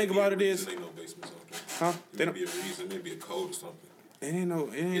 My thing about it is. There ain't no basements out there. Huh? There may be a reason, maybe a code or something. It ain't no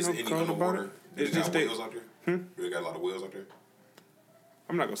code about it. It's just whales out there. They got a lot of whales out there.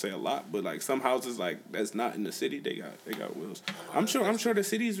 I'm not gonna say a lot, but like some houses like that's not in the city, they got wells. I'm sure the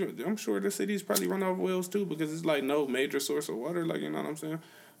cities probably run off wells too because it's like no major source of water, like you know what I'm saying.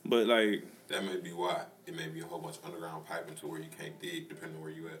 But like that may be why it may be a whole bunch of underground piping to where you can't dig depending on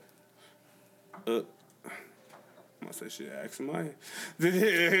where you at. I'm gonna say shit. Ask my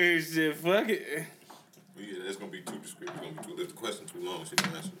shit. Fuck it. Yeah, that's gonna be too descriptive. It's gonna be too. If the question too long, she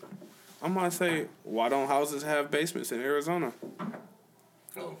can answer. I'm gonna say, why don't houses have basements in Arizona?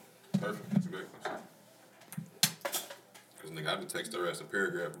 Oh, perfect. That's a great question. Because nigga, I done text her ass a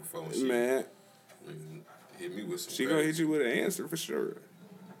paragraph before and she hit me with some. She gonna hit you with an answer for sure.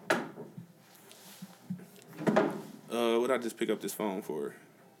 What'd I just pick up this phone for?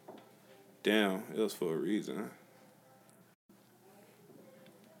 Damn, it was for a reason.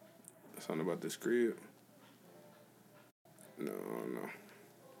 Something about this crib. No.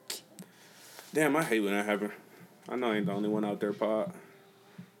 Damn, I hate when that happen. I know I ain't the only one out there, Pod.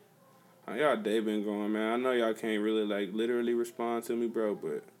 How y'all day been going, man? I know y'all can't really, like, literally respond to me, bro,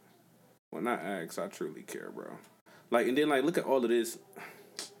 but when I ask, I truly care, bro. Like, and then, like, look at all of this.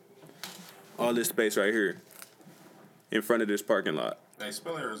 All this space right here. In front of this parking lot. Hey,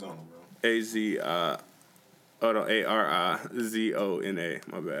 spell Arizona, bro. Arizona.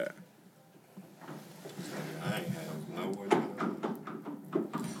 My bad. I ain't have no way.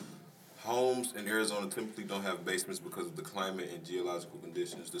 Homes in Arizona typically don't have basements because of the climate and geological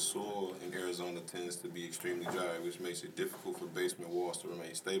conditions. The soil in Arizona tends to be extremely dry, which makes it difficult for basement walls to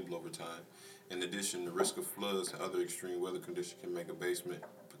remain stable over time. In addition, the risk of floods and other extreme weather conditions can make a basement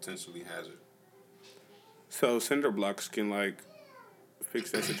potentially hazard. So cinder blocks can, like,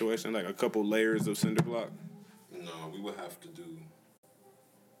 fix that situation? Like a couple layers of cinder block? No, we would have to do...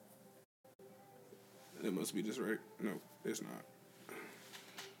 It must be just right. No, it's not.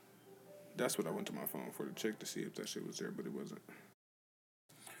 That's what I went to my phone for, to check to see if that shit was there, but it wasn't.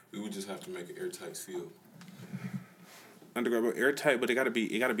 We would just have to make an airtight seal. Underground, but airtight, but it gotta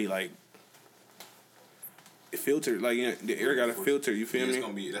be like filtered. Like, you know, the air gotta filter. You feel me?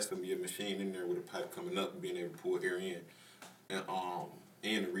 That's gonna be a machine in there with a pipe coming up and being able to pull air in, and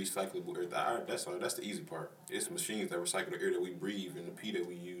a recyclable air. That's the easy part. It's machines that recycle the air that we breathe and the pee that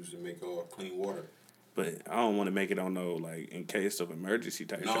we use to make clean water. But I don't want to make it on no, like, in case of emergency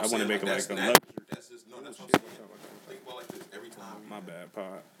type shit. I want to make it like a luxury. That's just that's what I'm saying. Think about like this every time. My bad,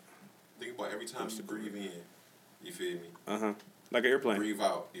 Pod. Think about every time you breathe in. You feel me? Like an airplane. Breathe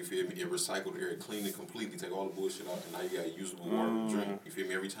out. You feel me? It recycled air, clean it completely, take all the bullshit out, and now you got usable water to drink. You feel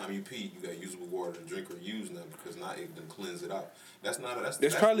me? Every time you pee, you got usable water to drink or use now because now it can cleanse it out.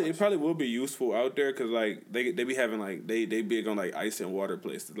 It probably will be useful out there because like they be having like they big on like ice and water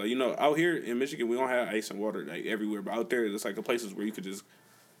places. Like, you know, out here in Michigan we don't have ice and water like everywhere, but out there it's like the places where you could just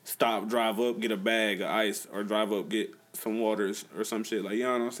stop, drive up, get a bag of ice, or drive up, get some waters or some shit. Like, you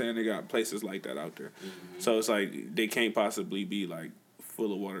know what I'm saying? They got places like that out there. Mm-hmm. So it's like they can't possibly be like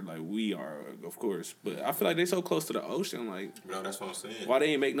full of water like we are, of course. But I feel like they so close to the ocean. Like, no, that's what I'm saying. Why they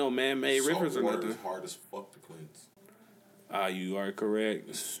ain't make no man-made rivers or nothing? Water is hard as fuck to cleanse. You are correct.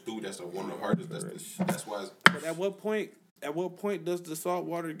 That's one of the hardest. That's why. But at what point does the salt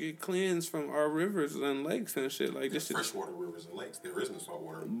water get cleansed from our rivers and lakes and shit like this? Freshwater rivers and lakes. There isn't salt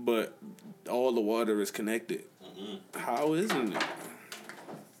water. But all the water is connected. Mm-hmm. How isn't it?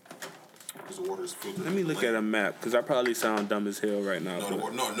 Because the water is filtered. Let me look at a map because I probably sound dumb as hell right now.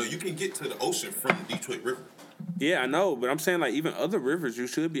 No. You can get to the ocean from the Detroit River. Yeah, I know, but I'm saying like even other rivers, you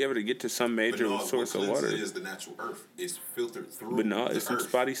should be able to get to some major source of water. It is the natural earth. It's filtered through. But no, it's some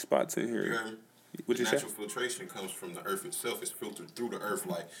spotty spots in here. The natural filtration comes from the earth itself. It's filtered through the earth.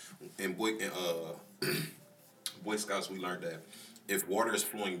 Like in Boy Scouts, we learned that if water is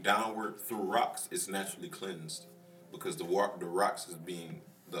flowing downward through rocks, it's naturally cleansed because the rocks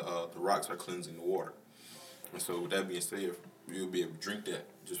are cleansing the water. And so with that being said, you'll be able to drink that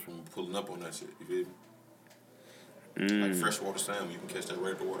just from pulling up on that shit. You feel me? Like freshwater salmon, you can catch that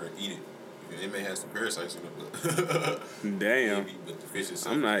right at the water and eat it. It may have some parasites in it, but damn. Maybe, but the fish is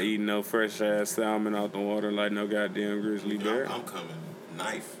I'm not eating no fresh ass salmon out the water like no goddamn grizzly bear. I'm coming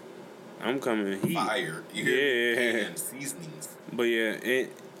knife. I'm coming heat. Fire. And seasonings. But yeah,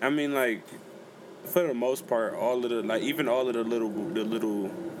 I mean, like, for the most part, all of the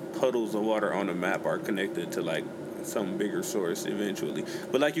little puddles of water on the map are connected to like some bigger source eventually.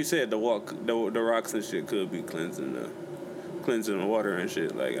 But like you said, the rocks and shit could be cleansing the water and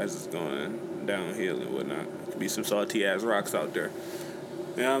shit, like as it's going downhill and whatnot. Could be some salty ass rocks out there.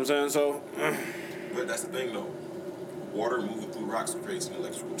 You know what I'm saying? So But that's the thing, though. Water moving through rocks creates an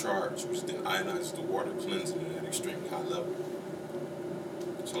electrical charge, which then ionizes the water, cleansing it at an extremely high level.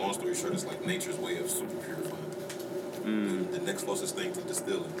 So long story short, it's like nature's way of super purifying. The next closest thing to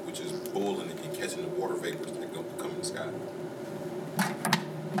distilling, which is boiling and catching the water vapors that come in the sky.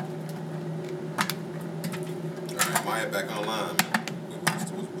 Alright, Maya back online, man.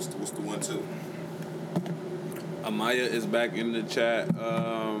 What's the 1-2? Amaya is back in the chat.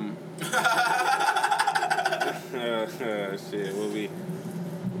 Shit,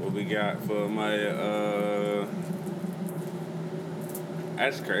 what we got for Amaya?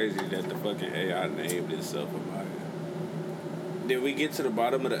 That's crazy that the fucking AI named itself Amaya. Did we get to the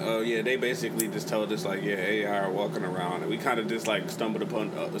bottom of the? Yeah, they basically just told us like, yeah, AI are walking around, and we kind of just like stumbled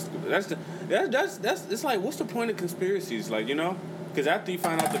upon. That's it's like, what's the point of conspiracies? Like, you know, because after you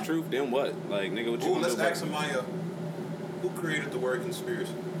find out the truth, then what? Like, nigga, what you? Let's ask Amaya. Who created the word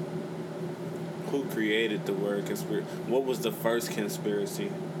conspiracy? Who created the word conspiracy? What was the first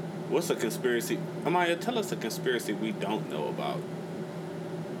conspiracy? What's a conspiracy? Amaya, tell us a conspiracy we don't know about.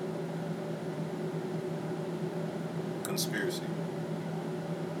 Conspiracy.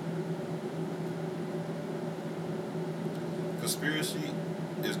 Conspiracy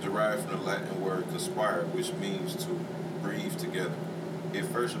is derived from the Latin word conspire, which means to breathe together. It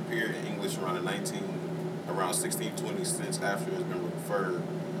first appeared in English around 1620, since after it has been referred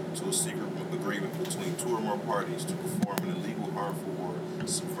to a secret agreement between two or more parties to perform an illegal, harmful, or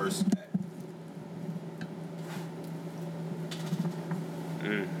subversive act.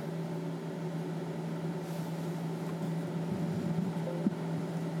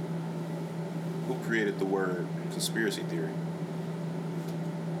 Who created the word conspiracy theory?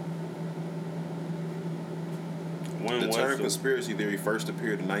 The term conspiracy theory first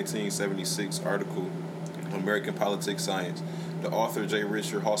appeared in 1976 article in American Politics Science. The author J.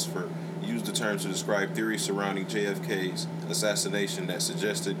 Richard Hosford used the term to describe theories surrounding JFK's assassination that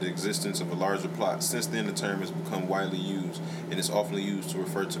suggested the existence of a larger plot. Since then, the term has become widely used and is often used to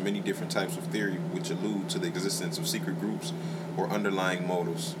refer to many different types of theory which allude to the existence of secret groups or underlying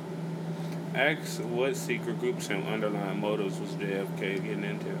motives. Ask what secret groups and underlying motives was JFK getting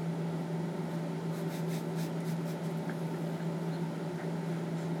into?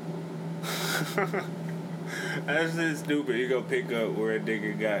 That's just stupid. You go pick up where a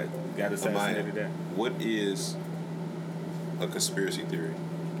nigga got assassinated at. What is a conspiracy theory?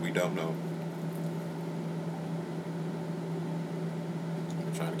 We don't know.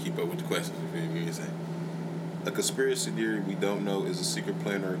 I'm trying to keep up with the questions. You feel me? You're saying a conspiracy theory we don't know is a secret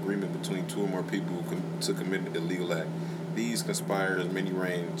plan or agreement between two or more people to commit an illegal act. These conspires many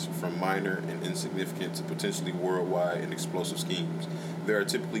range from minor and insignificant to potentially worldwide and explosive schemes. They are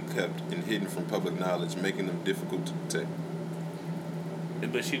typically kept and hidden from public knowledge, making them difficult to detect.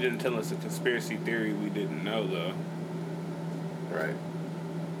 But she didn't tell us a conspiracy theory we didn't know, though. Right.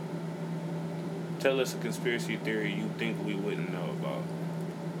 Tell us a conspiracy theory you think we wouldn't know about.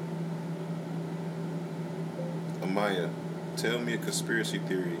 Amaya, tell me a conspiracy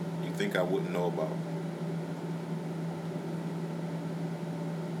theory you think I wouldn't know about.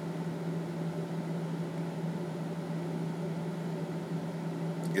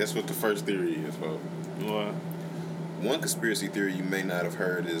 Guess what the first theory is, folks? What? One conspiracy theory you may not have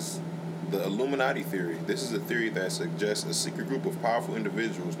heard is the Illuminati theory. This is a theory that suggests a secret group of powerful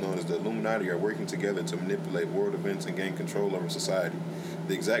individuals known as the Illuminati are working together to manipulate world events and gain control over society.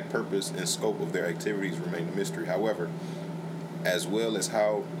 The exact purpose and scope of their activities remain a mystery. However, as well as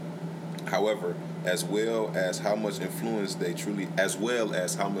how much influence they truly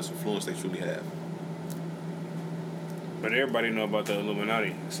have. But everybody know about the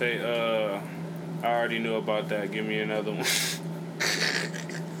Illuminati. Say, I already knew about that. Give me another one.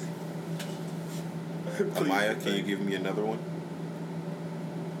 Amaya, can you give me another one?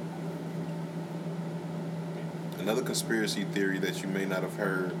 Another conspiracy theory that you may not have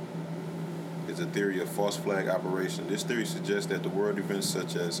heard is a theory of false flag operation. This theory suggests that the world events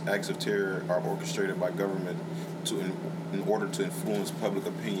such as acts of terror are orchestrated by government in order to influence public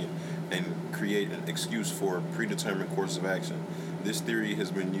opinion and create an excuse for a predetermined course of action. This theory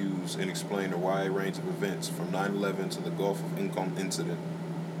has been used and explained a wide range of events from 9/11 to the Gulf of incident.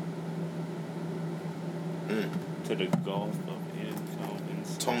 To the Gulf of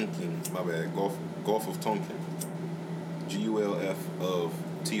incident. Tonkin, my bad. Gulf of Tonkin. Gulf of Tonkin.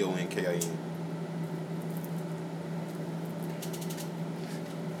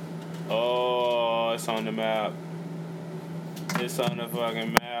 Oh, it's on the map. It's on the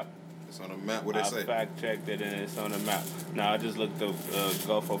fucking map. It's on the map. What they say? I fact checked it and it's on the map. Now I just looked up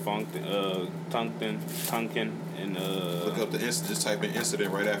Gulf of Tonkin and look up the incident. Just type in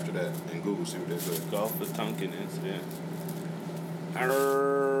incident right after that in Google. See what they say. Gulf of Tonkin incident. Alright.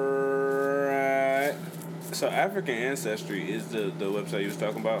 So African Ancestry is the website you was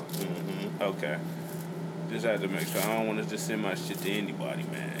talking about? Mm-hmm. Okay. Just had to make sure. I don't want to just send my shit to anybody,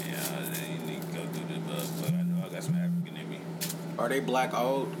 man. Yeah, you need to go do this, but I know I got some African in me. Are they black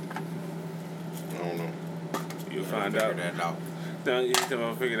old? I don't know. You'll find out. Figure that out. No, you need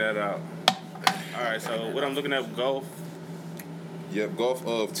to figure that out. Alright, so what I'm looking at, Gulf. Yep, Gulf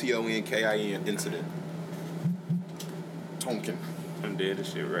of Tonkin incident. Tonkin. I'm dead as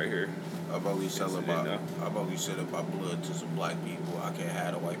shit right here. How about we sell about blood to some black people? I can't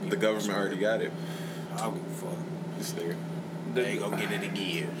have the white people. The government already got it. I don't give a fuck. This nigga. They ain't gonna get it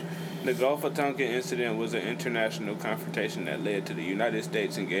again. The Gulf of Tonkin incident was an international confrontation that led to the United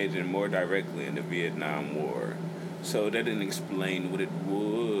States engaging more directly in the Vietnam War. So that didn't explain what it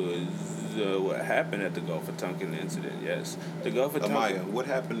was. What happened at the Gulf of Tonkin incident? Yes, the Gulf of Tonkin. Amaya, what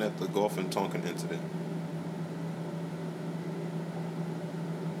happened at the Gulf of Tonkin incident?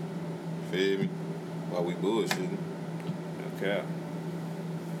 Feel me? While we bullshitting. Okay.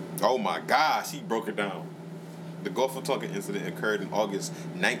 Oh my gosh, he broke it down. The Gulf of Tonkin incident occurred in August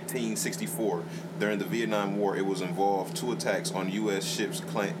 1964. During the Vietnam War, it was involved 2 attacks on U.S. ships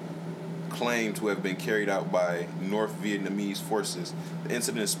claimed to have been carried out by North Vietnamese forces. The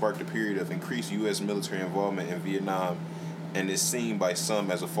incident sparked a period of increased U.S. military involvement in Vietnam and is seen by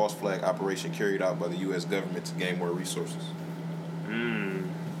some as a false flag operation carried out by the U.S. government to gain more resources.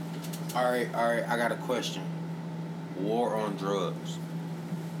 All right. I got a question. War on drugs.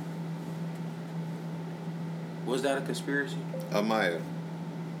 Was that a conspiracy? Amaya,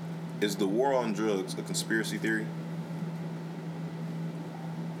 is the war on drugs a conspiracy theory?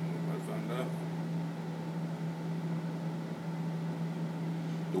 Let's find out.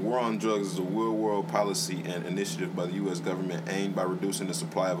 The war on drugs is a real-world policy and initiative by the U.S. government aimed by reducing the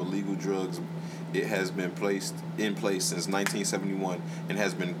supply of illegal drugs. It has been in place since 1971 and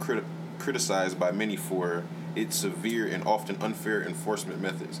has been criticized by many for its severe and often unfair enforcement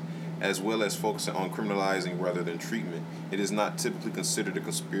methods, as well as focusing on criminalizing rather than treatment. It is not typically considered a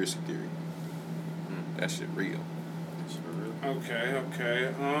conspiracy theory. That shit real. Okay.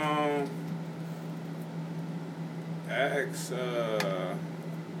 Ask,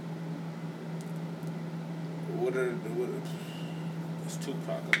 what is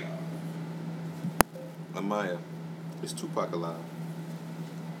Tupac alive? Amaya, is Tupac alive?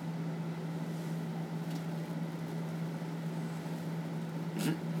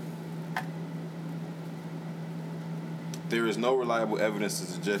 There is no reliable evidence to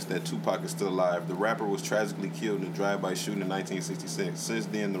suggest that Tupac is still alive. The rapper was tragically killed in a drive-by shooting in 1966. Since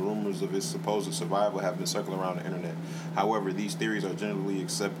then, the rumors of his supposed survival have been circling around the internet. However, these theories are generally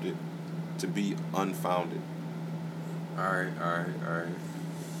accepted to be unfounded. All right.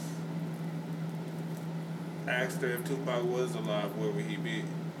 Asked her if Tupac was alive, where would he be?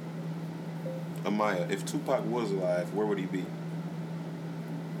 Amaya, if Tupac was alive, where would he be?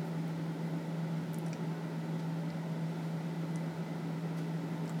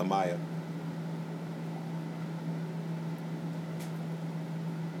 Amaya.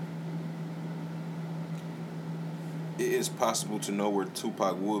 It is possible to know where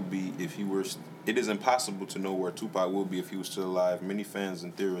Tupac would be if he were. It is impossible to know where Tupac would be if he was still alive. Many fans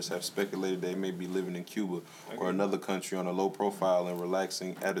and theorists have speculated that he may be living in Cuba or another country on a low profile and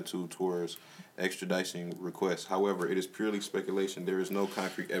relaxing attitude towards extradition requests. However, it is purely speculation. There is no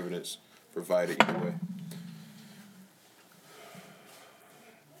concrete evidence provided either way.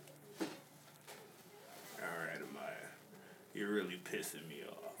 You're really pissing me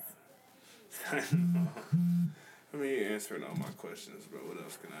off. I mean, you're answering all my questions, but what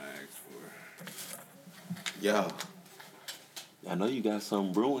else can I ask for? Yo, I know you got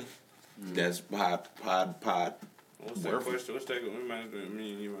something brewing. That's pod. What's that question? What's that? You might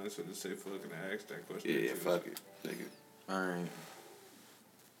as well just say fuck and ask that question. Yeah, fuck it, nigga. All right.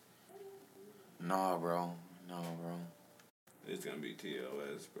 Nah, bro. It's gonna be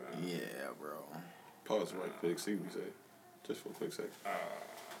TLS, bro. Yeah, bro. Pause right quick. See what you say. Just for a quick second.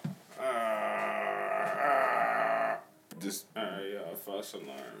 Just. Alright, y'all. False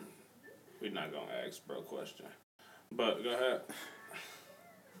alarm. We're not gonna ask bro question. But go ahead.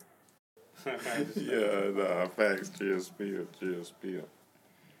 Facts. Chill spill.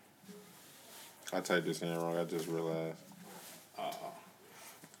 I typed this in wrong. I just realized.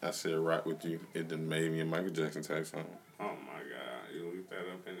 I said rock with you. It done made me a Michael Jackson type song. Oh my God. You looked that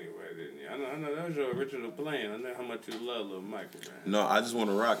up anyway, didn't you? I know that was your original plan. I know how much you love Lil Michael, man. No, I just want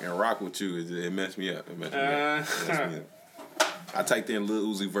to rock with you. It messed me up. It messed me up. I typed in Lil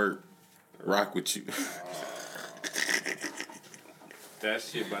Uzi Vert, rock with you. That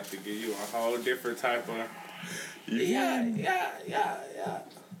shit about to give you a whole different type of... Yeah.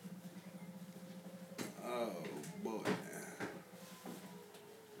 Oh, boy.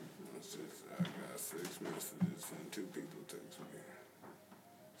 I got 6 messages and 2 people text me.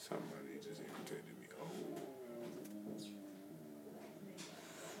 Somebody just irritated me.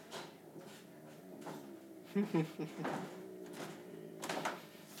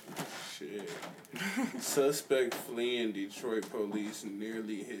 Shit. Suspect fleeing Detroit police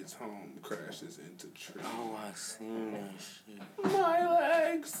nearly hits home, crashes into tree. Oh, I seen that shit. My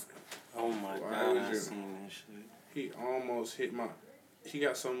legs. Oh my God, I seen that shit. He almost hit my... He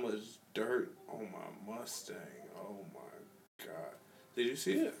got so much dirt on my Mustang. Oh my God. Did you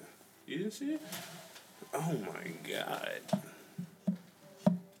see it? You didn't see it? Oh my God.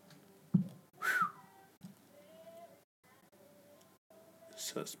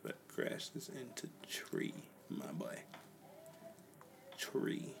 Suspect crashes into tree, my boy.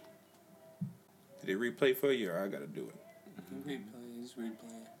 Tree. Did it replay for you, or I gotta do it? It's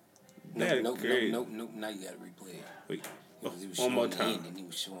replaying. Nope, Now you gotta replay it. Wait. He was One more showing the time. end, and he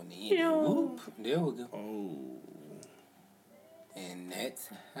was showing the end. Whoop. There we go. Oh. And that's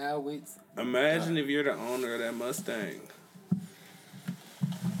how it's... Imagine if you're the owner of that Mustang.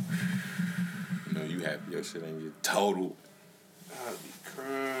 You know, you have your shit ain't get total. I'd be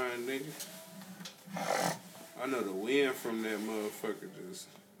crying, nigga. I know the wind from that motherfucker just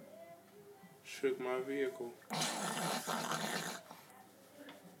shook my vehicle.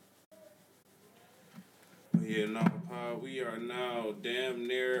 But yeah, no, Pa, we are now damn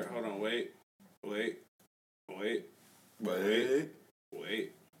near. Hold on, wait. Wait for it.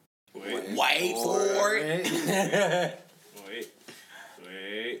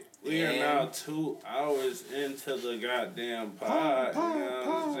 We are now 2 hours into the goddamn pod. You know what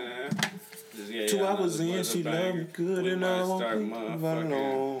I'm saying? Just, yeah, 2 hours in, she love me good, and I won't think about it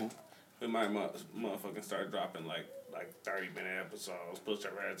all. We might motherfucking start dropping like 30-minute episodes. Put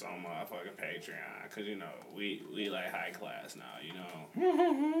your heads on motherfucking Patreon, cause you know we like high class now. You know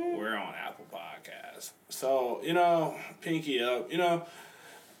we're on Apple Podcasts, so you know pinky up. You know,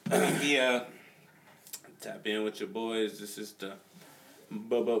 yeah. Tap in with your boys. This is the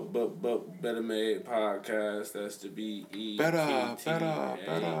Bettamaid Podcast. That's the BETTAMAID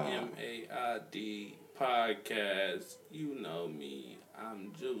Podcast. You know me.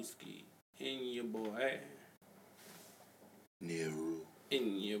 I'm Juicy. And your boy. Nehru.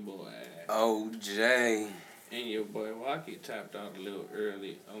 And your boy. OJ. And your boy Walkie tapped out a little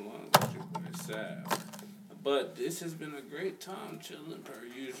early along with your boy Sal. But this has been a great time chilling per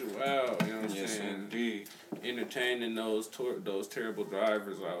usual. You know what I'm saying? Indeed. Entertaining those terrible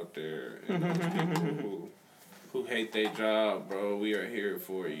drivers out there and those people who hate their job, bro. We are here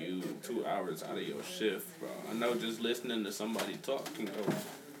for you. 2 hours out of your shift, bro. I know just listening to somebody talk can go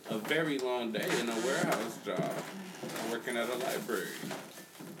a very long day in a warehouse job, working at a library,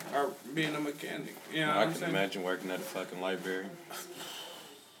 or being a mechanic. You know what I'm saying? Imagine working at a fucking library.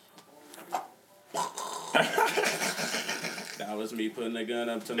 That was me putting a gun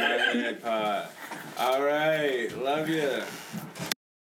up to my head, Pod. All right, love ya.